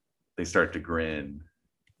slowly they start to grin,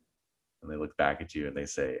 and they look back at you and they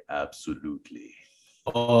say, "Absolutely."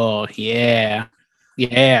 Oh yeah,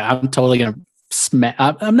 yeah. I'm totally gonna smash.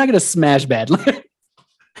 I'm not gonna smash Badland,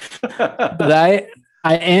 but I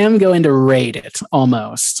am going to raid it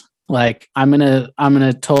almost. Like I'm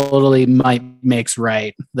gonna totally might makes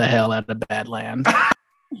right the hell out of Badland.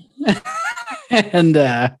 And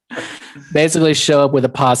basically show up with a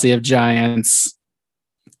posse of giants,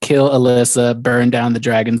 kill Alyssa, burn down the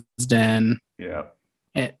dragon's den, Yeah.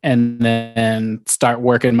 and then start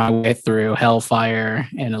working my way through Hellfire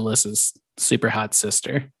and Alyssa's super hot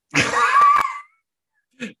sister.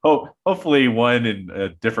 Hopefully one in a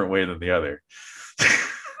different way than the other.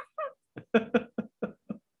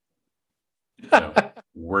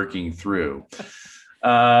 Working through.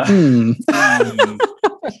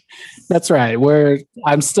 That's right.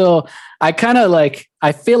 I feel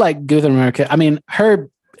like Guthormr, I mean, her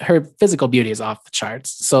physical beauty is off the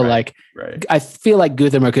charts. So right. I feel like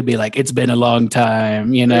Guthormr could be like, it's been a long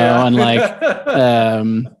time, and like,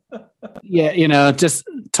 just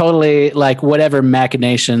totally like whatever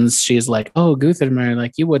machinations she's like, oh, Guthormr,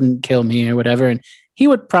 like you wouldn't kill me or whatever. And he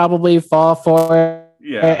would probably fall for it.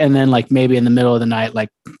 Yeah. And then like maybe in the middle of the night, like,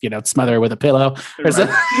 smother her with a pillow or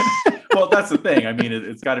something. Well, that's the thing. I mean,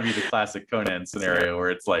 it's got to be the classic Conan scenario where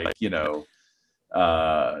it's like,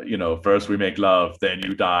 first we make love, then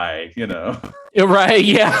you die, Right.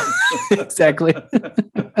 Yeah, exactly.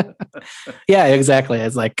 Yeah, exactly.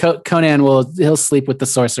 It's like Conan he'll sleep with the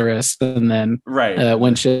sorceress, and then right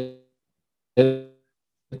when shit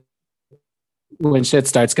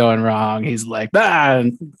starts going wrong, he's like,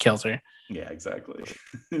 and kills her. Yeah, exactly.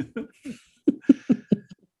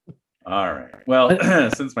 All right. Well,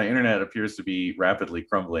 since my internet appears to be rapidly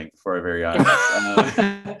crumbling before our very eyes,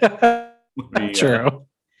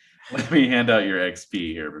 let me hand out your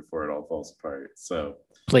XP here before it all falls apart. So,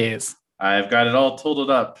 please. I've got it all totaled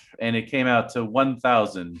up, and it came out to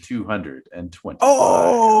 1,220.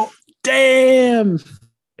 Oh, damn!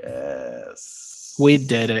 Yes, we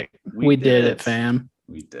did it. We did it, fam.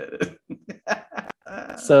 We did it.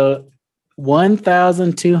 So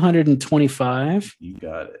 1,225. You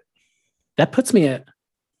got it. That puts me at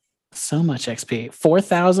so much XP.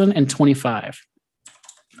 4,025.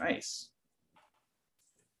 Nice.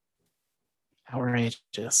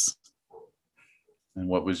 Outrageous. And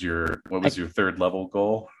what was your third level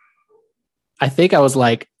goal? I think I was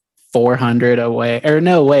like 400 away. Or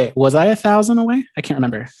no, wait, was I 1,000 away? I can't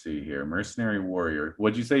remember. Let's see here. Mercenary warrior.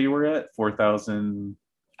 What'd you say you were at? 4,000.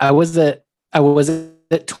 I was at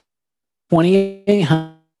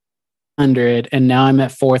 2,800, and now I'm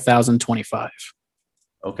at 4,025.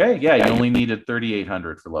 Okay, yeah, you only needed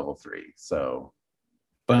 3,800 for level 3. So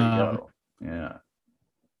there you go. Yeah.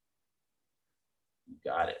 You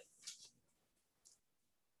got it.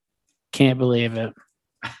 Can't believe it.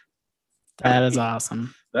 That is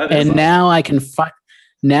awesome. That is awesome. Now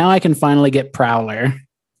I can finally get Prowler.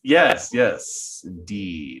 Yes,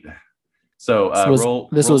 indeed. So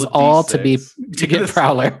this was all to get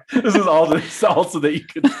Prowler. This is all so that you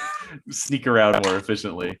could sneak around more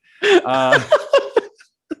efficiently. I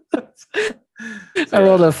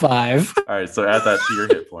rolled a 5. All right, so add that to your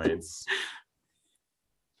hit points.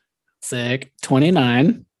 Sick.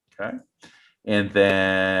 29. Okay. And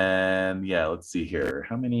then, let's see here.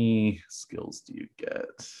 How many skills do you get?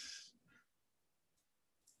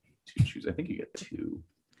 2 choose. I think you get 2.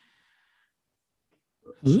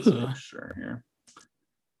 Ooh. Sure here.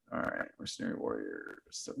 All right. Mercenary warrior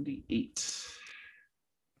 78.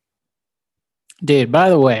 Dude, by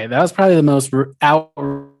the way, that was probably the most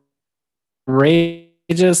outrageous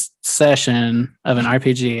session of an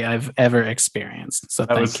RPG I've ever experienced. So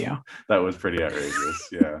thank you. That was pretty outrageous.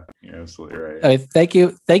 Yeah, you're absolutely right. Thank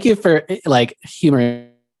you for like humoring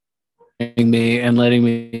me and letting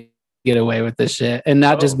me get away with this shit, and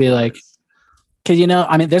not just be like, because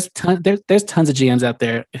I mean, there's tons of GMs out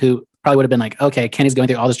there who probably would have been like, okay, Kenny's going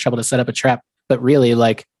through all this trouble to set up a trap, but really,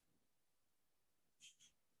 like,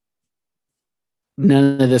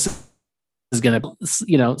 none of this is gonna,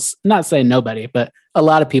 not say nobody, but a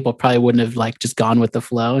lot of people probably wouldn't have like just gone with the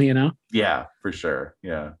flow, you know? Yeah, for sure.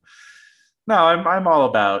 Yeah. No, I'm all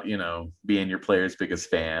about, being your player's biggest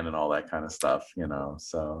fan and all that kind of stuff,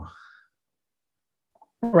 so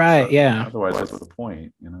Right. Yeah. otherwise what's the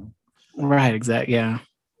point, Right. Exactly. Yeah.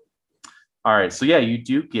 All right, so yeah, you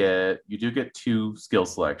do get 2 skill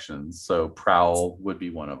selections. So prowl would be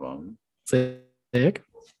one of them, Sick.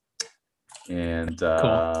 and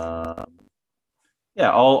Cool.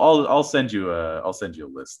 yeah, I'll send you a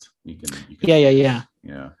list. You can Yeah.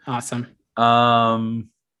 yeah. Awesome.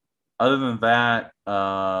 Other than that,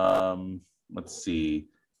 let's see.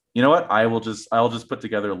 You know what? I'll just put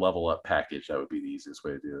together a level up package. That would be the easiest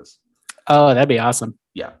way to do this. Oh, that'd be awesome.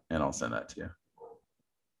 Yeah, and I'll send that to you.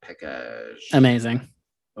 Package. Amazing.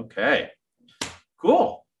 Okay.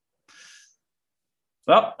 Cool.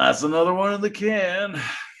 Well, that's another one in the can.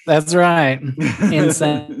 That's right.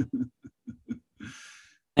 Insane.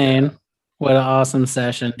 What an awesome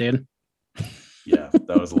session, dude. Yeah,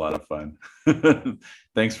 that was a lot of fun.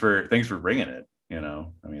 Thanks for bringing it. I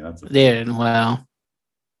mean, that's dude. Well,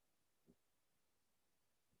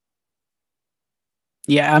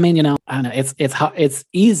 yeah. I mean, I don't know. It's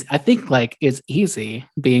easy. I think like it's easy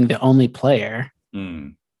being the only player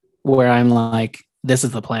where I'm like, this is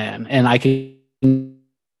the plan, and I can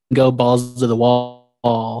go balls to the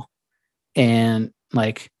wall, and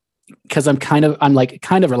like, because I'm kind of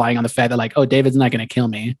relying on the fact that like, oh, David's not going to kill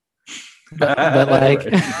me, but like.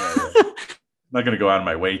 Right. I'm not going to go out of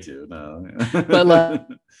my way to, no. But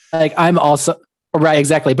like I'm also right,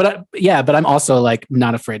 exactly. But but I'm also like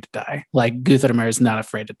not afraid to die. Like Guthormr is not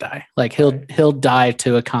afraid to die. Like he'll die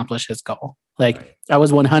to accomplish his goal. Like I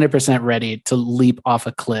was 100% ready to leap off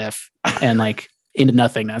a cliff and like into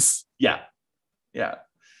nothingness. Yeah.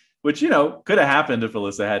 Which could have happened if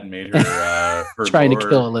Alyssa hadn't made her trying lore, to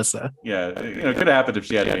kill Alyssa. Yeah, could have happened if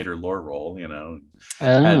she hadn't made her lore roll.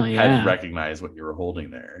 Hadn't recognized what you were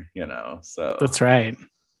holding there. So that's right.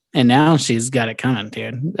 And now she's got it coming,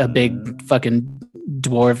 dude. A big fucking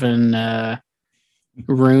dwarven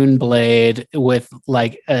rune blade with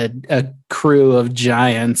like a crew of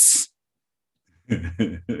giants.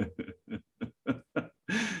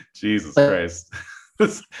 Jesus Christ.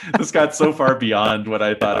 This got so far beyond what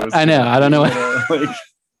I thought it was. I know. I don't know.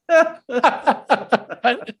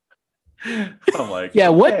 I'm like, yeah.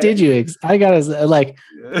 Okay. What did you? I gotta like.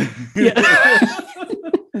 Yeah.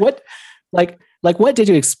 What? What did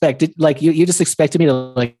you expect? You just expected me to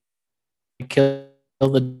like kill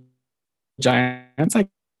the giants? I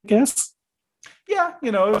guess. Yeah,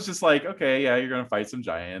 it was just like, okay, yeah, you're gonna fight some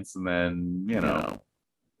giants, and then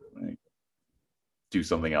like, do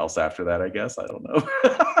something else after that, I guess. I don't know.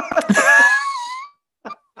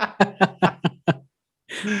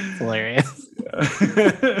 It's hilarious.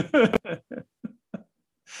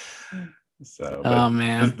 So, oh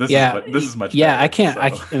man, this is much. Yeah, better, I can't. So.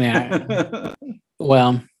 I mean,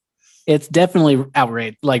 well, it's definitely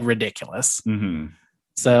outrageous, like ridiculous. Mm-hmm.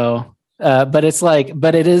 So, but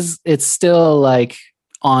it's still like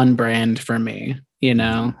on brand for me.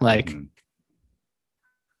 Like. Mm-hmm.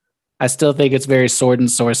 I still think it's very sword and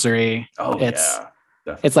sorcery. Oh, it's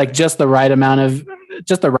definitely. It's like just the right amount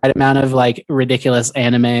of like ridiculous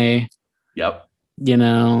anime. Yep.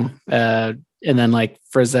 And then like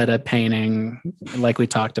Frazetta painting, like we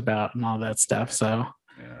talked about, and all that stuff. So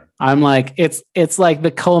I'm like, it's like the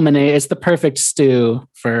culminate. It's the perfect stew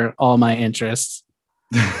for all my interests.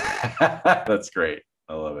 That's great.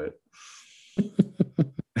 I love it.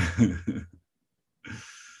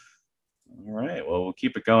 All right. Well, we'll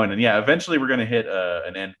keep it going, and eventually we're going to hit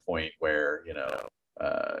an end point where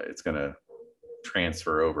it's going to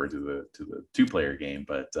transfer over to the 2-player game.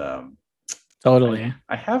 But totally,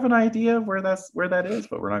 I have an idea of where that is,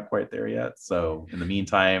 but we're not quite there yet. So in the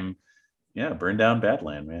meantime, burn down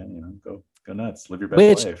Badland, man. Go nuts, live your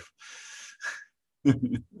best life.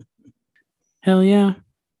 Hell yeah.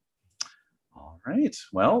 All right.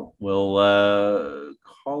 Well, we'll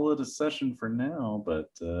call it a session for now, but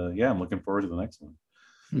I'm looking forward to the next one.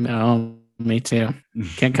 No, me too.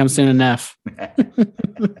 Can't come soon enough.